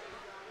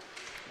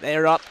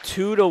 They're up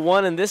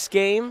 2-1 in this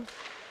game.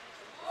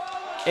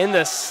 In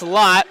the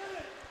slot,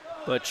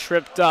 but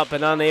tripped up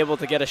and unable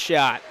to get a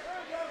shot.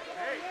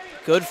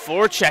 Good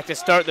forecheck to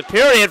start the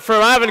period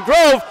from Avon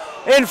Grove.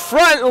 In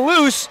front,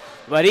 loose,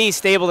 but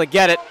East able to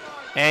get it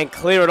and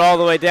clear it all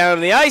the way down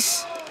to the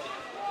ice.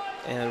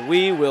 And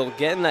we will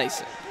get an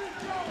icing.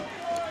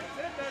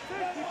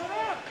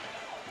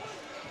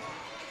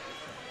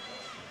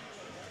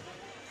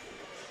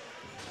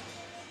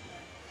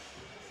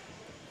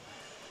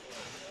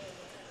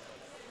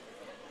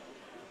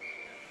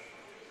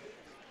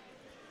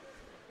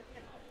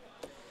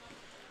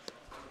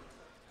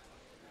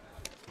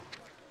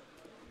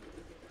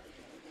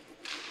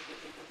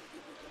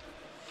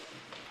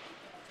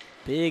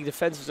 Big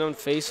defensive zone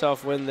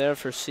face-off win there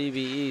for CB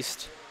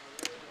East.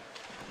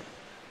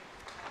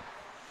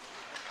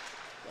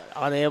 But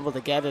unable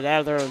to get it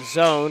out of their own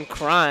zone.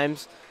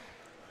 Crimes.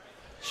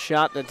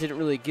 Shot that didn't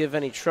really give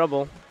any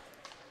trouble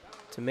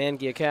to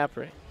Mangia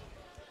Capri.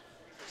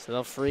 So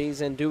they'll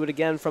freeze and do it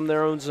again from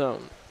their own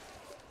zone.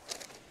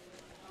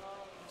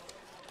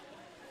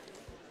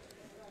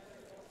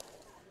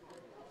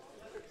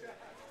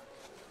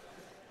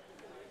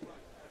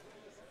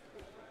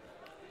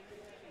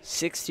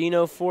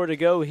 .16:04 to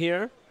go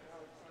here.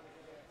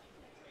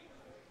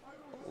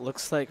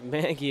 Looks like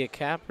Mangia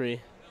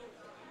Capri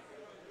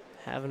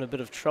having a bit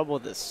of trouble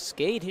with this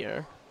skate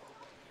here.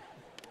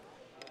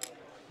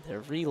 They're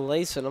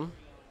relacing them.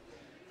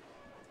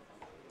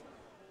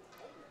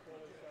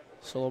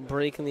 So a little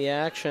break in the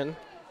action.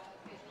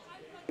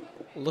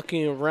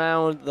 Looking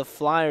around the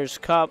Flyers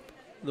Cup,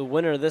 the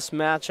winner of this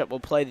matchup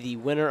will play the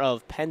winner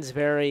of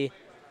Pennsbury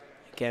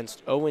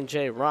against Owen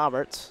J.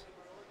 Roberts.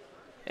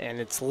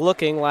 And it's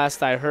looking,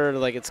 last I heard,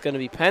 like it's going to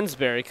be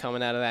Pennsbury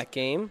coming out of that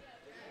game.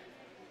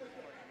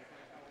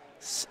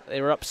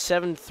 They were up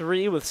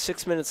 7-3 with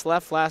 6 minutes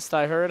left, last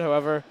I heard.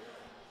 However,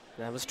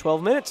 that was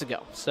 12 minutes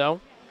ago.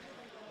 So,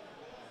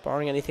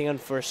 barring anything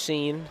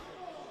unforeseen,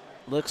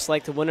 looks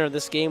like the winner of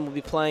this game will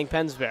be playing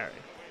Pennsbury.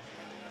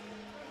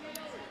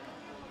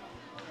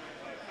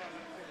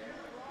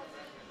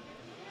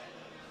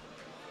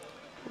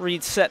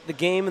 Reset the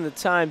game in the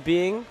time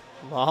being.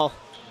 Well,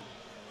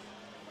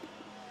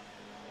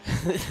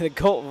 the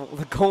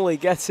goalie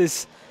gets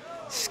his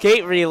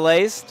skate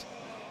relaced.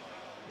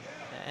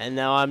 And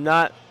now I'm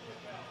not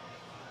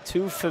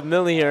too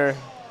familiar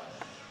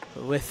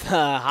with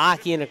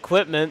hockey and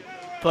equipment,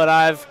 but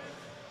I've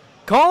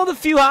called a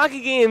few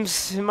hockey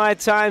games in my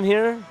time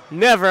here.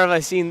 Never have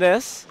I seen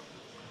this.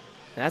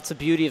 That's the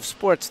beauty of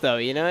sports, though.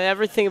 You know,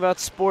 everything about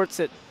sports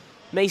that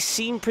may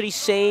seem pretty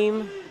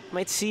same,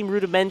 might seem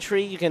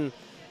rudimentary. You can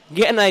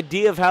get an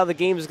idea of how the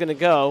game is going to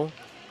go.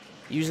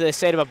 Usually they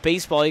say it about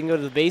baseball, you can go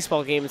to the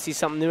baseball game and see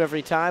something new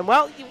every time.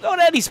 Well, you can go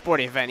to any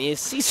sporting event, you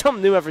see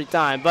something new every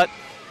time. But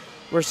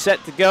we're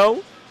set to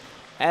go.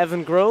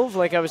 Avon Grove,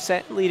 like I was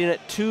saying, leading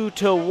at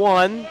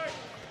 2-1.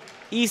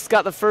 East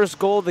got the first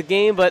goal of the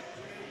game, but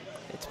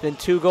it's been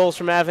 2 goals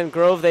from Avon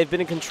Grove. They've been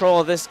in control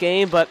of this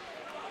game, but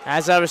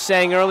as I was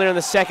saying earlier in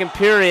the second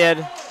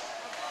period,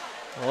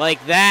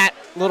 like that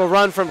little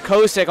run from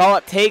Kosick, all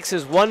it takes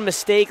is one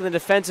mistake in the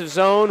defensive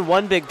zone,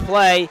 one big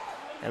play,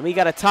 and we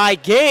got a tie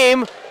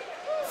game.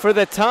 For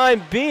the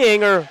time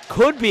being, or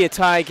could be a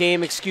tie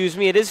game, excuse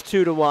me, it is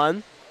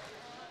 2-1.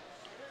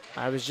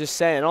 I was just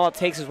saying, all it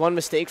takes is one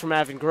mistake from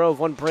Avon Grove,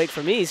 one break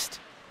from East.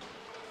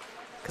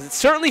 Because it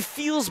certainly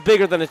feels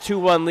bigger than a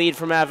 2-1 lead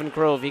from Avon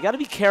Grove. You got to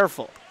be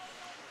careful.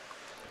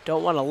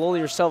 Don't want to lull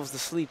yourselves to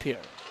sleep here.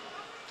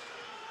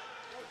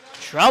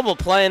 Trouble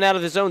playing out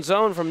of his own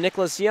zone from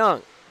Nicholas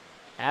Young.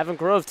 Avon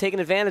Grove taking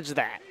advantage of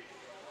that.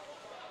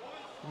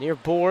 Near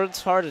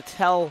boards, hard to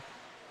tell.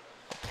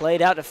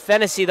 Played out to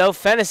Fennessy, though.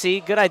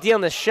 Fennessy, good idea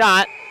on the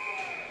shot.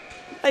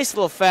 Nice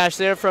little fash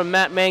there from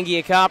Matt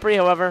Mangia Capri.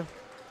 However,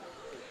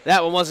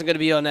 that one wasn't going to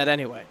be on net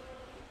anyway.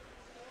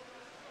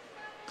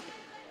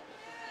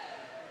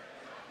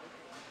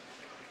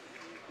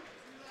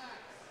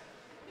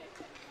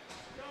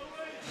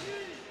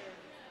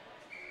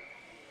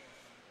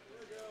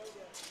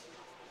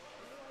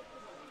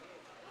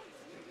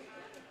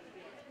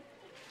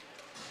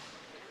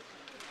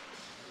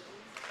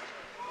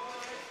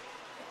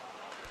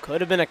 Could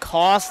have been a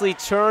costly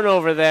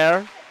turnover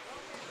there.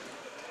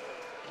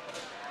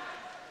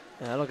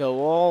 That'll go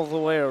all the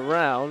way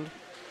around.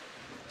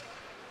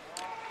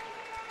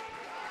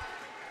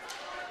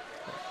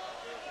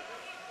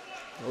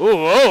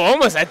 Ooh,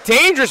 almost a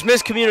dangerous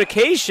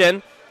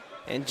miscommunication.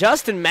 And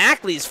Justin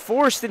Mackley's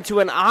forced into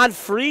an odd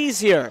freeze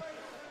here.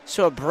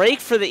 So a break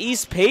for the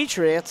East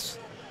Patriots.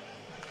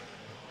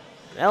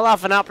 They'll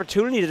have an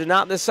opportunity to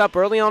knot this up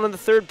early on in the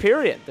third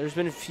period. There's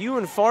been few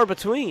and far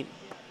between.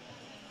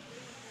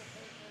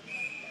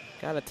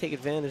 Got to take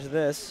advantage of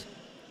this.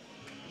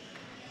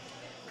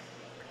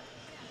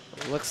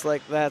 Looks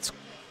like that's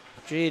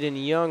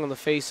Jaden Young on the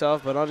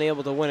faceoff, but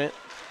unable to win it.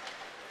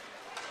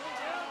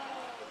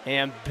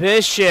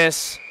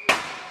 Ambitious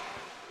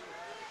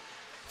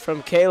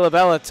from Caleb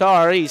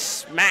Elatar. He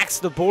smacks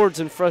the boards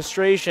in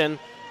frustration.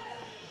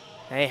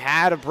 They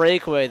had a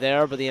breakaway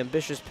there, but the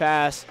ambitious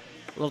pass,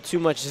 a little too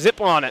much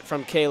zip on it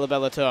from Caleb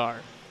Elatar.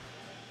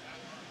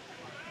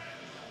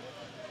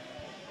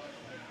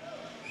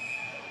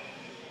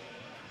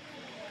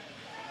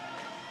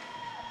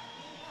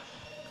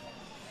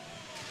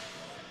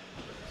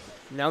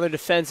 Another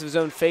defensive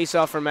zone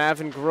faceoff from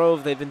Avon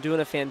Grove. They've been doing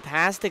a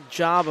fantastic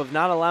job of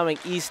not allowing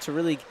East to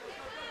really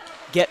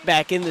get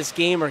back in this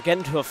game or get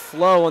into a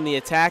flow on the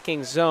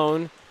attacking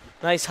zone.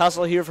 Nice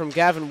hustle here from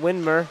Gavin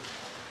Windmer.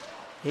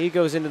 He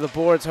goes into the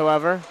boards,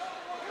 however.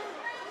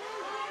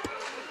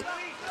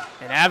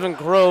 And Avon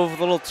Grove,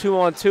 little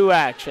 2-on-2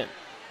 action.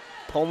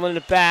 Pulling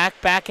it back,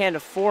 backhand to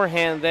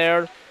forehand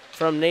there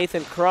from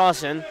Nathan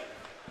Crossan.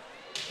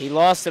 He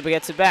lost it, but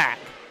gets it back.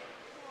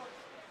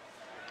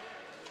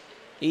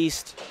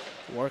 East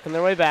working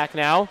their way back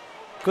now.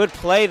 Good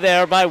play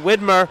there by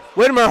Widmer.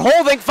 Widmer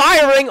holding,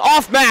 firing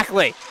off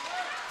Mackley.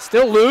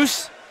 Still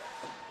loose,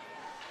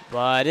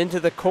 but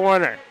into the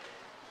corner.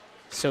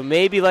 So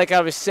maybe, like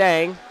I was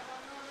saying,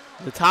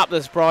 the top of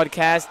this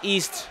broadcast,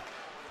 East,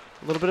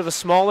 a little bit of a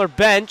smaller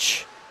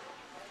bench.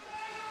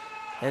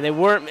 And they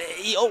weren't,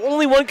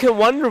 only one can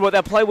wonder what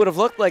that play would have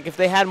looked like if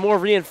they had more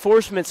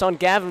reinforcements on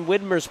Gavin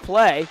Widmer's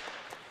play.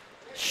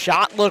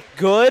 Shot looked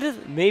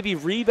good, maybe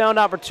rebound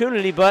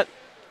opportunity, but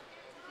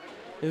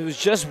it was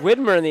just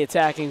Widmer in the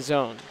attacking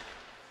zone.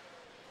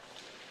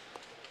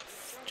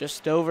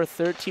 Just over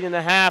 13 and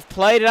a half.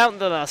 Played it out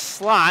into the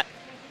slot,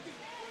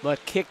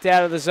 but kicked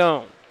out of the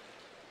zone.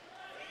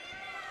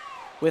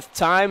 With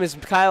time is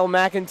Kyle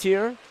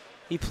McIntyre.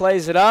 He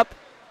plays it up.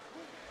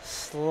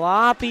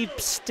 Sloppy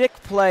stick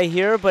play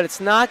here, but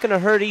it's not going to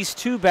hurt East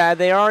too bad.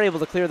 They are able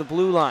to clear the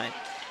blue line.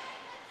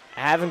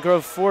 Avon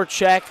Grove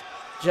forecheck.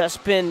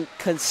 Just been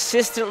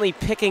consistently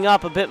picking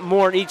up a bit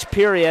more in each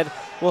period.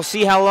 We'll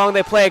see how long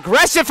they play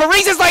aggressive for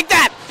reasons like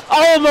that.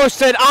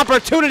 Almost an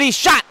opportunity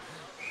shot.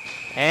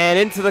 And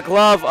into the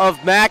glove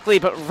of Mackley,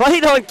 but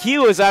right on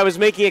cue as I was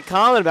making a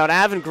comment about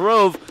Avon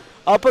Grove.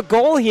 Up a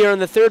goal here in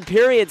the third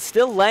period,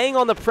 still laying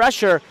on the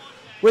pressure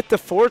with the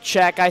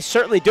forecheck. I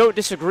certainly don't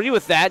disagree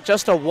with that.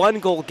 Just a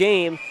one-goal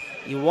game.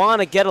 You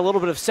want to get a little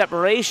bit of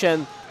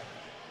separation.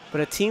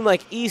 But a team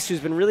like East, who's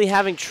been really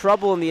having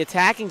trouble in the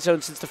attacking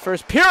zone since the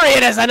first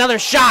period, has another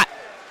shot.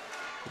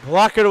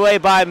 Blocked away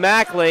by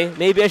Mackley.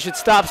 Maybe I should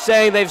stop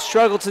saying they've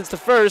struggled since the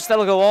first.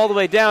 That'll go all the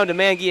way down to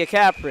Mangia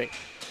Capri.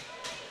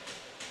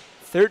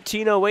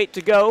 13:08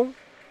 to go.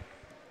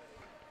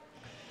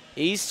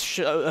 East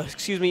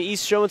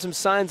showing some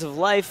signs of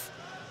life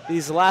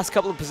these last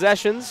couple of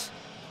possessions.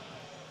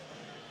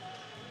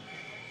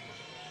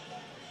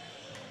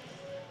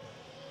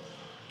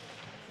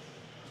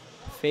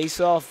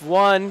 Face-off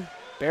one,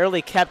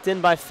 barely kept in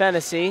by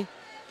Fennessy.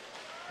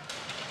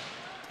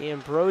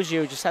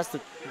 D'Ambrosio just has to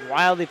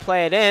wildly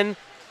play it in.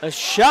 A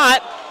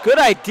shot, good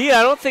idea.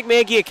 I don't think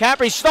Mangia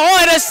Capri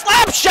and a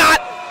slap shot!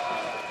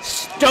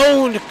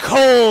 Stoned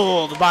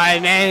cold by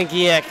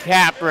Mangia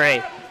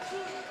Capri.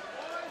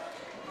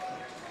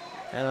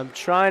 And I'm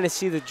trying to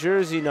see the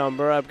jersey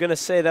number. I'm going to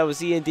say that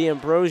was Ian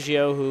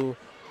D'Ambrosio who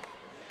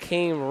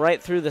came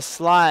right through the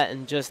slot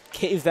and just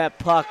gave that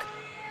puck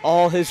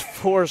all his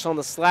force on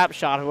the slap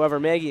shot. However,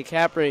 Mangia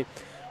Capri,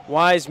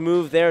 wise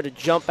move there to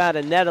jump out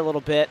of net a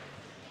little bit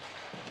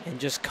and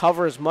just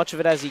cover as much of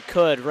it as he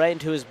could right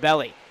into his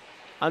belly.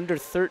 Under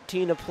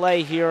 13 to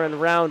play here in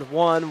round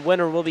one.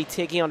 Winner will be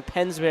taking on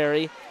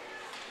Pennsbury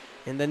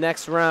in the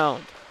next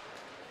round.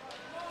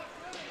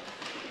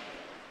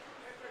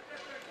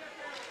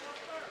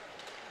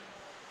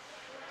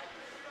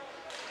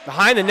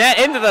 Behind the net,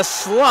 into the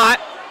slot.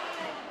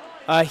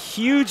 A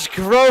huge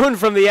groan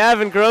from the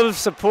Avon Grove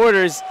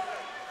supporters.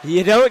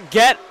 You don't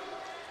get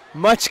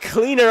much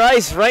cleaner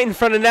ice right in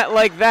front of net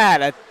like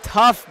that. A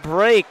tough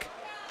break.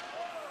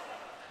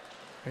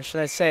 Or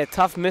should I say a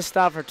tough missed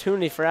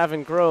opportunity for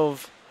Avon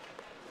Grove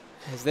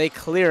as they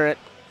clear it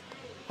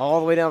all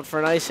the way down for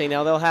an icing.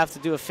 Now they'll have to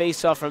do a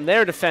face-off from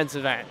their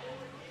defensive end.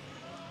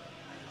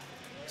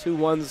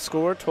 2-1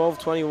 score,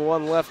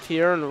 12:21 left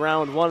here in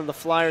round one of the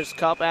Flyers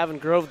Cup. Avon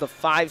Grove, the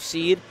 5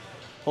 seed,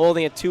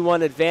 holding a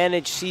 2-1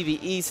 advantage. CV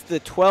East, the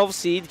 12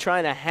 seed,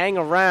 trying to hang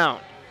around.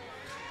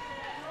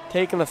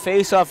 Taking the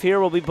face-off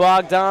here will be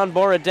Bogdan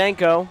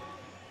Borodenko.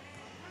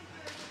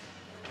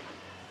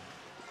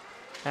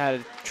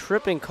 Had a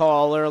tripping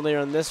call earlier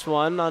in this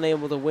one,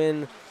 unable to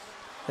win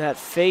that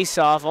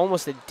face-off.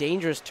 Almost a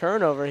dangerous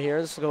turnover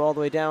here. This will go all the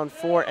way down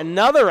for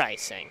another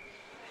icing.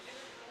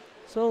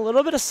 So a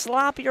little bit of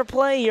sloppier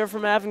play here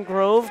from Avon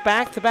Grove.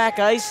 Back-to-back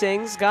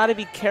icings. Got to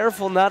be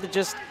careful not to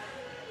just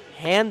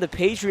hand the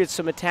Patriots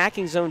some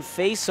attacking zone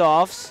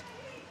face-offs.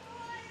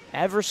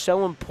 Ever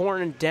so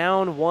important,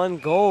 down 1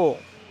 goal.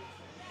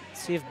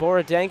 Let's see if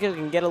Borodenko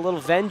can get a little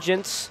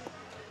vengeance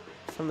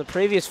from the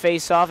previous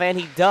face-off, and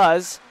he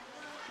does.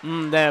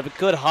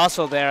 Good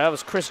hustle there. That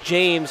was Chris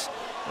James,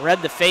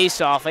 read the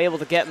face-off, able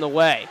to get in the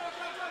way.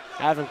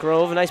 Avon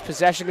Grove, nice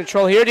possession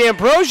control here.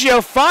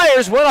 D'Ambrosio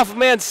fires, went off a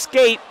man's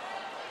skate.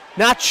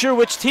 Not sure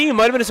which team,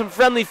 might have been some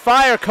friendly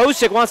fire.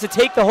 Kosick wants to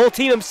take the whole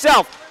team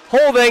himself.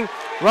 Holding,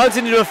 runs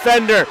into the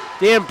defender.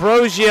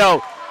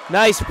 D'Ambrosio,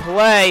 nice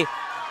play.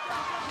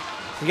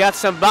 We got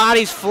some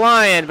bodies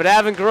flying, but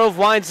Avon Grove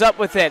winds up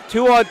with it.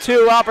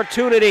 2-on-2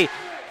 opportunity.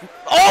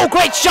 Oh,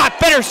 great shot,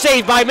 better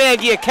save by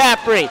Mangia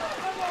Capri.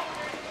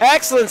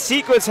 Excellent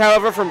sequence,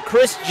 however, from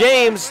Chris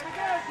James,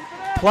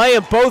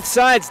 playing both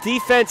sides,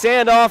 defense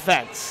and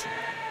offense.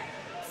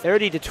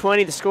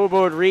 30-20, the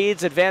scoreboard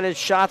reads. Advantage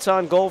shots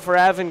on goal for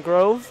Avon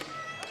Grove.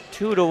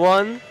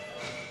 2-1.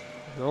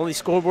 The only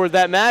scoreboard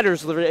that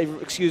matters,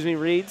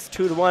 reads.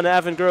 2-1,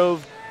 Avon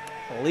Grove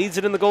leads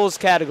it in the goals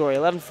category.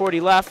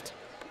 11:40 left.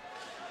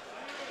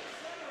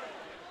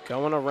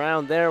 Going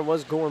around there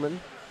was Gorman.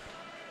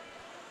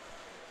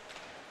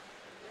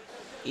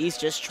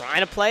 East just trying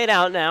to play it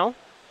out now.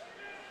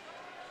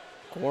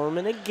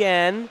 Gorman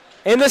again.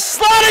 And the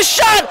slaughter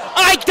shot!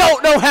 I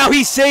don't know how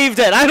he saved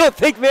it. I don't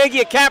think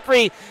Mangia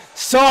Capri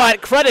saw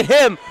it. Credit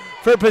him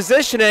for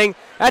positioning.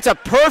 That's a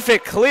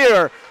perfect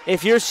clear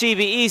if you're CB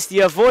East.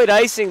 You avoid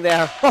icing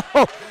there.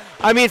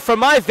 I mean, from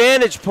my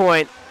vantage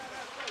point,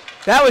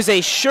 that was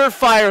a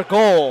surefire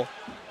goal.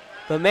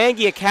 But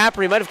Mangia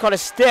Capri might have caught a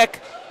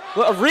stick.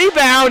 A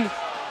rebound.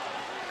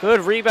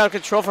 Good rebound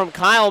control from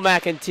Kyle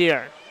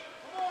McIntyre.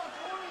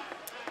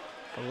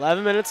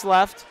 11 minutes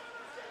left.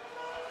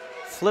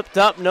 Flipped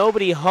up,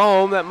 nobody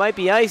home. That might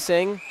be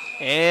icing,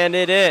 and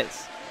it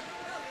is.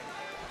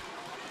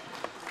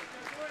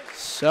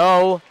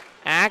 So,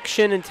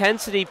 action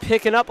intensity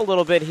picking up a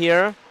little bit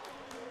here.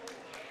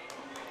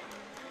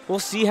 We'll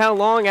see how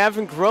long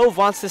Avon Grove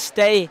wants to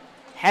stay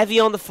heavy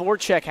on the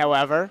forecheck,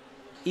 however.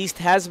 East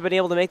hasn't been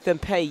able to make them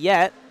pay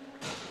yet.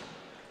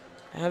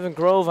 Avon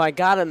Grove, I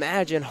gotta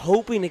imagine,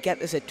 hoping to get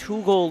this a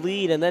 2-goal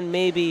lead and then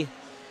maybe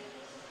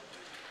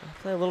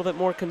play a little bit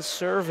more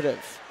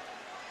conservative.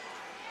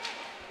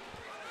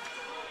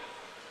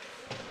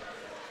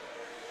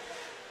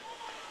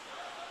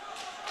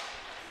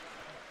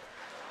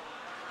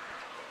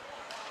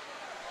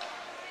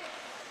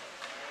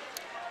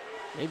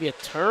 Maybe a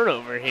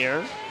turnover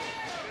here.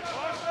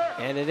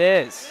 And it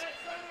is.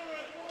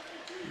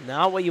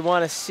 Not what you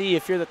want to see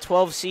if you're the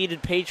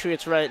 12-seeded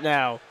Patriots right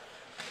now.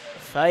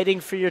 Fighting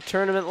for your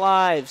tournament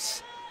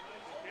lives.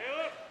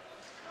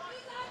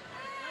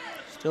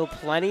 Still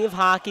plenty of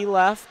hockey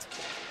left.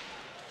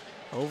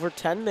 Over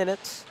 10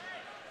 minutes.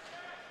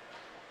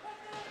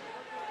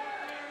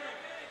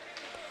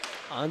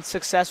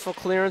 Unsuccessful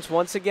clearance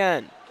once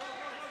again.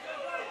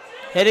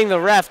 Hitting the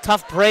ref.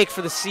 Tough break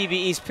for the CB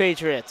East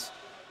Patriots.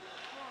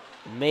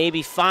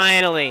 Maybe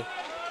finally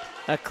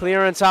a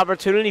clearance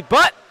opportunity,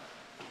 but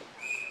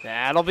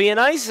that'll be an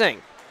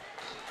icing.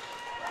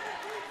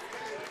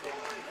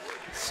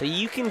 So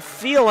you can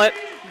feel it.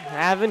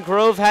 Avon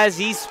Grove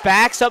has East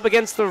backs up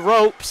against the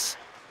ropes.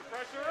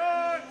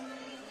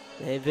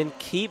 They've been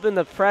keeping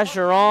the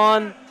pressure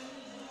on.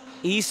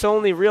 East's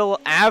only real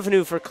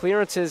avenue for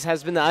clearances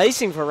has been the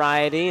icing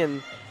variety,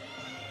 and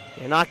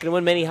you're not going to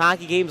win many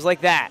hockey games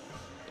like that.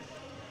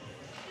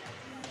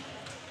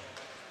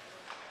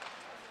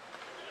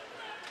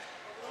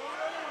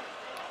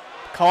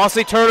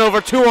 Costly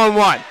turnover,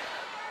 2-on-1.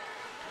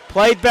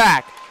 Played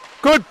back.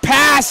 Good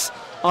pass.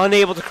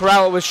 Unable to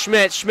corral it with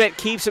Schmidt. Schmidt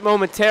keeps it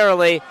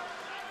momentarily.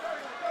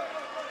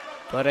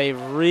 But a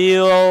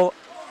real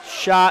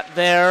shot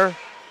there.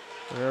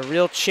 Or a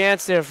real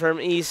chance there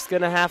from East.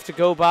 Going to have to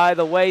go by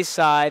the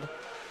wayside.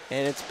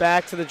 And it's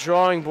back to the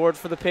drawing board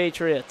for the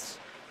Patriots.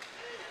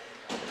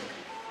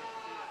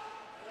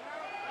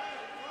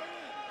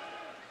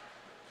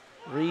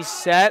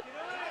 Reset.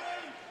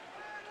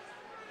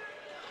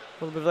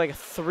 A little bit of like a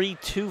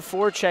 3-2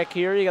 forecheck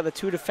here. You got the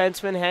 2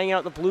 defensemen hanging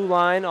out the blue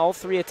line. All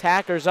 3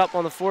 attackers up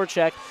on the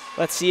forecheck.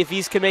 Let's see if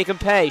East can make them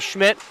pay.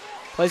 Schmidt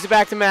plays it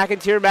back to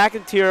McIntyre.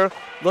 McIntyre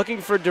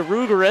looking for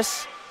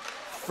DeRugaris.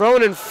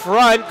 Thrown in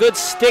front. Good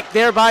stick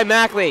there by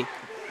Mackley.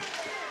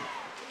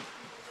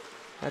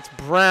 That's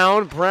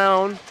Brown.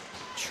 Brown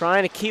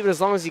trying to keep it as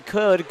long as he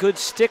could. Good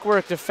stick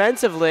work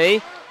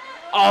defensively.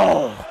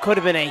 Oh, could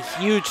have been a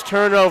huge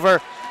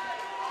turnover.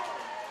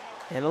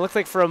 And it looked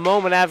like for a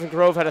moment Avon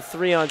Grove had a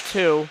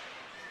 3-on-2.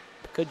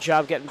 Good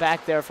job getting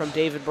back there from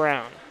David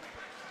Brown.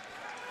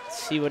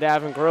 Let's see what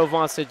Avon Grove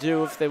wants to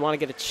do if they want to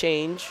get a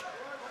change.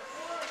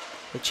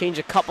 They change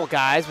a couple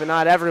guys, but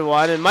not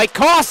everyone, and might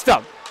cost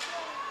them.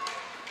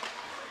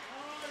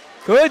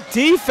 Good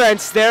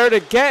defense there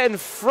to get in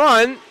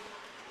front,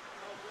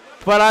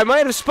 but I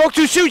might have spoke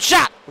too soon.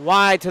 Shot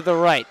wide to the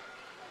right.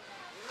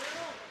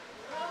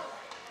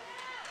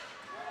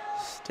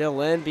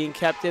 Still in, being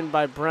kept in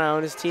by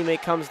Brown. His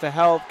teammate comes to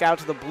help, out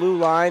to the blue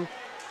line.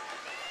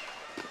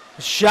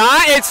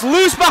 Shot, it's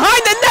loose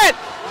behind the net.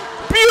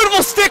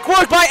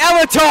 Footwork by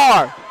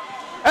Elatar.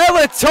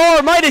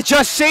 Elatar might have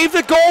just saved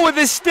the goal with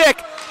his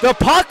stick. The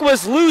puck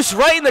was loose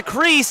right in the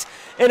crease,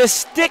 and a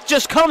stick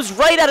just comes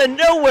right out of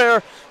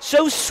nowhere,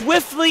 so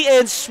swiftly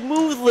and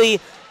smoothly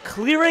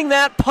clearing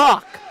that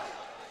puck.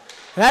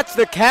 That's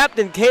the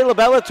captain, Caleb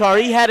Elatar.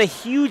 He had a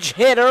huge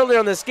hit earlier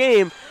in this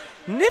game.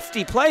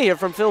 Nifty play here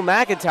from Phil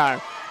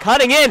McIntyre.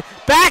 Cutting in,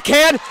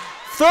 backhand,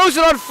 throws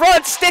it on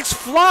front, sticks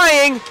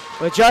flying,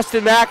 but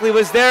Justin Mackley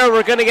was there.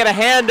 We're going to get a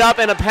hand up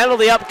and a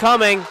penalty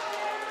upcoming.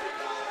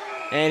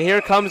 And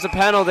here comes the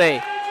penalty.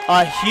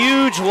 A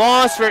huge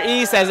loss for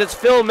East as it's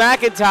Phil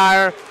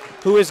McIntyre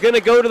who is going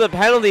to go to the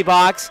penalty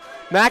box.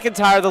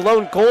 McIntyre, the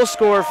lone goal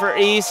scorer for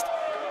East,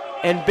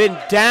 and been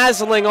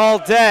dazzling all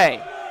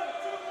day.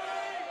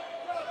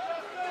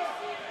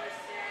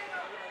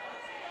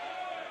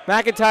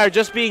 McIntyre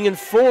just being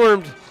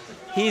informed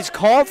he's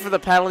called for the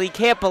penalty.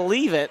 Can't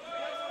believe it.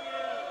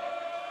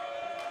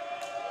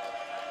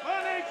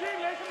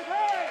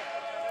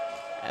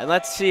 And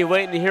let's see,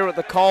 waiting to hear what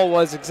the call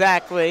was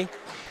exactly.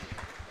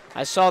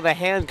 I saw the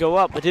hand go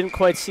up, but didn't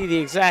quite see the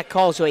exact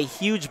call. So a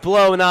huge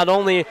blow, not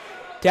only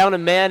down a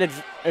man,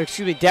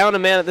 down a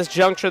man at this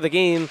juncture of the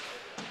game,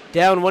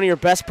 down one of your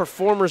best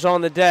performers on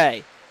the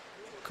day.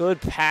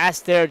 Good pass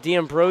there,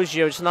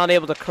 D'Ambrosio, just not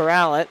able to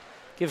corral it.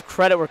 Give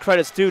credit where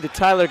credit's due to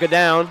Tyler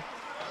Godown.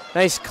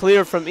 Nice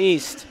clear from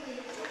East.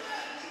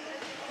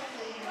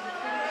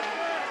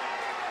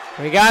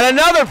 We got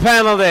another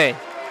penalty.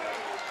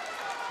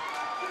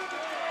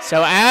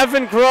 So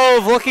Avon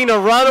Grove looking to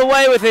run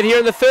away with it here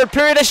in the third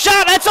period. A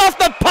shot, that's off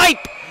the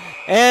pipe,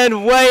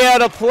 and way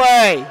out of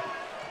play.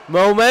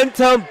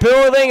 Momentum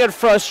building and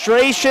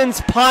frustrations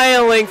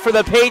piling for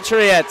the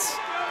Patriots.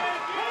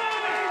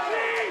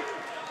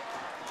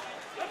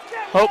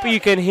 Hope you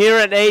can hear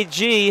it,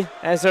 AG,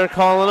 as they're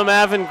calling them,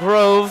 Avon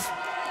Grove.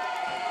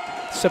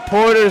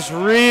 Supporters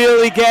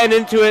really getting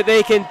into it.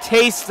 They can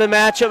taste the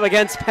matchup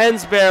against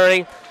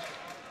Pennsbury.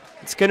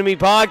 It's going to be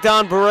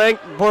Bogdan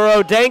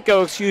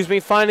Borodenko,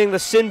 finding the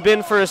sin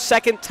bin for a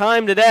second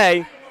time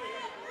today.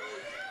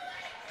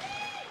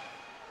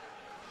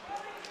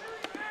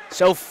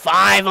 So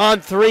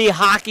 5-on-3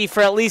 hockey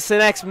for at least the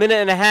next minute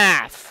and a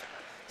half.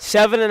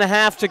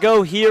 7.5 to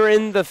go here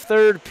in the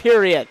third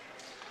period.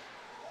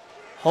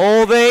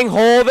 Holding,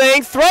 throwing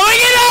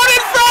it out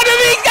in front of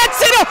me,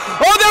 gets it.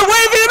 Oh, they're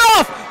waving it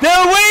off.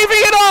 They're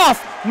waving it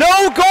off.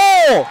 No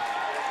goal.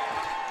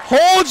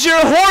 Hold your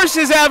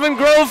horses, Avon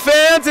Grove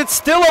fans. It's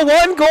still a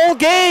one-goal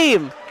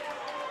game.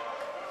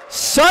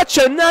 Such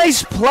a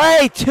nice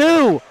play,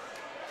 too.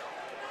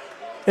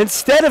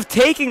 Instead of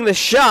taking the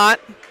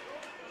shot,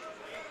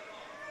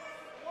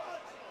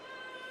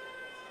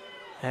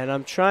 and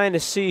I'm trying to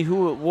see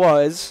who it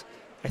was.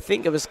 I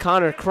think it was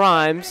Connor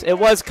Crimes. It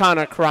was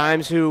Connor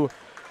Crimes who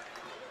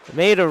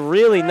made a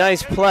really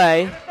nice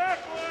play.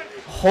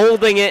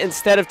 Holding it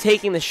instead of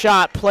taking the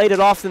shot. Played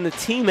it off in the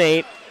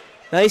teammate.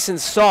 Nice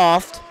and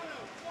soft.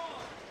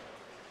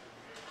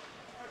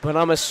 But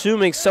I'm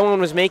assuming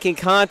someone was making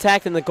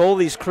contact in the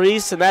goalie's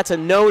crease, and that's a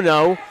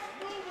no-no.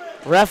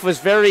 Ref was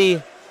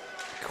very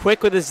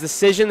quick with his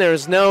decision. There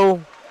was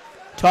no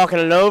talking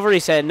it over. He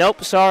said,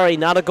 nope, sorry,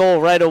 not a goal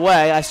right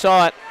away. I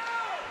saw it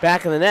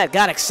back in the net.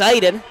 Got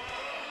excited.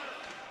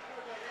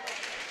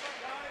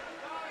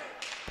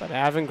 But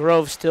Avon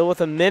Grove still with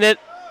a minute.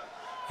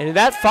 And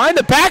that find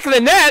the back of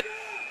the net.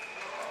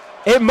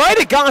 It might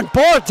have gone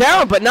barred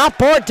down, but not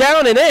barred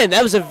down and in.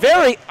 That was a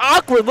very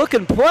awkward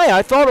looking play.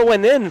 I thought it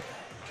went in.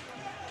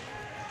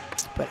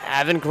 But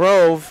Avon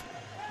Grove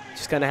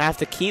just going to have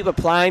to keep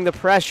applying the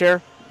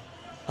pressure.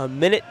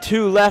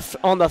 1:02 left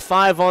on the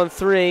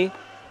 5-on-3.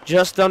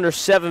 Just under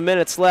 7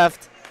 minutes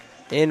left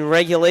in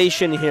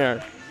regulation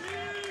here.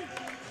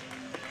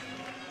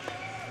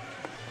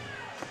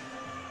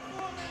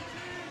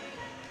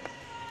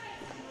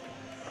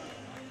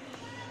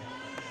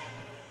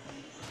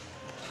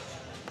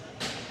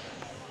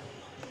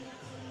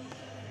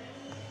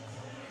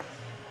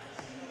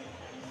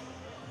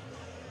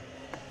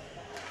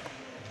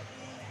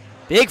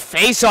 Big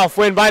face-off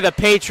win by the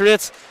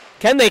Patriots.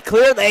 Can they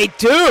clear? They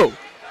do.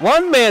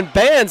 One-man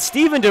band,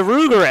 Steven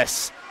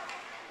DeRugaris.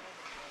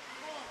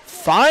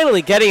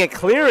 Finally getting a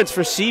clearance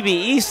for CB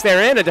East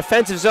there in a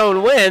defensive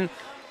zone win,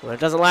 but it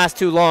doesn't last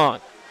too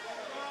long.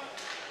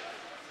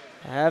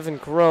 Avon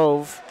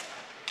Grove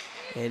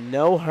in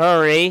no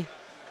hurry.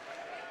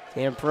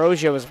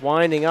 D'Ambrosio was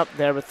winding up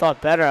there but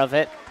thought better of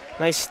it.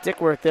 Nice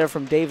stick work there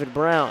from David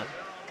Brown.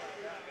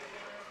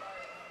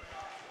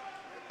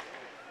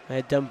 They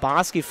had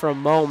Domboski for a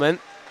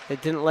moment. They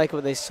didn't like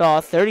what they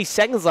saw. 30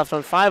 seconds left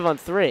on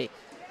 5-on-3.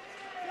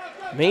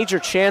 Major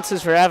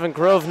chances for Avon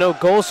Grove. No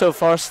goal so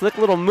far. Slick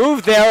little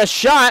move there. A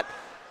shot.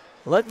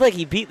 Looked like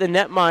he beat the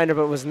netminder,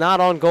 but was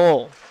not on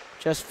goal.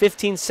 Just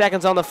 15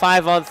 seconds on the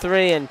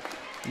 5-on-3, and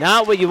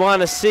not what you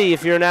want to see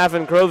if you're an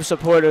Avon Grove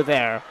supporter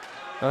there.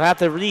 They'll have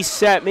to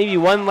reset. Maybe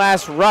one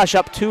last rush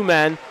up 2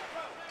 men.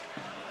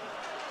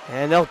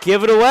 And they'll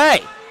give it away.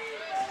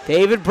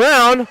 David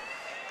Brown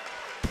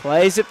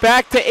plays it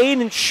back to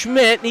Aiden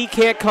Schmidt. He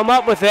can't come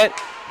up with it.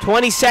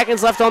 20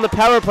 seconds left on the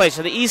power play.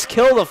 So the East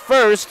kill the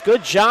first.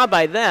 Good job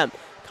by them.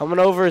 Coming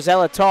over is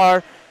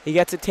Elatar. He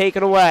gets it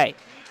taken away.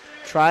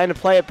 Trying to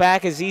play it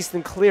back as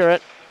Easton clear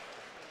it.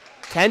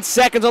 10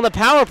 seconds on the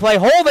power play.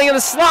 Holding in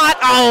the slot.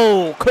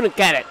 Oh, couldn't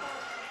get it.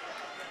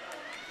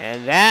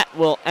 And that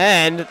will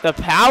end the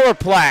power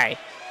play.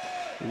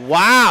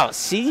 Wow,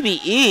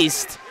 CB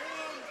East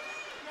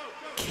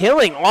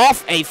killing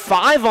off a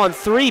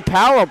 5-on-3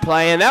 power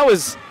play, and that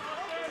was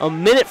a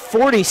minute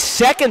 40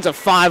 seconds of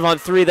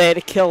 5-on-3 they had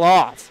to kill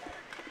off.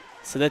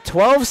 So the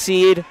 12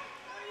 seed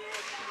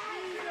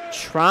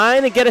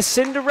trying to get a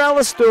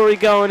Cinderella story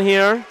going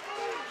here.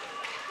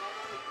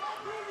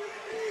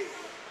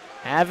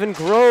 Avon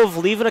Grove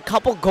leaving a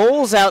couple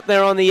goals out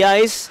there on the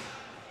ice.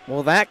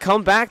 Will that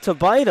come back to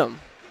bite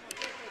them?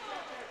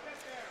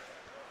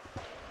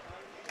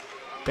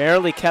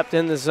 Barely kept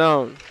in the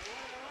zone.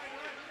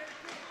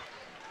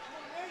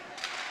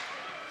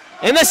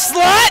 In the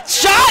slot,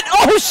 shot,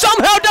 oh,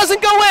 somehow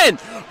doesn't go in.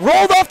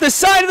 Rolled off the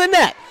side of the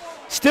net.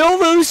 Still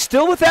loose,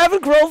 still with Avon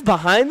Grove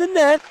behind the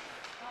net.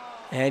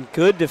 And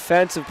good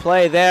defensive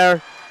play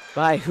there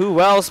by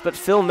who else but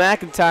Phil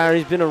McIntyre.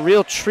 He's been a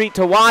real treat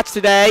to watch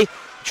today.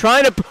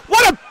 Trying to,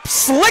 what a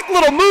slick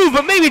little move,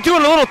 but maybe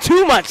doing a little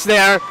too much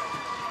there.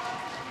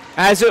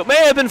 As it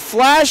may have been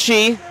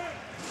flashy.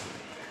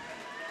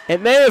 It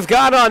may have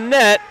got on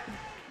net,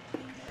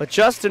 but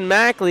Justin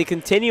Mackley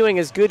continuing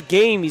his good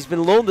game. He's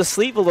been lulled to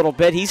sleep a little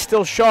bit. He's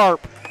still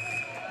sharp.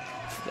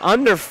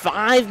 Under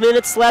 5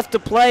 minutes left to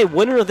play.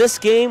 Winner of this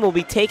game will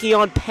be taking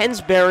on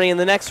Pennsbury in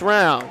the next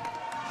round.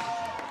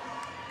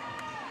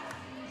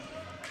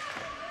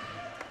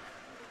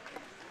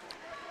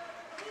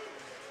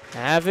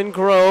 Avon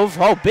Grove,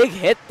 oh, big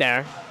hit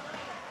there.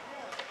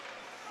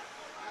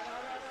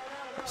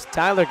 It's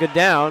Tyler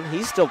Godown.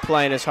 He's still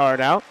playing his heart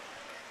out.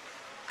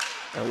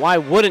 And why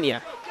wouldn't you?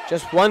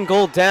 Just one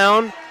goal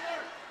down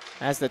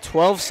as the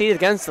 12 seed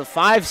against the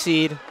 5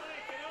 seed.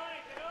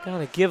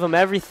 Gotta give them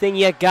everything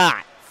you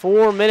got.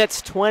 4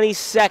 minutes, 20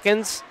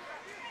 seconds.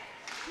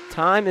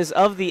 Time is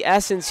of the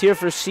essence here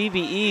for CB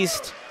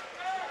East.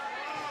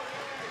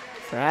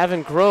 For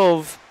Avon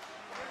Grove.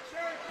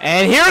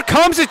 And here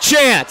comes a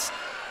chance.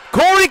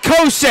 Corey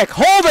Kosick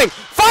holding,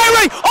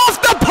 firing off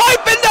the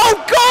pipe and no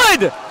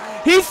good!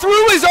 He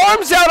threw his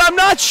arms out. I'm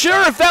not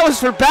sure if that was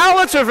for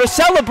balance or for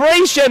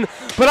celebration,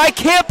 but I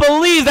can't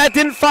believe that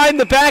didn't find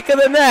the back of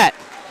the net.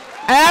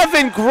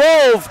 Avon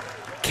Grove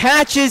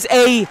catches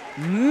a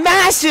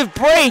massive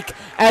break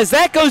as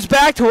that goes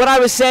back to what I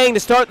was saying to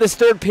start this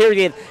third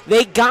period.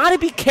 They got to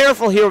be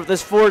careful here with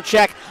this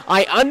forecheck.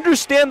 I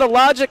understand the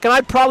logic, and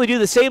I'd probably do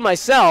the same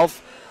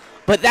myself,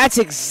 but that's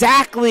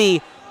exactly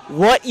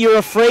what you're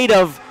afraid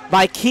of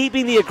by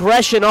keeping the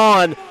aggression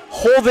on,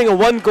 holding a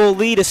 1-goal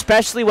lead,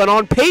 especially when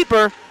on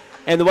paper,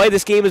 and the way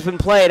this game has been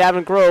played,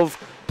 Avon Grove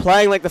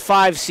playing like the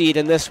 5 seed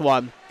in this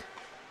one.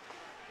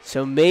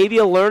 So maybe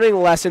a learning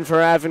lesson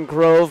for Avon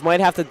Grove.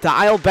 Might have to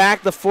dial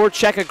back the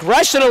forecheck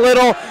aggression a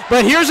little,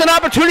 but here's an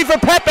opportunity for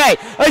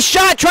Pepe. A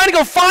shot, trying to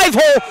go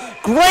 5-hole.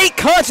 Great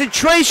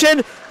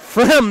concentration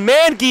from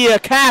Mangia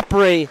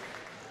Capri,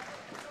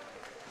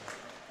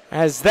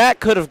 as that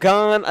could have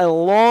gone a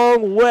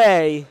long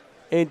way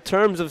in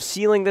terms of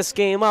sealing this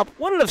game up.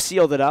 Wouldn't have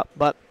sealed it up,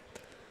 but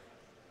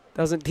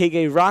doesn't take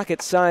a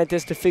rocket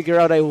scientist to figure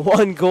out a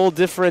 1-goal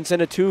difference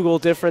and a 2-goal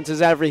difference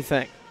is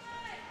everything.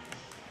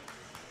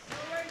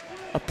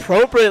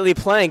 Appropriately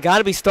playing, got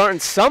to be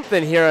starting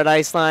something here at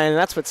Iceline, and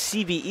that's what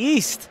CB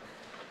East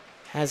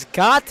has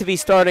got to be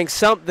starting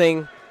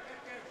something.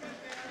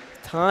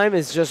 Time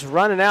is just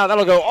running out.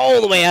 That'll go all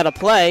the way out of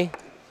play.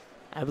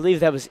 I believe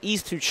that was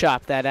East who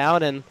chopped that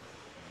out, and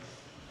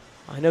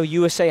I know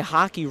USA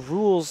Hockey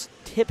rules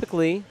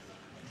typically,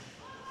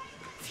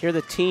 if you're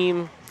the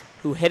team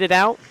who hit it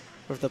out,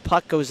 or if the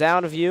puck goes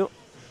out of you,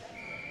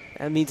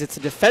 that means it's a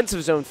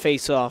defensive zone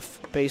face-off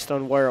based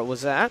on where it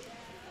was at.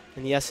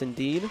 And yes,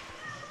 indeed.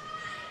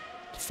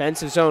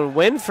 Defensive zone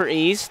win for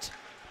East.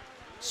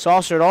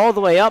 Saucered all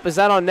the way up. Is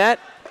that on net?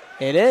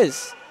 It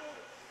is.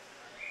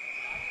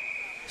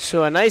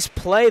 So a nice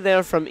play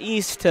there from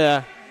East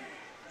to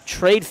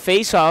trade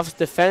face-offs,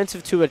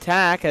 defensive to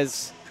attack,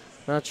 as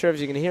not sure if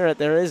you can hear it.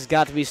 There is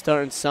got to be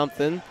starting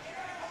something.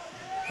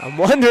 I'm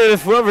wondering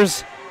if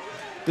whoever's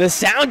the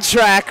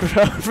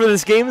soundtrack for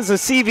this game is a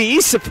CB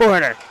East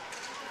supporter.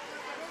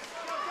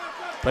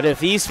 But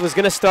if East was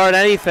going to start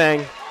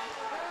anything,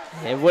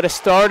 it would have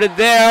started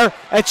there.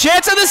 A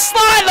chance of the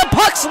slide. The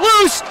puck's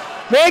loose.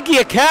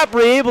 Mangia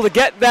Capri able to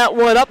get that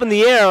one up in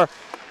the air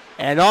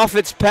and off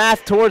its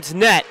path towards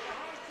net.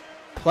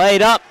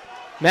 Played up.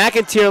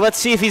 McIntyre, let's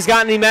see if he's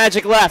got any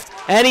magic left.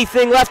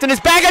 Anything left in his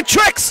bag of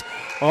tricks.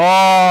 Oh,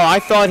 I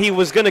thought he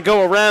was going to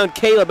go around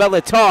Caleb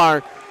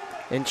Elatar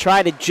and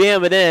try to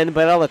jam it in,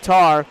 but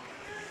Elatar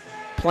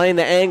playing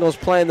the angles,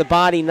 playing the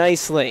body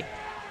nicely.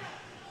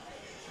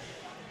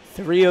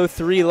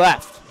 3:03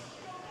 left.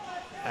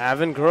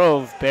 Avon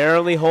Grove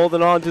barely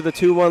holding on to the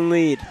 2-1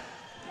 lead.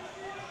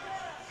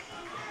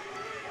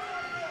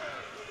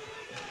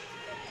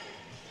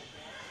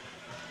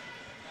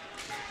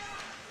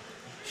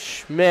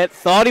 Schmidt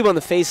thought he won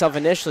the faceoff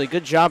initially.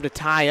 Good job to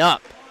tie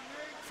up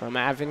from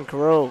Avon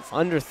Grove.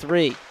 Under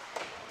 3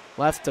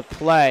 left to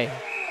play.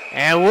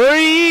 And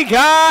we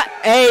got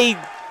a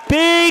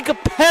big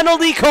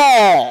penalty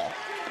call.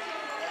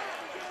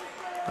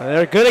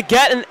 They're going to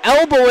get an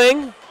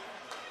elbowing.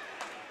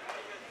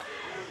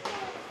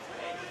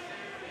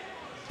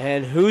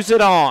 And who's it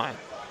on?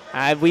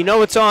 We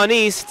know it's on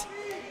East.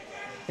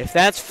 If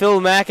that's Phil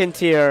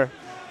McIntyre,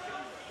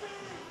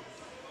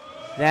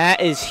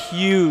 that is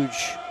huge.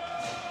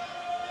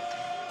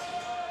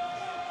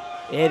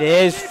 It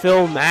is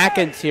Phil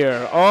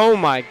McIntyre. Oh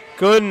my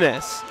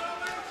goodness.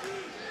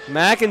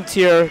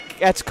 McIntyre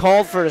gets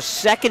called for the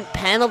second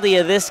penalty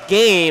of this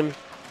game.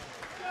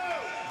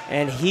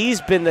 And he's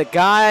been the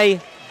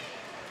guy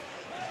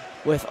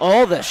with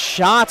all the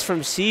shots from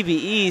CB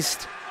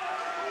East.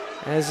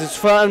 As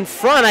it's in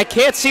front, I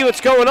can't see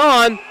what's going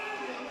on.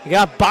 You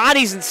got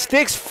bodies and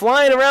sticks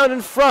flying around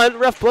in front.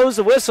 Ref blows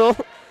the whistle.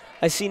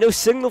 I see no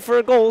signal for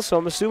a goal, so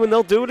I'm assuming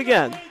they'll do it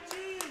again.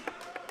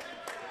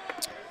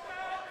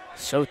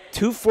 So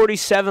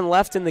 2:47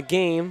 left in the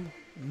game.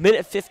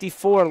 Minute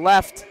 54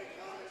 left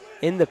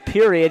in the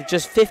period.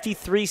 Just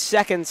 53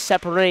 seconds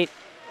separate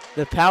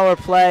the power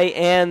play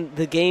and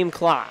the game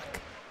clock.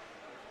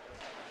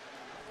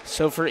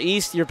 So for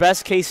East, your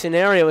best case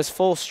scenario is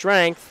full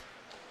strength.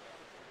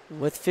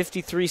 With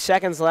 53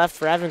 seconds left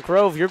for Avon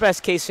Grove, your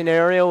best case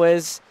scenario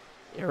is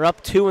you're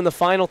up 2 in the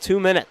final 2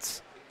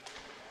 minutes.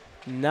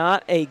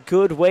 Not a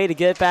good way to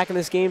get back in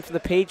this game for the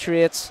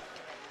Patriots,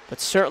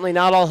 but certainly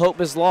not all hope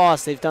is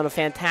lost. They've done a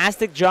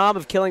fantastic job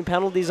of killing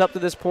penalties up to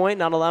this point,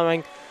 not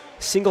allowing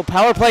a single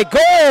power play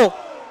goal.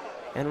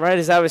 And right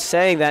as I was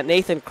saying that,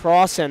 Nathan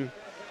Crossan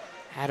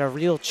had a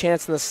real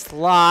chance in the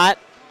slot,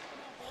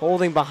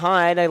 holding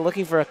behind,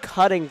 looking for a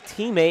cutting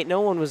teammate.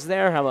 No one was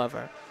there,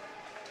 however.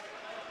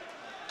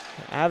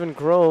 Avon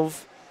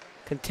Grove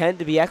content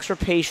to be extra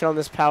patient on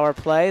this power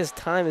play as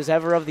time is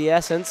ever of the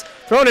essence.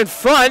 Thrown in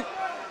front,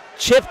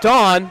 chipped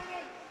on,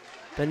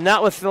 but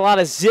not with a lot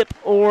of zip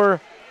or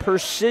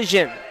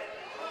precision.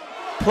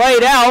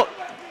 Played out.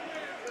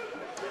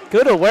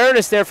 Good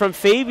awareness there from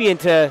Fabian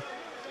to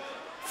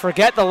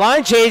forget the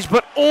line change,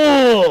 but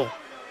oh!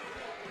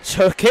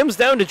 So it comes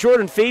down to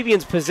Jordan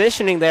Fabian's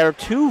positioning there.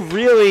 2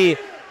 really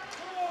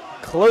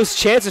close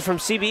chances from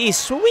CBE.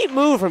 Sweet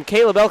move from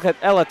Caleb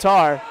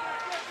Elatar.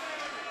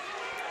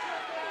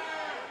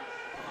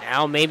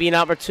 Now maybe an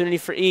opportunity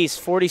for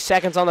East. 40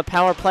 seconds on the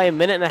power play, a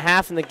minute and a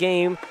half in the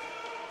game.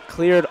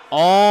 Cleared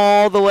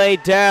all the way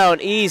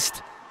down.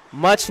 East,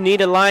 much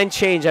needed line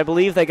change. I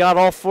believe they got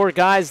all 4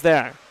 guys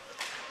there.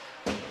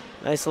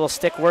 Nice little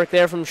stick work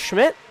there from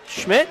Schmidt.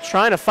 Schmidt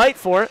trying to fight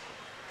for it.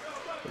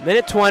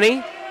 Minute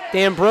 20.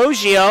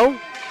 D'Ambrosio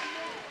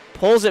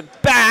pulls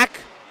it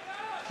back.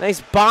 Nice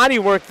body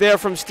work there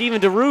from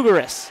Steven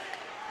DeRugaris.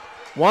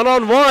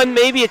 1-on-1,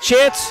 maybe a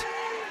chance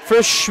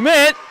for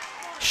Schmidt.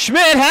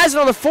 Schmidt has it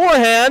on the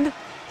forehand.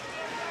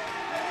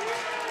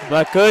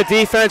 But good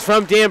defense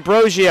from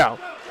D'Ambrosio.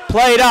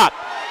 Played up.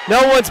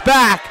 No one's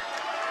back.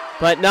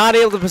 But not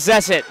able to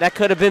possess it. That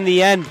could have been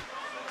the end.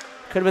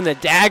 Could have been the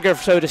dagger,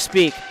 so to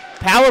speak.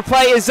 Power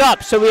play is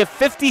up, so we have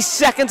 50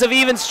 seconds of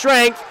even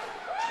strength.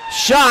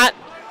 Shot.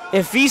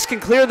 If East can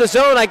clear the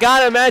zone, I got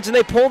to imagine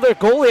they pull their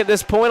goalie at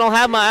this point. I'll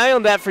have my eye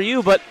on that for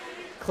you, but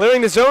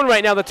clearing the zone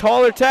right now, the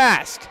taller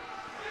task.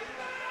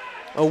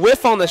 A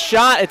whiff on the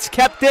shot. It's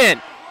kept in.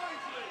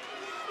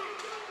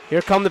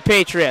 Here come the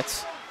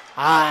Patriots.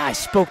 I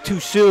spoke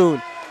too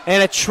soon.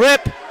 And a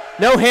trip.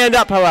 No hand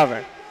up,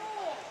 however.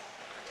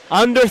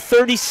 Under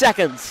 30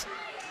 seconds.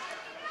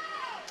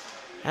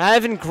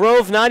 Avon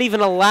Grove not even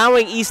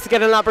allowing East to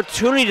get an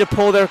opportunity to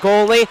pull their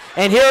goalie.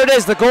 And here it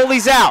is. The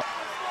goalie's out.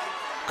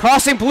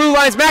 Crossing blue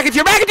lines.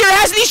 McIntyre. McIntyre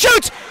has it. He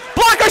shoots.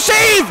 Blocker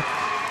save.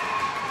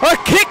 A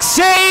kick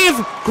save.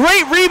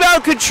 Great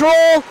rebound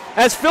control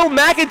as Phil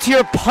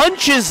McIntyre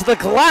punches the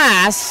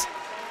glass.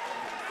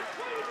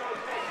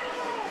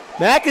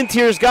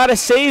 McIntyre's got to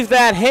save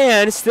that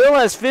hand. Still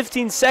has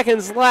 15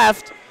 seconds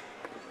left.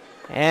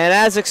 And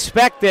as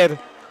expected,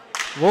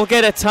 we'll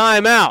get a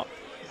timeout.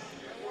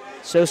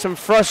 So some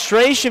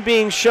frustration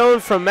being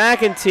shown from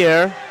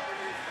McIntyre.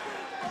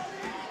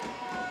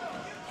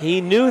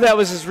 He knew that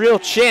was his real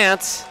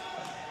chance.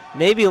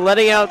 Maybe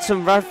letting out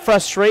some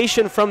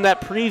frustration from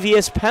that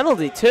previous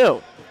penalty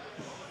too.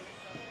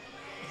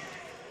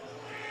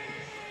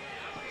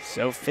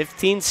 So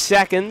 15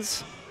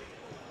 seconds.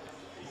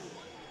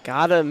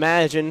 Gotta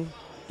imagine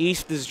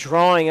East is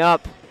drawing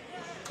up.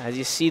 As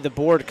you see the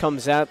board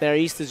comes out there,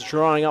 East is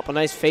drawing up a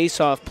nice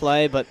face-off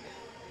play, but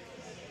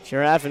if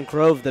you're Avon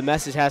Grove, the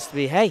message has to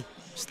be, hey,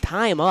 just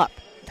tie him up.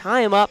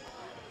 Tie him up,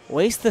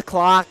 waste the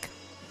clock,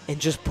 and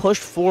just push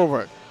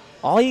forward.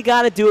 All you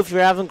got to do if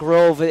you're Avon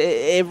Grove,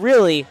 it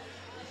really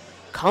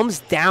comes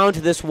down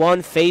to this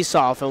one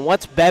face-off, and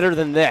what's better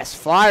than this?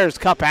 Flyers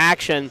Cup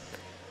action,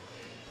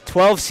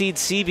 12-seed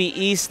CB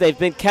East. They've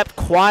been kept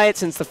quiet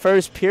since the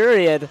first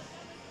period,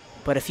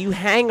 but if you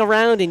hang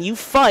around and you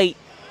fight,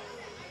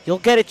 you'll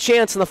get a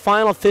chance in the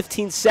final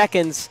 15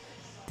 seconds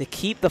to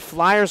keep the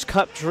Flyers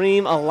Cup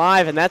dream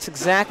alive, and that's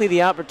exactly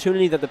the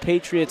opportunity that the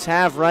Patriots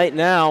have right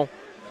now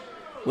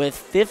with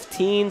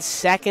 15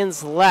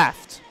 seconds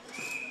left.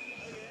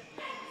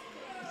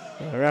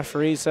 The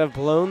referees have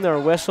blown their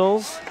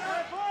whistles.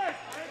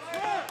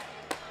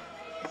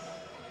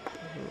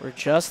 We're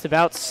just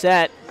about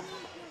set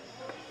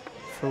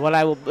for what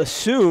I will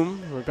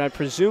assume, or I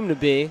presume to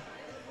be,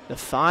 the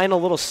final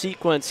little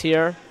sequence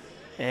here.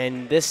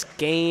 And this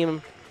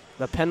game,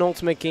 the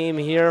penultimate game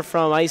here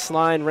from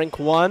Iceline Rink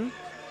 1.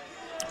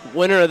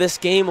 Winner of this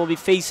game will be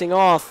facing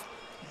off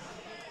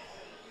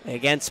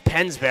against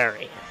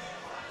Pennsbury.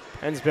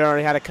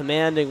 Pennsbury had a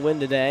commanding win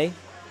today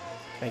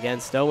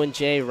against Owen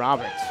J.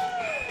 Roberts.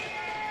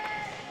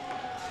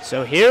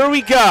 So here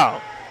we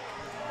go.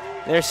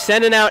 They're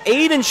sending out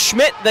Aiden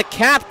Schmidt, the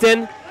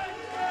captain.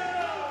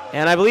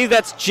 And I believe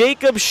that's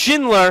Jacob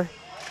Schindler.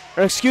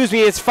 Or excuse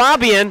me, it's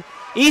Fabian.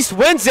 East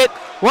wins it.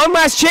 One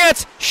last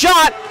chance.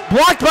 Shot.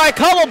 Blocked by a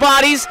couple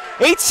bodies.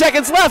 8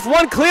 seconds left.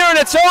 One clear and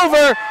it's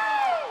over.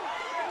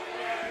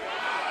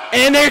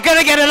 And they're going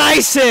to get an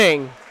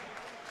icing.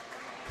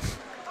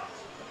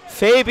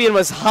 Fabian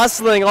was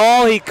hustling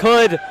all he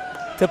could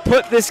to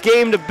put this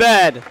game to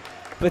bed.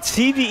 But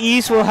CB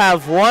East will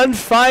have one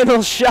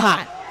final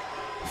shot.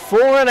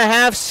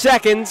 4.5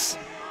 seconds.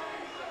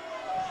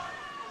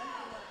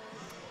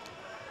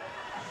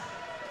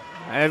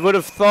 I would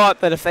have thought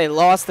that if they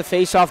lost the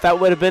faceoff, that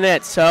would have been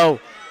it. So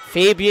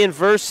Fabian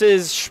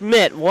versus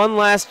Schmidt. One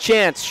last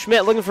chance.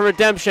 Schmidt looking for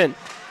redemption.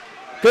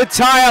 Good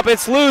tie up.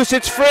 It's loose.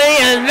 It's free.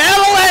 And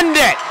that'll end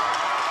it.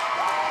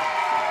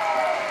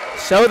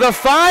 So the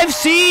 5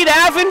 seed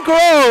Avon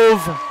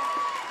Grove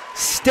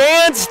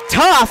stands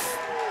tough.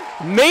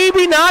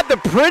 Maybe not the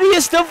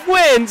prettiest of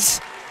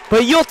wins,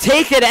 but you'll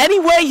take it any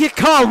way you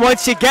come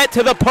once you get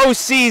to the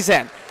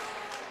postseason.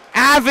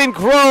 Avon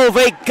Grove,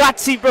 a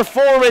gutsy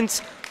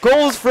performance.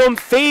 Goals from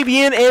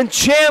Fabian and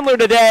Chandler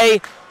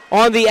today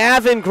on the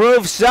Avon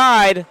Grove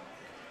side.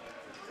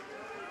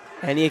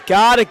 And you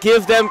got to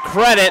give them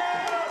credit.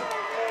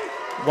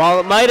 While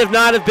it might have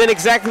not have been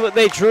exactly what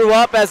they drew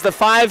up as the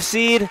 5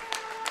 seed,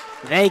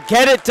 they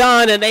get it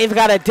done, and they've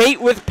got a date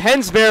with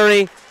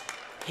Pennsbury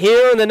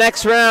here in the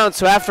next round.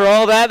 So after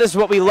all that, this is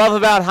what we love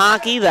about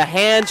hockey, the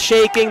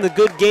handshaking, the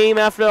good game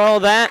after all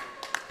that.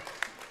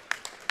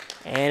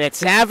 And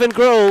it's Avon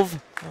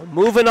Grove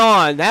moving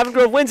on. Avon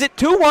Grove wins it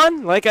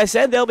 2-1. Like I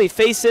said, they'll be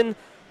facing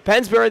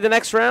Pennsbury the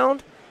next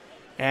round.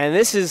 And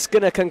this is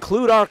going to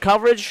conclude our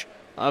coverage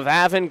of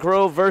Avon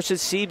Grove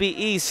versus CB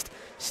East.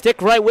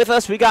 Stick right with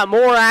us. We got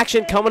more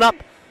action coming up.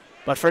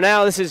 But for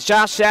now, this is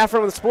Josh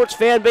Saffron with the Sports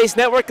Fan Base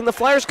Network and the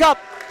Flyers Cup,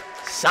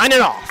 signing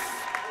off.